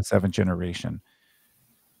mhm, down to the seventh generation.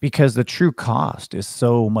 Because the true cost is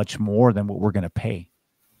so much more than what we're going to pay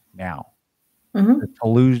now. mhm,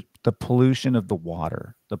 The pollution of the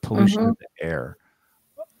water, the pollution mhm, of the air,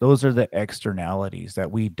 those are the externalities that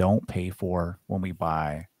we don't pay for when we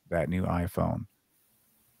buy that new iPhone.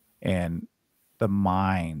 And the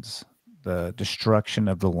mines, the destruction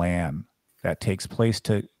of the land that takes place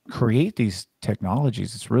to create these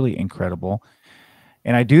technologies, it's really incredible.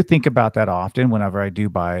 And I do think about that often whenever I do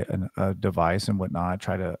buy a device and whatnot. I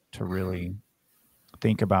try to really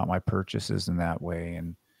think about my purchases in that way.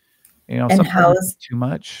 And and sometimes how it's is too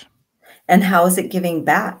much. and how is it giving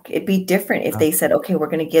back? It'd be different if Uh, they said, okay, we're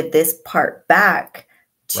going to give this part back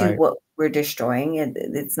to right. what we're destroying, and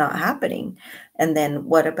it's not happening. And then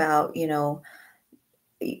what about, you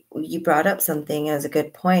brought up something as a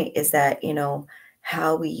good point, is that,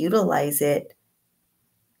 how we utilize it,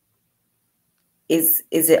 is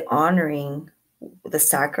it honoring the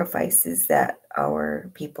sacrifices that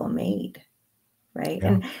our people made, right? Yeah,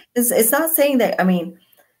 And it's not saying that, I mean,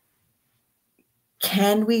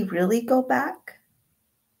 can we really go back?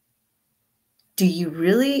 Are you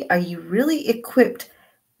really equipped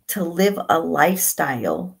to live a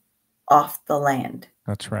lifestyle off the land?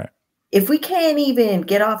 that's right. If we can't even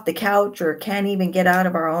get off the couch or can't even get out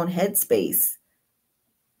of our own headspace.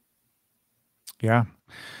 Yeah.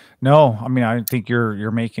 No, I mean, I think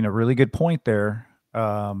you're making a really good point there.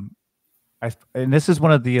 Um, and this is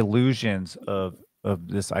one of the illusions of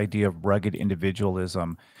this idea of rugged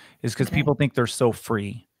individualism, is because Okay. people think they're so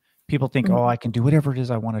free. People think, oh, Mhm, I can do whatever it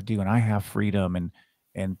is I want to do, and I have freedom,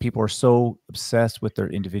 and people are so obsessed with their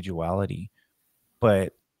individuality.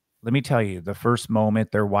 But let me tell you, the first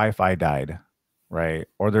moment their Wi-Fi died, right?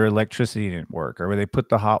 Or their electricity didn't work, or where they put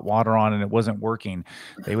the hot water on and it wasn't working,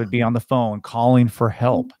 they would be on the phone calling for mhm,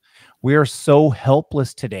 help. We are so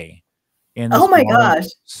helpless today. in Oh this my modern, gosh.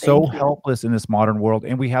 so Thank you. helpless in this modern world,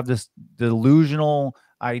 and we have this delusional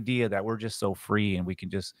idea that we're just so free and we can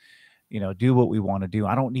just, do what we want to do.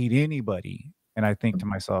 I don't need anybody. And I think to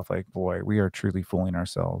myself, like, boy, we are truly fooling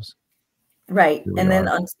ourselves. Right. Here we And then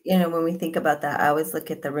are. on, when we think about that, I always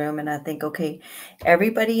look at the room and I think, okay,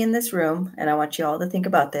 everybody in this room, and I want you all to think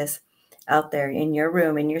about this out there in your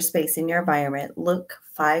room, in your space, in your environment, look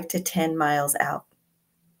 5 to 10 miles out.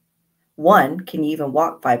 One, can you even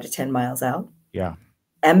walk 5 to 10 miles out Yeah.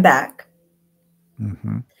 and back?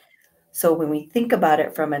 Hmm. So when we think about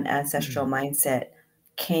it from an ancestral mindset,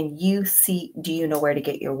 can you see, do you know where to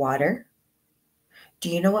get your water? Do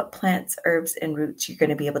you know what plants, herbs, and roots you're going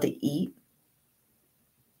to be able to eat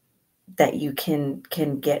that you can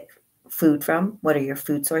get food from? What are your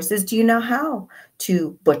food sources? Do you know how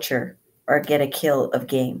to butcher or get a kill of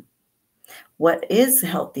game? What is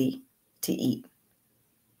healthy to eat?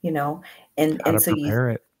 You know, How and to so you prepare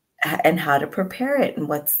it. and how to prepare it and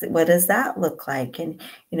what does that look like? And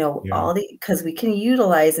Yeah. all the because we can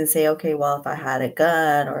utilize and say, okay, well, if I had a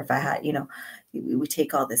gun or if I had, we would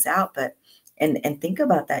take all this out, but and think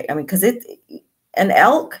about that. I mean, because an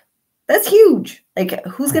elk, that's huge. Like,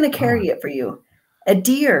 who's My going to God. carry it for you? A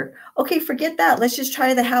deer, okay, forget that. Let's just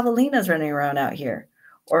try the javelinas running around out here,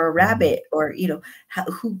 or a Mm, rabbit, or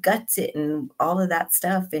who guts it and all of that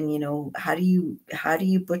stuff. And how do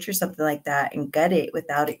you butcher something like that and gut it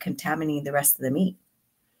without it contaminating the rest of the meat?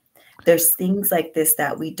 There's things like this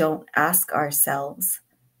that we don't ask ourselves.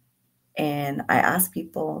 And I ask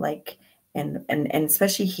people, like, and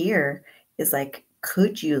especially here, is like,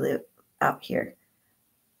 could you live out here?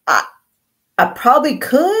 I, I probably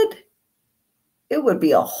could. It would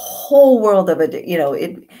be a whole world of yeah.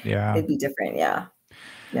 it'd be different. Yeah.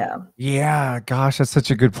 Yeah. Yeah. Gosh, that's such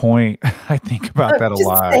a good point. I think about I'm that a just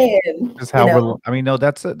lot. saying, Just how we're, I mean, no,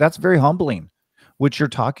 that's very humbling. What you're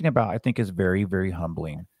talking about, I think, is very, very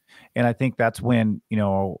humbling. And I think that's when,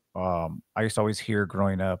 I used to always hear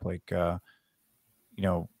growing up, like,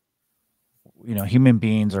 you know, human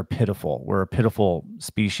beings are pitiful. We're a pitiful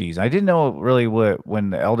species. I didn't know really what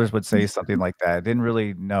when the elders would say something like that. I didn't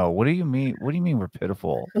really know. What do you mean? What do you mean we're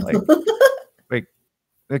pitiful? Like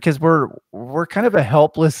because we're kind of a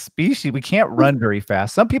helpless species. We can't run very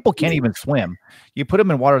fast. Some people can't even swim. You put them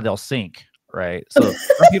in water, they'll sink, right? So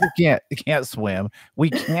some people can't swim. We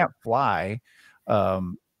can't fly.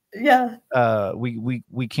 Um, Yeah.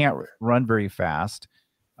 we can't run very fast.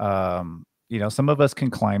 Some of us can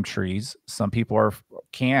climb trees. Some people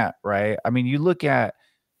can't, right? I mean, you look at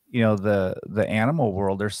the animal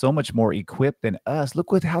world. They're so much more equipped than us.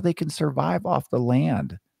 Look with how they can survive off the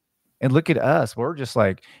land. And look at us. We're just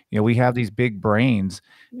like, we have these big brains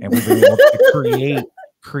and we've been able to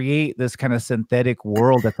create this kind of synthetic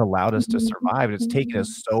world that's allowed us to survive. It's taken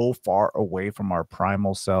us so far away from our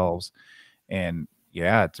primal selves. And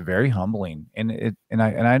yeah, it's very humbling. And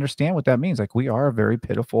I understand what that means. Like, we are a very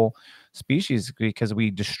pitiful species because we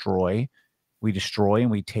destroy and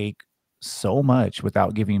we take so much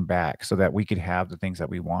without giving back so that we could have the things that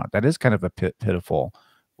we want. That is kind of a pitiful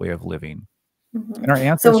way of living. Mhm. And our So when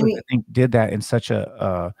ancestors, I we think, did that in such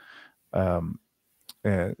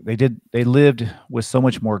they lived with so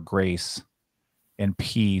much more grace and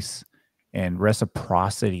peace and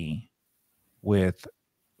reciprocity with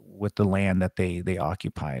the land that they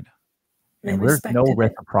occupied. they And there's no respected it.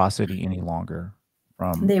 reciprocity any longer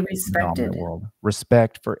from They the dominant respected world.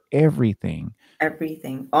 Respect for everything,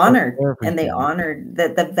 everything, for honored, and they everything. honored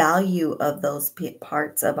the value of those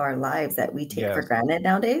parts of our lives that we take for Yes. granted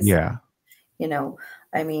nowadays. Yeah. You know,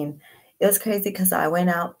 I mean, it was crazy because I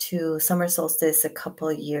went out to summer solstice a couple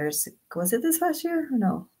of years. Was it this past year or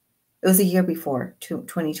no? It was a year before,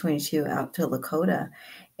 2022, out to Lakota,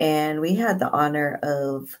 and we had the honor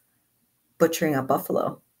of butchering a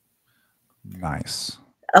buffalo. Nice.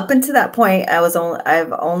 Up until that point,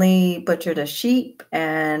 I've only butchered a sheep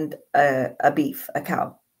and a beef, a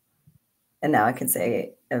cow, and now I can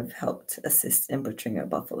say I've helped assist in butchering a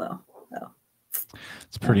buffalo. So,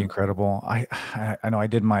 It's pretty yeah. incredible. I know I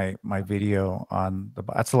did my video on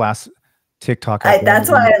that's the last TikTok I've done That's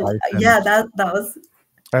is on why, the bison. yeah, that was.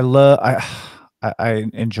 I love I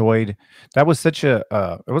enjoyed that. Was such a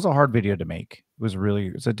it was a hard video to make.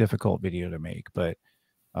 It's a difficult video to make, but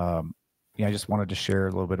yeah, I just wanted to share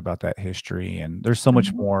a little bit about that history. And there's so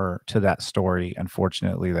much Mhm, more to that story,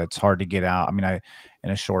 unfortunately, that's hard to get out. I mean, I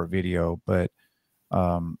in a short video, but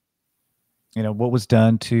um, what was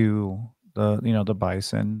done to the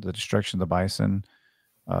bison, the destruction of the bison,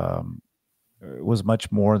 um, was much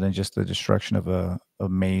more than just the destruction of a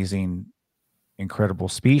amazing, incredible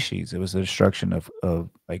species. It was the destruction of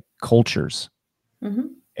like cultures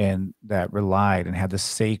mhm. and that relied and had this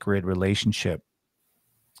sacred relationship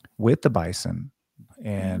with the bison. Mhm.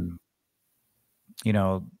 And, you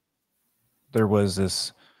know, there was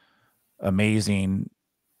this amazing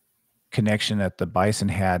connection that the bison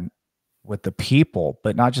had with the people,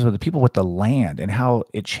 but not just with the people, with the land, and how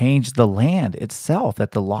it changed the land itself,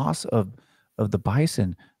 that the loss of the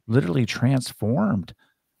bison literally transformed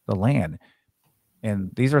the land.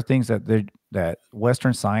 And these are things that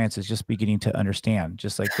Western science is just beginning to understand,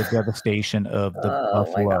 just like the devastation of the Oh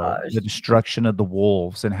my buffalo, gosh. the destruction of the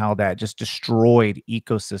wolves, and how that just destroyed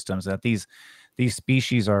ecosystems. That these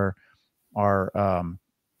species are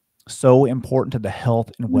so important to the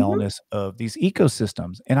health and Mhm. wellness of these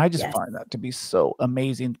ecosystems. And I just Yes. find that to be so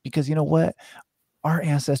amazing because you know what? Our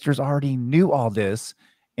ancestors already knew all this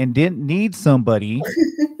and didn't need somebody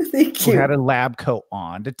Thank who had you. a lab coat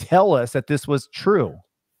on to tell us that this was true.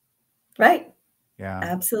 Right. Yeah.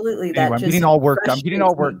 Absolutely. Anyway, That I'm getting just all worked. I'm getting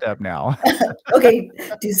frustrates all me. worked up now. Okay,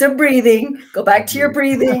 do some breathing. Go back to your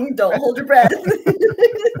breathing. Don't hold your breath.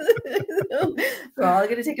 We're all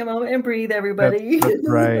gonna take a moment and breathe, everybody. That's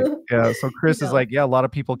right. Yeah. So You Chris is know, like, yeah, a lot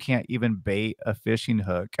of people can't even bait a fishing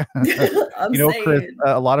hook. I'm You know, Chris, saying,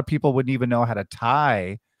 a lot of people wouldn't even know how to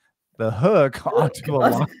tie the hook look, onto a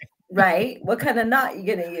line. right? What kind of knot you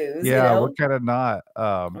gonna use, you Yeah, what know? kind of knot?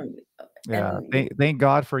 Mm, Yeah, and you thank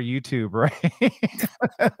God for YouTube, right?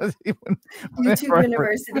 Even YouTube whenever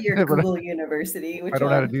University or when Google University, I which don't know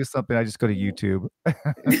how to one? do something, I just go to Mm. YouTube.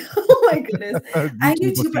 Oh my goodness. I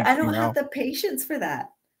do YouTube will too, but I teach me don't have how. the patience for that.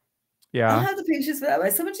 I don't Yeah, have the patience for that.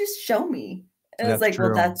 Like, someone just show me. And it's that's like, well,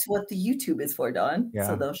 true. that's what the YouTube is for, Dawn. So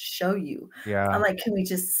Yeah, they'll show you. I'm yeah. like, can we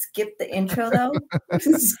just skip the intro though?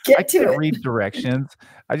 Just I get to can't it. read directions.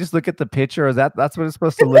 I just look at the picture. Is that's what it's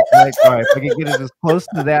supposed to look like? Alright, if I can get it as close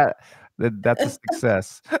to that, then that's a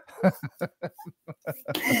success.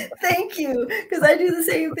 Thank you. Because I do the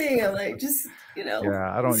same thing. I'm like, just,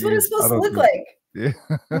 Yeah, this is what it's I supposed to don't look do like.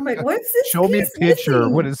 yeah. I'm like, what's this Show me a piece picture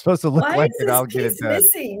of what missing? it's supposed to look Why like, is and this I'll get it piece done.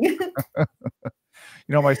 missing?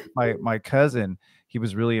 You know, my cousin, he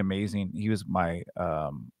was really amazing. He was my,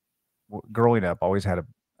 growing up, always had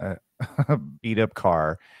a beat up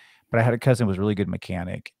car, but I had a cousin who was a really good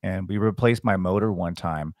mechanic, and we replaced my motor one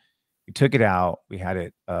time. We took it out, we had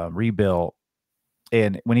it, rebuilt,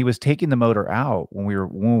 and when he was taking the motor out, when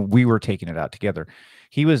we were taking it out together,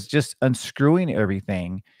 he was just unscrewing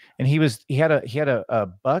everything, and he had a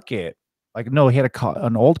bucket, like no, he had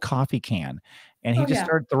an old coffee can, and he Oh, just yeah.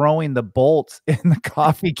 started throwing the bolts in the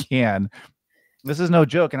coffee can. This is no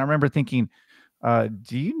joke, and I remember thinking,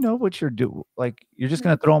 "Do you know what you're doing? Like, you're just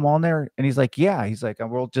gonna throw them on there?" And he's like, "Yeah." He's like,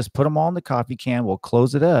 "We'll just put them all in the coffee can, we'll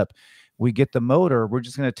close it up. We get the motor, we're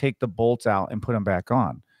just gonna take the bolts out and put them back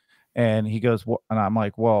on." And he goes, "Well," and I'm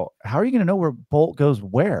like, "Well, how are you gonna know where bolt goes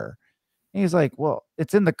where?" And he's like, "Well,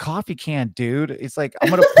 it's in the coffee can, dude." It's like, "I'm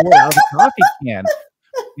gonna pour it out of the coffee can.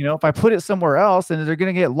 You know, if I put it somewhere else, then they're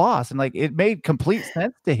gonna get lost." And like, it made complete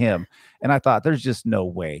sense to him. And I thought, there's just no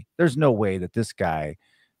way. There's no way that this guy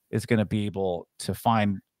is gonna be able to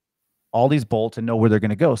find all these bolts and know where they're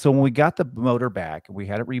gonna go. So when we got the motor back, we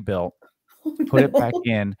had it rebuilt, Oh, put it back no.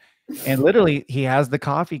 in, and literally he has the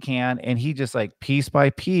coffee can, and he just like piece by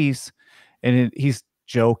piece, and he's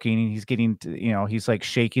joking, and he's getting to, he's like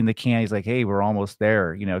shaking the can. He's like, "Hey, we're almost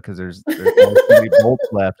there," because there's only so many bolts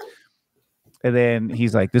left. And then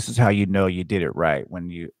he's like, "This is how you know you did it right. When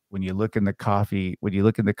you look in the coffee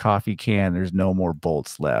can, there's no more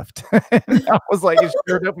bolts left." And I was like, and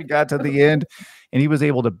sure enough, we got to the end, and he was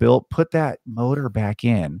able to put that motor back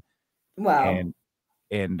in, Wow.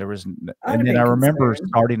 and there was I would and have then I been remember concerned.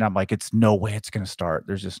 starting, I'm like, "It's no way it's gonna start.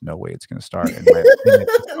 There's just no way it's gonna start." And it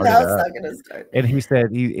just Now started it's up. not gonna start. And he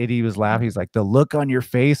said he was laughing. He's like, "The look on your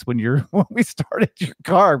face when you're when we started your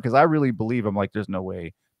car," because I really believe, I'm like, "There's no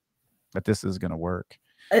way that this is gonna work."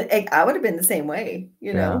 I would have been the same way,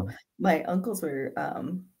 you Yeah, know? My uncles were,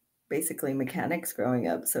 basically mechanics growing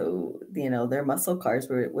up, so, their muscle cars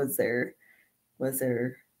was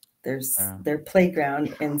yeah. their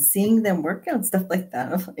playground, and seeing them work on stuff like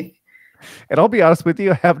that, I'm like And I'll be honest with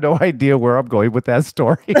you, I have no idea where I'm going with that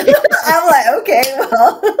story. I'm like, "Okay,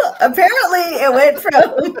 well, apparently it went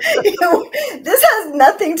from this has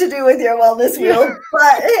nothing to do with your wellness Yeah, wheel,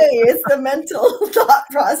 but hey, it's the mental thought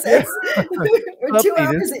yeah. process." We're 2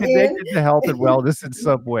 Something is hours connected to health and in. wellness in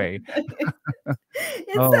some way.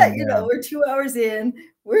 It's Oh, that, man. we're 2 hours in,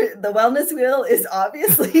 the wellness wheel is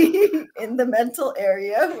obviously in the mental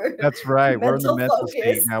area, we're That's right, we're in the mental mental state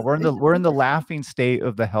focus. now. We're in the laughing state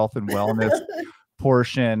of the health and wellness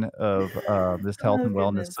portion of, this health Oh, and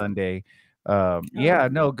wellness goodness. Sunday. Oh, Yeah,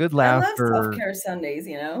 no, good I love laughter. self-care Sundays,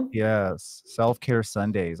 you know? Yes, self-care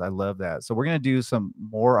Sundays. I love that. So we're gonna do some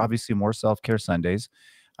more, obviously more self-care Sundays.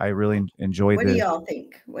 I really enjoy What do this. y'all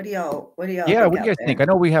think? What do y'all Yeah, think what do you out guys think? there?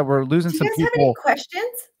 I know we're losing Do you some guys have any people.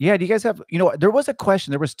 questions? Yeah, do you guys have, there was a question,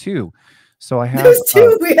 there was 2. So I have, There's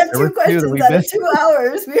 2. We had there 2 were 2 that questions we out of missed. 2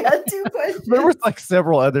 hours. We had 2 There was, questions. like,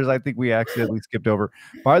 several others I think we accidentally skipped over.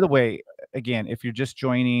 By the way, again, if you're just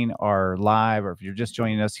joining our live or if you're just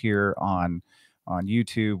joining us here on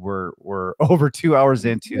YouTube, we're over 2 hours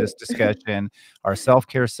into this discussion, our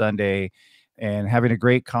self-care Sunday, and having a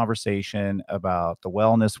great conversation about the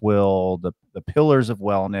wellness wheel, the pillars of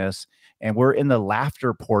wellness, and we're in the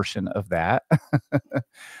laughter portion of that.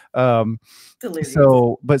 Um, Delirious.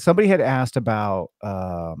 so, but somebody had asked about,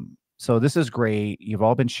 so this is great. You've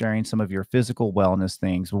all been sharing some of your physical wellness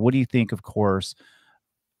things. What do you think, of course,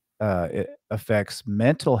 it affects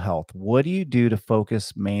mental health? What do you do to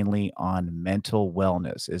focus mainly on mental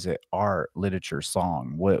wellness? Is it art, literature,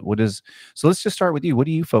 song? What is, so let's just start with you. What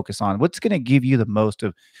do you focus on? What's going to give you the most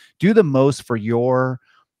of, do the most for your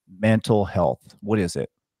mental health? What is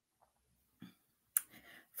it?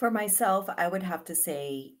 For myself, I would have to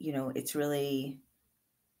say, it's really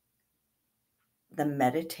the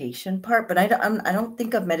meditation part, but I don't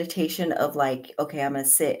think of meditation of like, okay, I'm gonna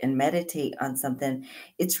sit and meditate on something.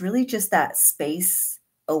 It's really just that space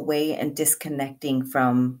away and disconnecting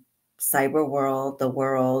from cyber world, the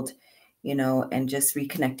world, and just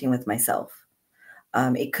reconnecting with myself.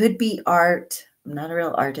 It could be art. I'm not a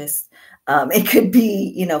real artist. It could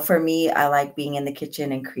be, for me, I like being in the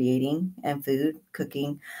kitchen and creating and food,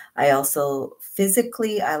 cooking. I also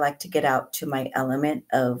physically, I like to get out to my element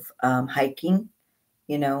of hiking,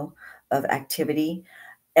 you know, of activity.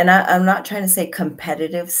 And I'm not trying to say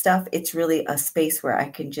competitive stuff. It's really a space where I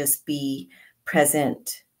can just be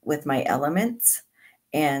present with my elements.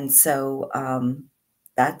 And so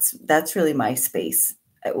that's really my space.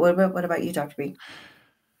 What about you, Dr. B?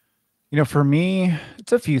 For me,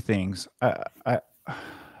 it's a few things.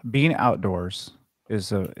 Being outdoors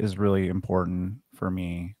is really important for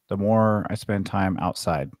me. The more I spend time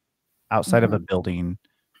outside of a Hmm. building,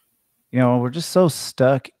 we're just so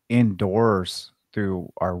stuck indoors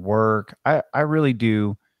through our work. I really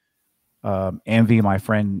do envy my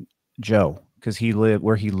friend Joe because he live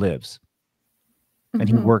where he lives and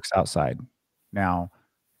he Hmm. works outside. Now,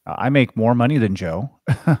 I make more money than Joe,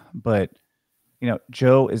 but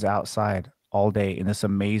Joe is outside all day in this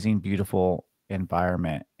amazing, beautiful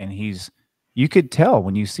environment. And you could tell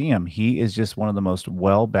when you see him, he is just one of the most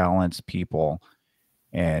well balanced people.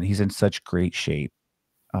 And he's in such great shape.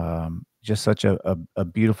 Just such a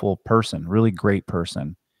beautiful person, really great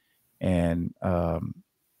person. And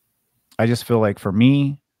I just feel like for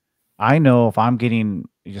me, I know if I'm getting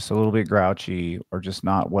just a little bit grouchy or just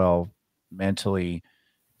not well mentally,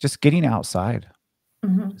 just getting outside,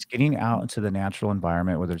 Hmm. just getting out into the natural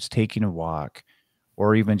environment, whether it's taking a walk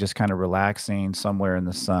or even just kind of relaxing somewhere in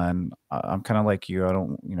the sun. I'm kind of like you. I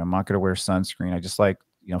don't, I'm not going to wear sunscreen. I just like,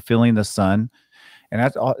 feeling the sun. And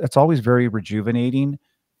that's always very rejuvenating.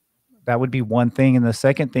 That would be one thing. And the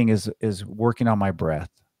second thing is working on my breath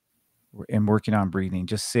and working on breathing,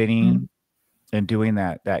 just sitting and doing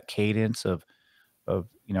that cadence of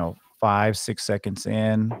 5, 6 seconds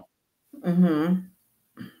in, Hmm.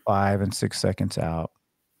 5 and 6 seconds out,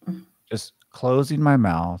 just closing my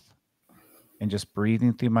mouth and just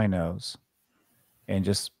breathing through my nose and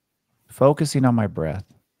just focusing on my breath.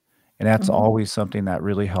 And that's Hmm. always something that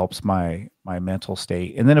really helps my mental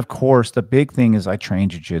state. And then of course, the big thing is I train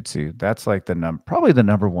jujitsu. That's like probably the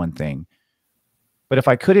number one thing. But if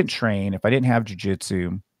I couldn't train, if I didn't have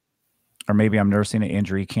jujitsu, or maybe I'm nursing an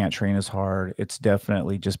injury, can't train as hard, it's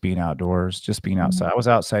definitely just being outdoors, just being outside. Hmm. I was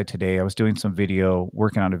outside today. I was doing some video,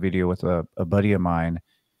 working on a video with a buddy of mine,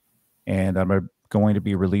 and I'm going to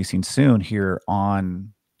be releasing soon here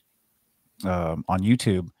on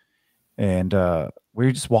YouTube. And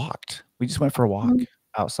we just walked. We just went for a walk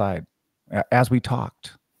outside as we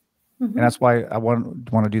talked. And Hmm. that's why I want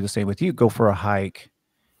to do the same with you. Go for a hike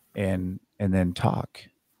and then talk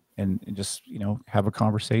and just have a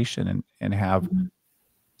conversation and have Hmm.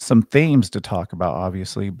 some themes to talk about,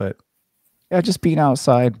 obviously. But yeah, just being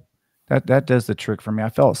outside, that does the trick for me. I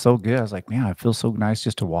felt so good. I was like, man, I feel so nice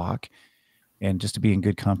just to walk and just to be in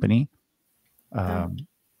good company. Yeah. Um,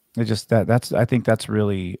 it just that's I think that's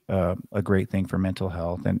really a great thing for mental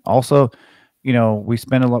health. And also, we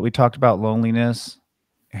spend a lot. We talked about loneliness,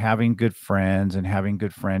 having good friends, and having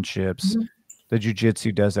good friendships. Hmm. The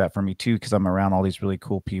jujitsu does that for me too because I'm around all these really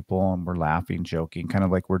cool people and we're laughing, joking, kind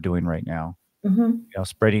of like we're doing right now. Hmm.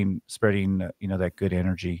 Spreading that good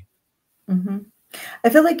energy. Hmm. I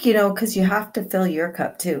feel like, because you have to fill your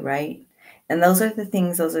cup too, right? And those are the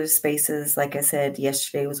things, those are spaces. Like I said,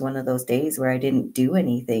 yesterday was one of those days where I didn't do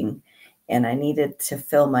anything and I needed to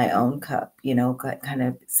fill my own cup, kind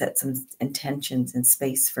of set some intentions and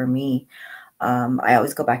space for me. I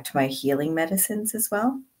always go back to my healing medicines as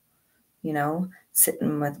well,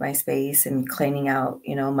 sitting with my space and cleaning out,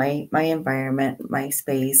 my environment, my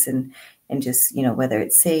space, and just, whether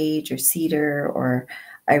it's sage or cedar, or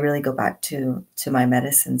I really go back to my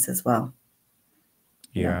medicines as well,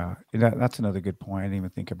 you know. Yeah, that's another good point. I didn't even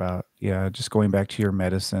think about. Yeah, just going back to your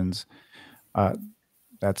medicines. Uh,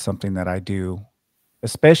 that's something that I do,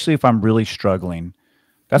 especially if I'm really struggling.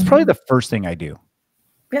 That's probably Mhm. the first thing I do.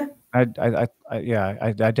 Yeah. Yeah,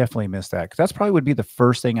 I definitely miss that because that's probably would be the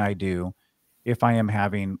first thing I do if I am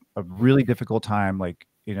having a really difficult time, like,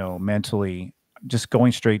 mentally, just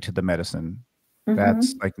going straight to the medicine.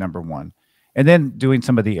 That's Mhm. like number one. And then doing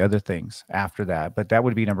some of the other things after that, but that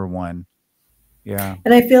would be number one. Yeah.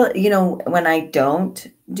 And I feel, when I don't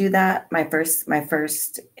do that, my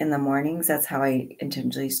first in the mornings, that's how I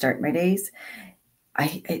intentionally start my days.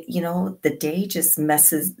 The day just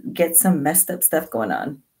gets some messed up stuff going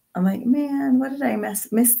on. I'm like, man, what did I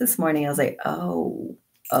miss this morning? I was like, oh,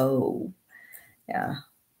 yeah.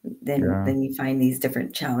 Then Yeah. then you find these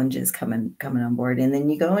different challenges coming on board, and then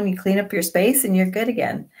you go and you clean up your space, and you're good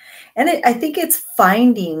again. And I think it's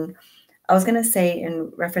finding. I was gonna say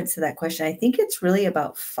in reference to that question, I think it's really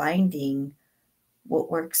about finding what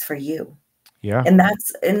works for you. Yeah. And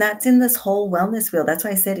that's in this whole wellness wheel. That's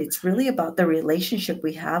why I said it's really about the relationship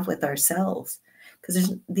we have with ourselves.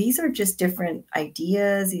 Because these are just different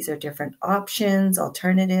ideas, these are different options,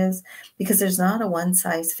 alternatives, because there's not a one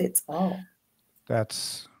size fits all.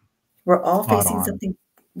 That's We're all spot facing on. something,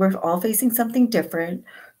 we're all facing something different,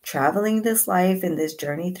 traveling this life and this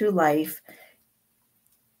journey through life,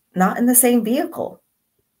 not in the same vehicle.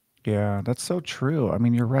 Yeah, that's so true. I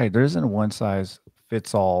mean, you're right. There isn't a one size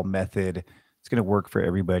fits all method. It's going to work for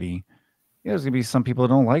everybody. Yeah, there's going to be some people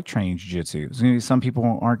that don't like training jujitsu. There's going to be some people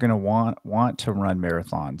who aren't going to want to run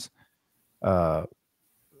marathons. Uh,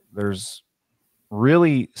 there's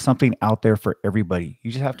really something out there for everybody.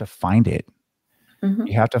 You just have to find it. You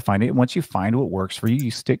Mhm. have to find it. And once you find what works for you,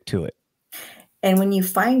 you stick to it. And when you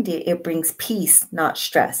find it, it brings peace, not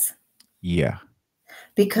stress. Yeah.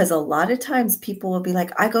 Because a lot of times people will be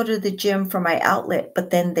like, I go to the gym for my outlet, but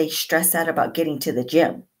then they stress out about getting to the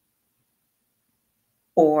gym,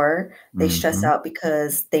 or they stress Hmm. out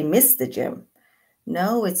because they miss the gym.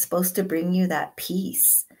 No, it's supposed to bring you that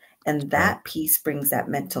peace. And Yeah. that peace brings that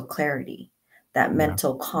mental clarity, that Yeah.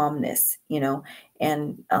 mental calmness.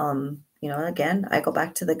 And, again, I go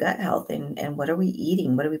back to the gut health, and what are we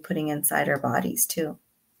eating? What are we putting inside our bodies too?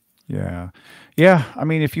 Yeah. Yeah. I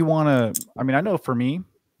mean, if you want to, I mean, I know for me,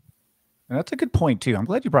 and that's a good point too. I'm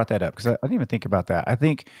glad you brought that up because I didn't even think about that. I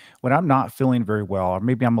think when I'm not feeling very well, or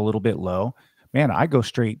maybe I'm a little bit low, man, I go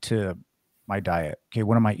straight to my diet. Okay,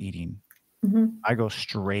 what am I eating? Mhm. I go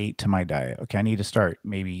straight to my diet. Okay, I need to start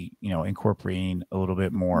maybe, incorporating a little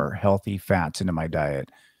bit more healthy fats into my diet.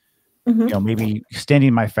 Mhm. Maybe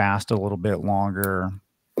extending my fast a little bit longer,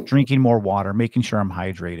 drinking more water, making sure I'm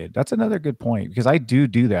hydrated. That's another good point because I do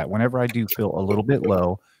that whenever I do feel a little bit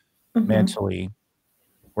low Mhm. mentally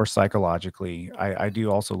or psychologically. I do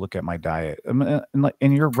also look at my diet. And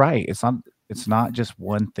you're right. It's not just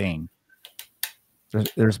one thing.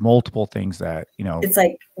 There's multiple things that, It's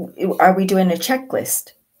like, are we doing a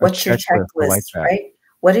checklist? a What's your checklist. I like checklist, that. right?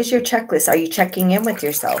 What is your checklist? Are you checking in with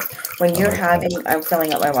yourself? When I you're like that. having I'm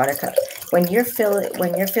filling up my water cup. When you're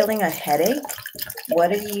feeling a headache,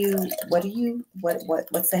 what's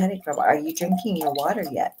the headache from? Are you drinking your water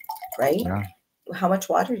yet? Right? Yeah. How much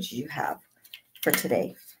water did you have for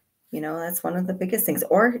today? That's one of the biggest things.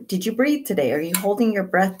 Or did you breathe today? Are you holding your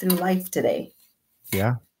breath through life today?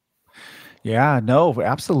 Yeah. Yeah. No,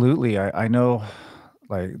 absolutely. I know,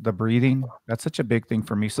 like, the breathing, that's such a big thing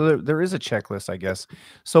for me. So there is a checklist, I guess.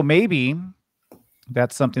 So maybe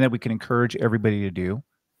that's something that we can encourage everybody to do.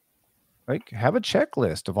 Like, have a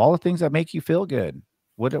checklist of all the things that make you feel good.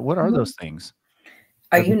 What are Mhm. those things?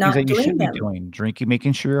 Are The you things that not you should doing be them? doing, drinking,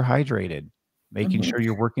 making sure you're hydrated, making Mhm. sure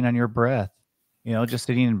you're working on your breath, just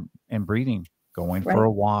sitting and breathing, going for Right? a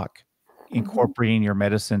walk, Mhm. incorporating your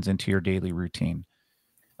medicines into your daily routine,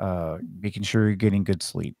 making sure you're getting good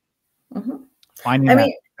sleep, Mhm. finding I that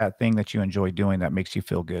mean, that thing that you enjoy doing that makes you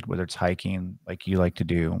feel good, whether it's hiking like you like to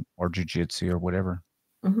do or jujitsu or whatever.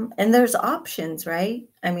 and there's options, right?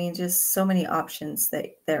 I mean, just so many options that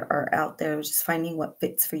there are out there, just finding what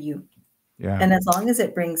fits for you. Yeah. And as long as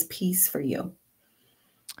it brings peace for you.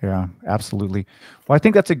 Yeah, absolutely. Well, I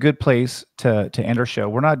think that's a good place to end our show.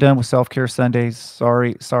 We're not done with self-care Sundays.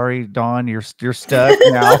 Sorry, Dawn, you're stuck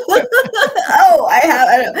now. Oh,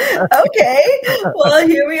 okay. Well,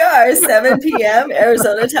 here we are, 7 p.m.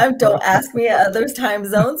 Arizona time. Don't ask me at other time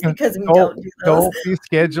zones because we Don't don't do those. don't be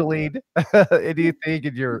scheduling anything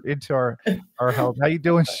in your into our health. How you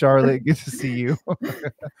doing, Charlotte? Good to see you.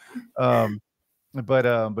 Um,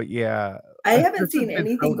 but yeah, I this haven't has seen been so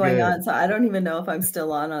anything going good. on, so I don't even know if I'm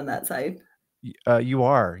still on that side.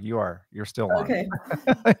 You're still on. Okay,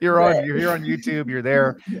 You're good. here on YouTube, you're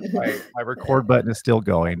there. My record button is still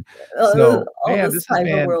going. Uh, So, all man, this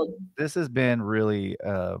cyber world. this has been really,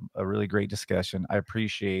 a really great discussion. I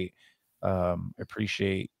appreciate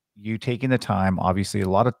you taking the time. Obviously,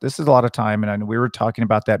 this is a lot of time, and I know we were talking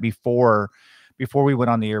about that before we went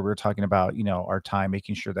on the air, we were talking about, our time,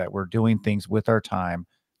 making sure that we're doing things with our time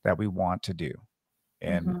that we want to do.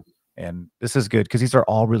 And Mhm, and this is good because these are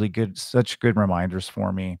all really good, such good reminders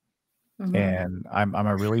for me. mhm. And I'm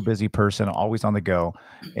a really busy person, always on the go,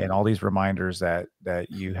 and all these reminders that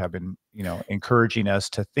you have been, encouraging us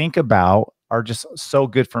to think about are just so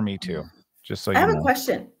good for me too. Just so I you have a know.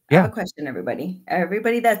 question. I have Yeah. a question, everybody.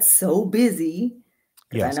 Everybody that's so busy,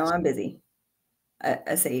 because I Yes. know I'm busy.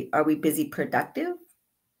 I say, are we busy productive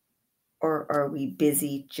or are we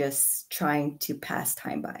busy just trying to pass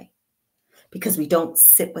time by? Because we don't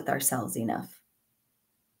sit with ourselves enough.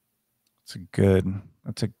 That's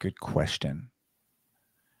a good question.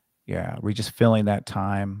 Yeah. We just filling that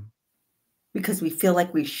time. Because we feel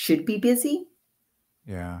like we should be busy,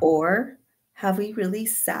 Yeah. or have we really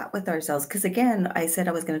sat with ourselves? Because again, I said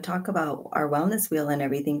I was going to talk about our wellness wheel and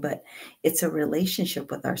everything, but it's a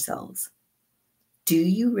relationship with ourselves. Do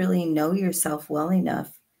you really know yourself well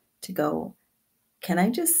enough to go, can I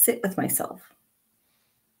just sit with myself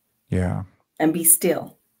Yeah. and be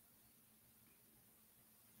still?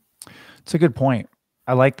 It's a good point.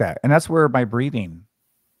 I like that. And that's where my breathing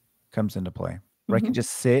comes into play, where I can Hmm.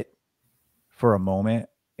 just sit for a moment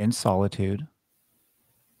in solitude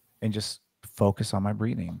and just focus on my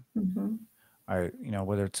breathing. Hmm.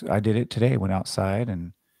 Whether I did it today, went outside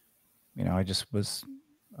and, I just was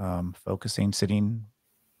focusing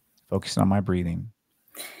on my breathing.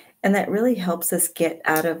 And that really helps us get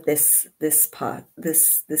out of this pause,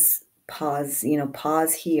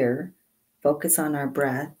 pause here, focus on our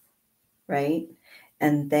breath, right?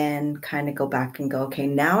 And then kind of go back and go, okay,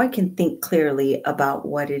 now I can think clearly about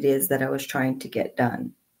what it is that I was trying to get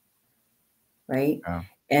done, right? Yeah.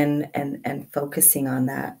 And focusing on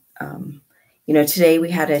that. Today we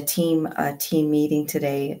had a team meeting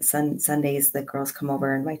today. Sundays the girls come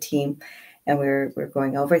over and my team, and we're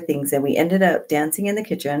going over things, and we ended up dancing in the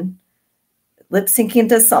kitchen, lip syncing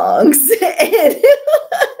to songs,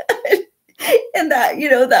 and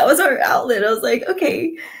that was our outlet. I was like,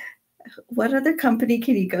 okay, what other company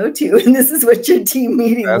can you go to? And this is what your team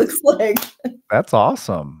meeting That's looks like. that's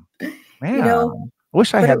awesome. You know, Man, I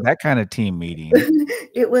wish I but had that kind of team meeting.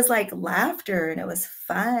 it was like laughter and it was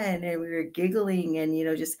fun and we were giggling and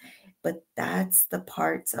just, but that's the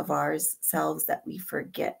parts of ourselves that we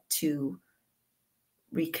forget to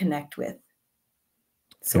reconnect with.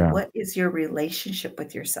 So Yeah. what is your relationship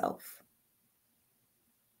with yourself?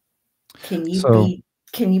 Can you So, be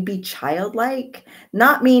can you be childlike?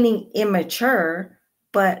 Not meaning immature,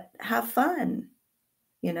 but have fun,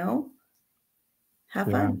 you know? Have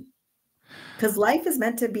yeah. fun. Because life is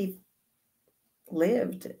meant to be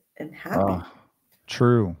lived and Oh, happy.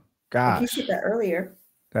 true. And he said Gosh, that earlier.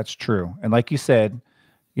 that's true. And like you said,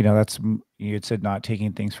 you had said not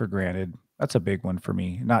taking things for granted. That's a big one for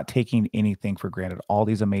me. Not taking anything for granted. All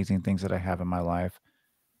these amazing things that I have in my life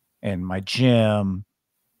and my gym,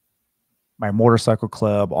 my motorcycle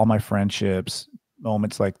club, all my friendships,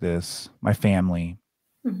 moments like this, my family,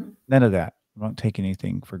 Mhm. none of that. I don't take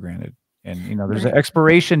anything for granted. And, there's an Right.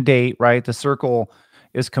 expiration date, right? The circle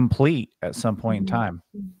is complete at some point in Mhm. time.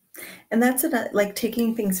 And that's like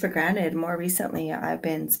taking things for granted. More recently, I've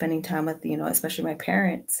been spending time with, especially my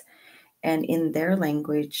parents, and in their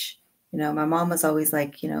language, my mom was always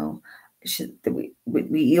like, you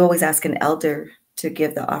always ask an elder to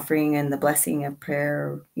give the offering and the blessing of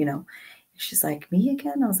prayer, She's like, me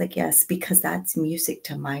again? I was like, yes, because that's music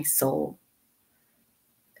to my soul.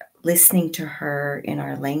 Listening to her in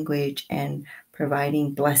our language and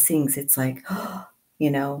providing blessings, it's like, you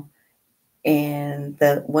know, and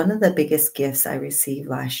the one of the biggest gifts I received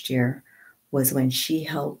last year was when she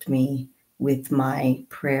helped me with my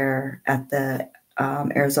prayer at the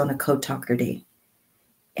Arizona Code Talker Day,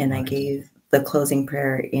 and I Nice. gave the closing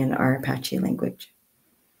prayer in our Apache language.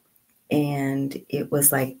 And it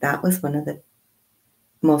was like that was one of the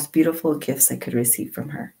most beautiful gifts I could receive from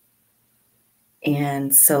her.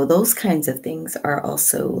 And so those kinds of things are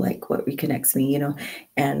also like what reconnects me,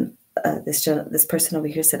 And this person over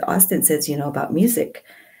here said, Austin says, about music.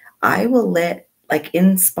 I will let, like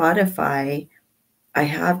in Spotify, I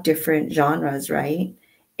have different genres, right?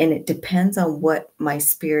 And it depends on what my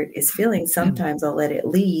spirit is feeling. Sometimes I'll let it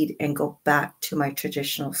lead and go back to my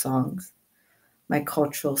traditional songs, my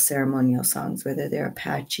cultural ceremonial songs, whether they're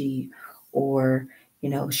Apache or,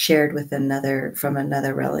 shared with another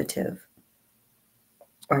relative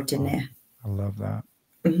or Dene. I love that.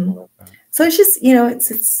 Mm-hmm. I love that. So it's just,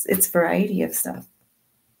 it's variety of stuff,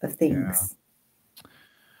 of things. Yeah.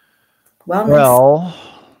 Wellness. Well,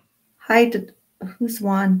 Hi, who's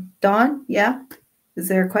Juan? Dawn? Yeah. Is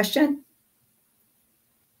there a question?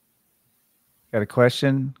 got a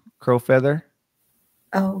question, Crow Feather?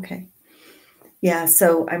 Oh, okay. Yeah.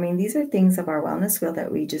 So, I mean, these are things of our wellness wheel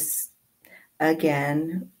that we just,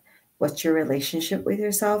 again, what's your relationship with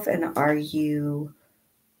yourself? And are you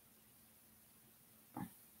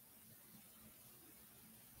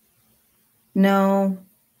No.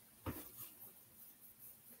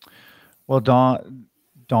 Well, Dawn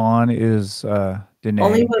is Dene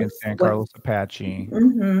in San what Carlos Apache.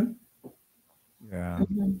 mm-hmm. Yeah.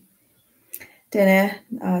 Mm-hmm.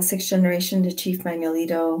 Dene, sixth generation to Chief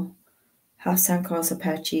Manuelito, half San Carlos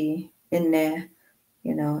Apache, Inne,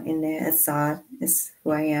 Inne Assad is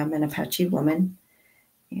who I am, an Apache woman.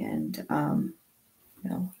 And I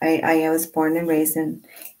was born and raised on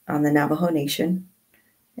the Navajo Nation,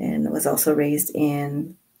 and was also raised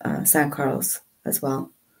in San Carlos as well,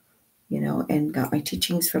 and got my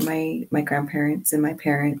teachings from my grandparents and my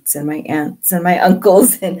parents and my aunts and my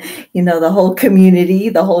uncles and, the whole community,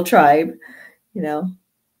 the whole tribe,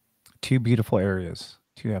 Two beautiful areas.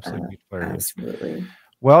 Two absolutely beautiful areas. Absolutely.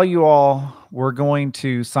 Well, you all, we're going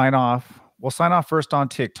to sign off. We'll sign off first on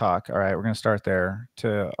TikTok. All right, we're going to start there.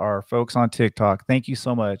 To our folks on TikTok, thank you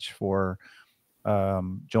so much for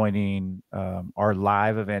joining our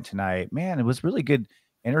live event tonight. Man, it was really good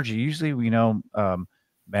energy. Usually,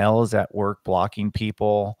 Mel is at work blocking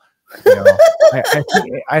people.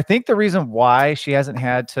 I think the reason why she hasn't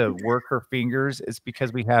had to work her fingers is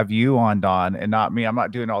because we have you on, Dawn, and not me. I'm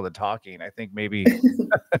not doing all the talking. I think maybe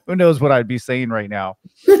who knows what I'd be saying right now.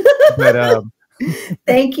 But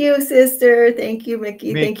thank you, sister. Thank you,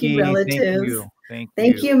 Mickey. Thank you, Mickey, thank relatives. you.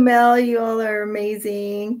 Thank you, Mel. You all are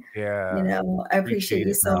amazing. Yeah. I appreciate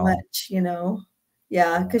you it, so Mel. much,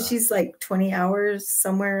 Yeah, because she's like 20 hours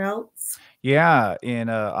somewhere else. Yeah, in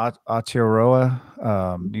Aotearoa,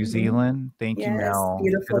 New Zealand. Thank you, Yes, Mel.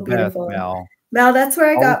 You're beautiful, the best, beautiful. Mel. Mel, that's where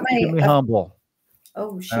I Always got keeping me my. humble.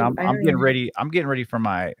 Oh And shoot! I I'm don't getting even. ready. I'm getting ready for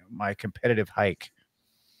my competitive hike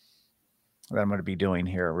that I'm going to be doing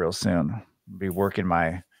here real soon. I'll be working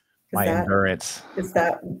my endurance. Is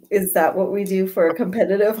that what we do for a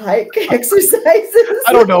competitive hike exercises?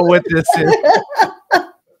 I don't know what this is.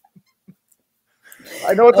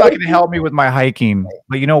 I know it's not going to help me with my hiking,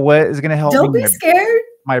 but you know what is going to help me? Don't be scared.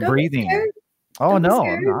 My Don't be breathing. scared. Oh Don't be no,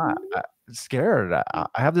 scared. I'm not scared. I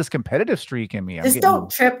have this competitive streak in me. Just don't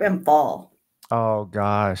trip and fall. Oh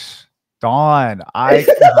gosh, Dawn,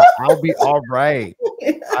 I'll be all right.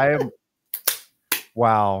 I am.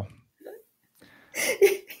 Wow.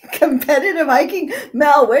 Competitive hiking,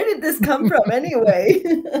 Mel. Where did this come from anyway?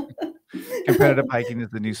 Competitive hiking is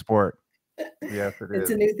the new sport. Yes, it's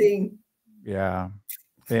a new thing. Yeah.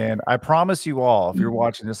 And I promise you all, if you're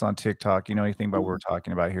watching this on TikTok, you know anything about what we're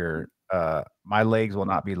talking about here, my legs will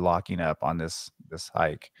not be locking up on this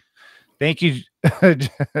hike. Thank you. Okay,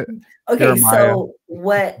 Jeremiah. so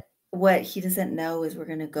what he doesn't know is we're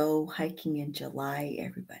gonna go hiking in July,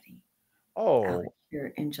 everybody. Out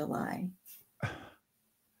here in July.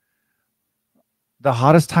 The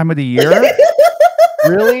hottest time of the year?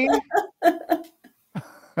 Really?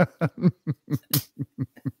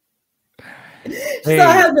 Hey.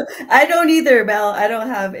 So I don't either, Mel. I don't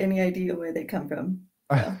have any idea where they come from.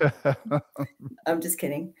 So. I'm just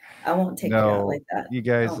kidding. I won't take you out like that. You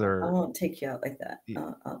guys I are. won't take you out like that.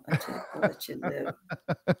 I'll let you live.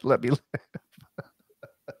 Let me live.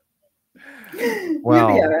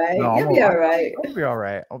 Well, you'll be all right. No, you'll be all right. I'll be all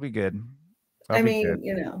right. I'll be good. I mean,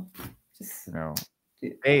 just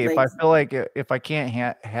hey, if I feel like if I can't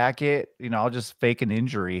hack it, I'll just fake an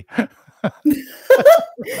injury.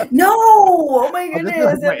 No, oh my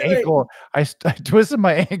goodness! My ankle. I twisted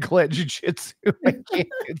my ankle at jiu-jitsu. I can't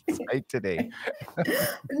fight today.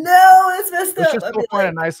 No, it's messed Let's up. just go find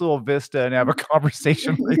a nice little vista and have a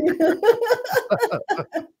conversation.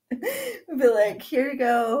 Be like, here you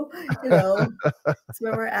go. That's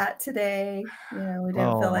where we're at today. We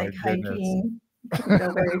didn't feel like hiking. Couldn't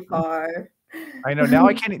go very far. I know now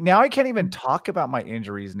I can't even talk about my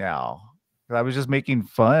injuries now. 'Cause I was just making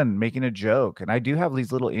fun, making a joke, and I do have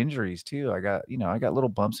these little injuries too. I got little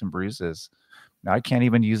bumps and bruises. Now I can't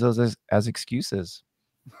even use those as excuses.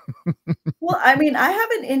 Well, I mean, I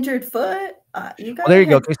have an injured foot. You Well, got a there you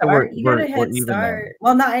go. head Okay, so start. You got a we're head even there. start.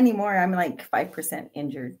 Well, not anymore. I'm like 5%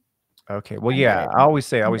 injured. Okay. Well, I'm yeah, better. I I'm always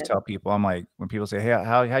better. tell people, I'm like, when people say, "Hey,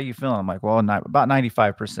 how you feeling?" I'm like, "Well, not about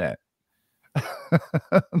 95%."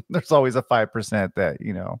 There's always a 5% that,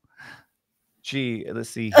 gee, let's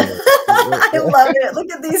see here. I love it.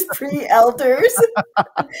 Look at these pre-elders.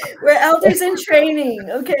 We're elders in training,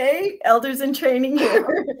 okay? Elders in training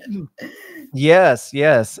here. Yes,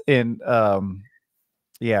 yes, and,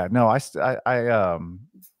 yeah, no, uh,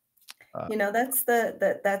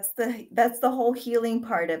 That's the whole healing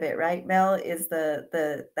part of it, right, Mel? Is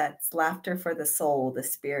that's laughter for the soul, the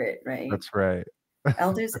spirit, right? that's right.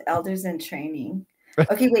 Elders in training.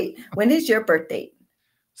 Okay, wait. When is your birthday?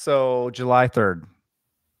 So, July 3rd.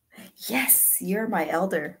 Yes, you're my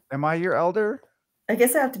elder. Am I your elder? I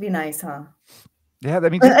guess I have to be nice, huh? Yeah,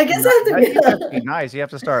 that means you have I to be guess ni I that means you have to be have nice. You have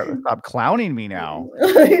to stop clowning me now.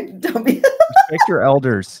 to be. Don't be. Respect your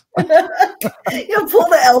elders. You pull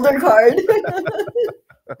the elder card.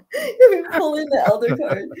 You'll be pulling the elder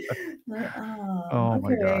card. Like, oh, Oh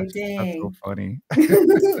my okay, gosh, that's so dang. funny.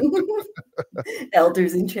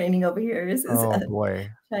 Elders in training over here is Oh boy.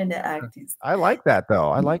 trying to act. He's, I like that though.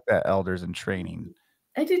 I like that elders in training.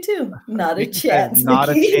 I do too. I Not a think you said chance, not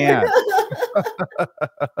a Nikki. chance.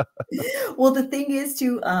 Well, the thing is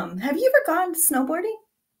to have you ever gone snowboarding?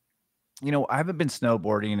 I haven't been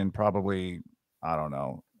snowboarding in probably, I don't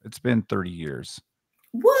know, it's been 30 years.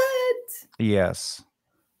 What? Yes.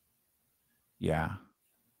 Yeah.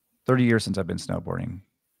 30 years since I've been snowboarding.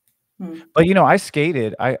 Hmm. But I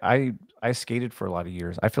skated. I skated for a lot of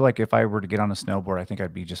years. I feel like if I were to get on a snowboard, I think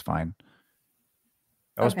I'd be just fine.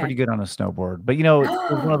 I was pretty Okay. good on a snowboard. But it was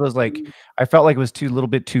one of those like I felt like it was too little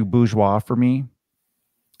bit too bourgeois for me,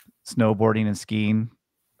 snowboarding and skiing.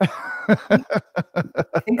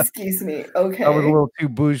 Excuse me. I was a Okay. little too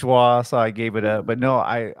bourgeois, so I gave it up. But no,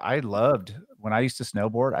 I loved when I used to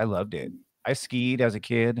snowboard, I loved it. I skied as a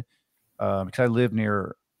kid, because I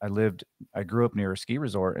grew up near a ski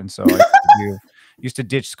resort, and so I used to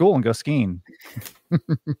ditch school and go skiing.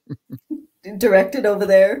 Directed over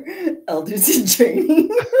there. Elders in training.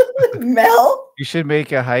 Mel. You should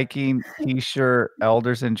make a hiking T-shirt,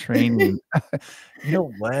 elders in training. You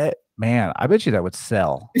know what? Man, I bet you that would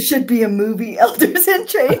sell. It should be a movie, Elders in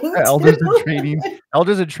Training Elders in too. training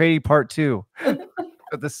Elders in training part 2,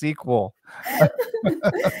 the sequel.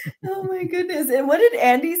 Oh my goodness. And what did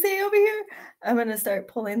Andy say over here? I'm gonna start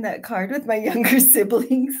pulling that card with my younger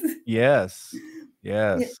siblings. Yes.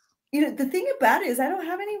 Yeah. Yes. The thing about it is I don't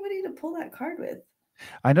have anybody to pull that card with.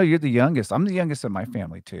 I know you're the youngest. I'm the youngest in my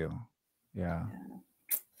family too. Yeah.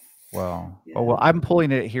 Well, Yeah. I'm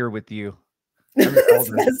pulling it here with you. I'm your It's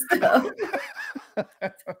elders. messed up.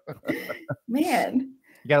 Man.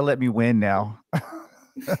 You gotta let me win now.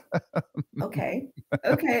 Okay.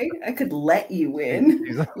 Okay. I could let you win.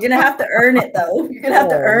 Jesus. You're gonna have to earn it though. You're gonna have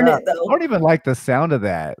to Oh, earn wow. it I though. don't even like the sound of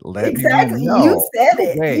that. Let me win. Exactly. You No. said No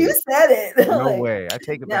it. You way. said it. No Like way. I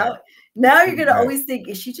take it back. now you're Take it gonna back. always think,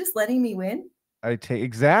 is she just letting me win?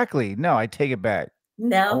 Exactly. No, I take it back. I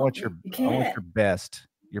No, want your you I want can't. your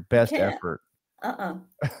You best can't. effort. Uh-uh.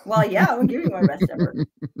 Well, yeah, I'm gonna give you my best effort.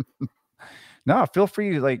 No, feel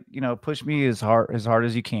free to push me as hard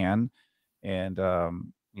as you can, and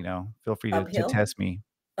feel free to Uphill. test me.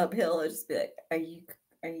 Uphill, I'll just be like, are you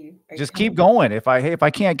Just keep coming? going. If I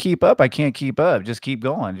can't keep up, I can't keep up. Just keep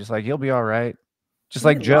going. Just like you'll be all right. Just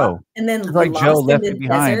And like then lost Joe. and then Just the like Joe lost in left the me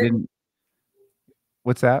behind. desert, Didn't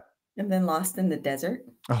What's that? and then lost in the desert.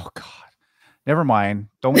 Oh God. Never mind.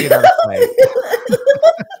 Don't get out of sight.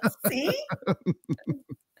 See?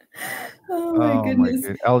 Oh my Oh my goodness.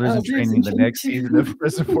 good. Elders in Elders training in the training next season of too.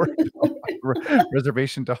 Reservoir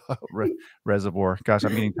Reservation Dog Reservoir. Gosh,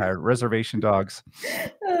 I'm getting tired. Reservation Dogs.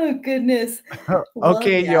 Oh goodness. Well,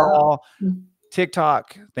 Okay, yeah. y'all.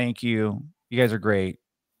 TikTok, thank you. You guys are great.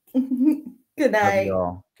 Good Love you night.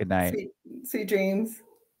 all. Good night. Sweet dreams.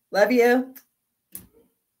 Love you.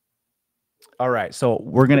 All right, so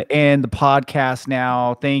we're gonna end the podcast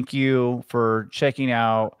now. Thank you for checking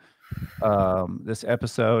out this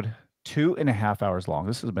episode. 2.5 hours long.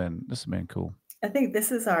 This has been cool. I think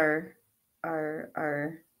this is our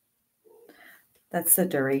that's the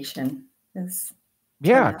duration. Is 2 and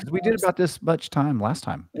Yeah, a half because we did hours. about this much time last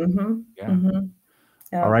time. Mhm. Yeah. Mhm.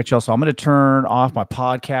 All Yeah. right, y'all. So I'm going to turn off my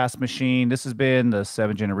podcast machine. This has been the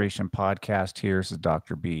Seven Generation Podcast here. This is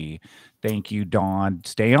Dr. B. Thank you, Dawn.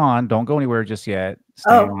 Stay on. Don't go anywhere just yet.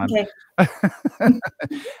 Stay Oh, on. okay.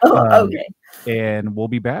 Oh, um, okay. and we'll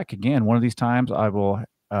be back again. One of these times, I will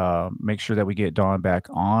make sure that we get Dawn back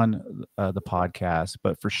on the podcast.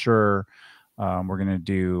 But for sure, we're going to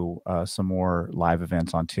do some more live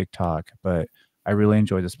events on TikTok. But I really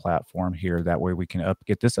enjoy this platform here. That way we can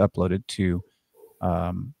get this uploaded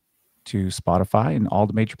um, to Spotify and all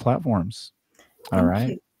the major platforms. All Thank right.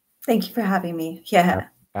 you. Thank you for having me. Yeah.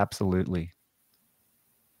 Absolutely.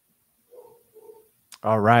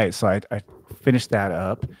 All right. So I finished that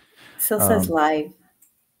up. Still says Um, live.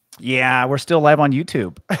 yeah, we're still live on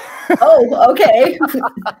YouTube. Oh, okay.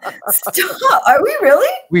 Stop. Are we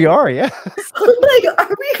really? We are, yeah. Oh my God,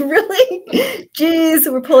 are we really?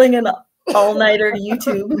 Jeez, we're pulling an all-nighter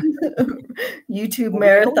YouTube Well, we could always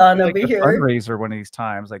marathon do like over a here. fundraiser one of these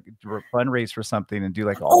times, like fundraise for something and do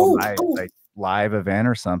like all Oh, night, oh, like live event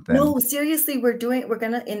or something. no, seriously, we're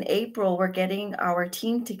gonna in April, we're getting our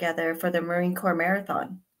team together for the Marine Corps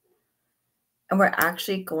Marathon. And we're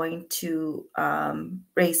actually going to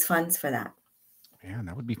raise funds for that. Man,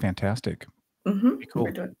 that would be fantastic. Mm-hmm. Be cool.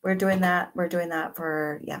 We're doing that. We're doing that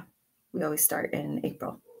for, yeah. We always start in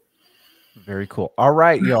April. Very cool. All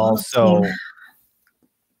right, y'all. So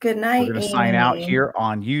good we're night, going to sign out Amy. here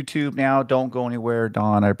on YouTube now. Don't go anywhere,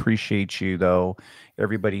 Dawn. I appreciate you, though.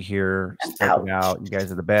 Everybody here, stuck it out. You guys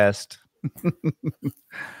are the best.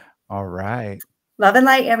 All right. Love and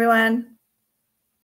light, everyone.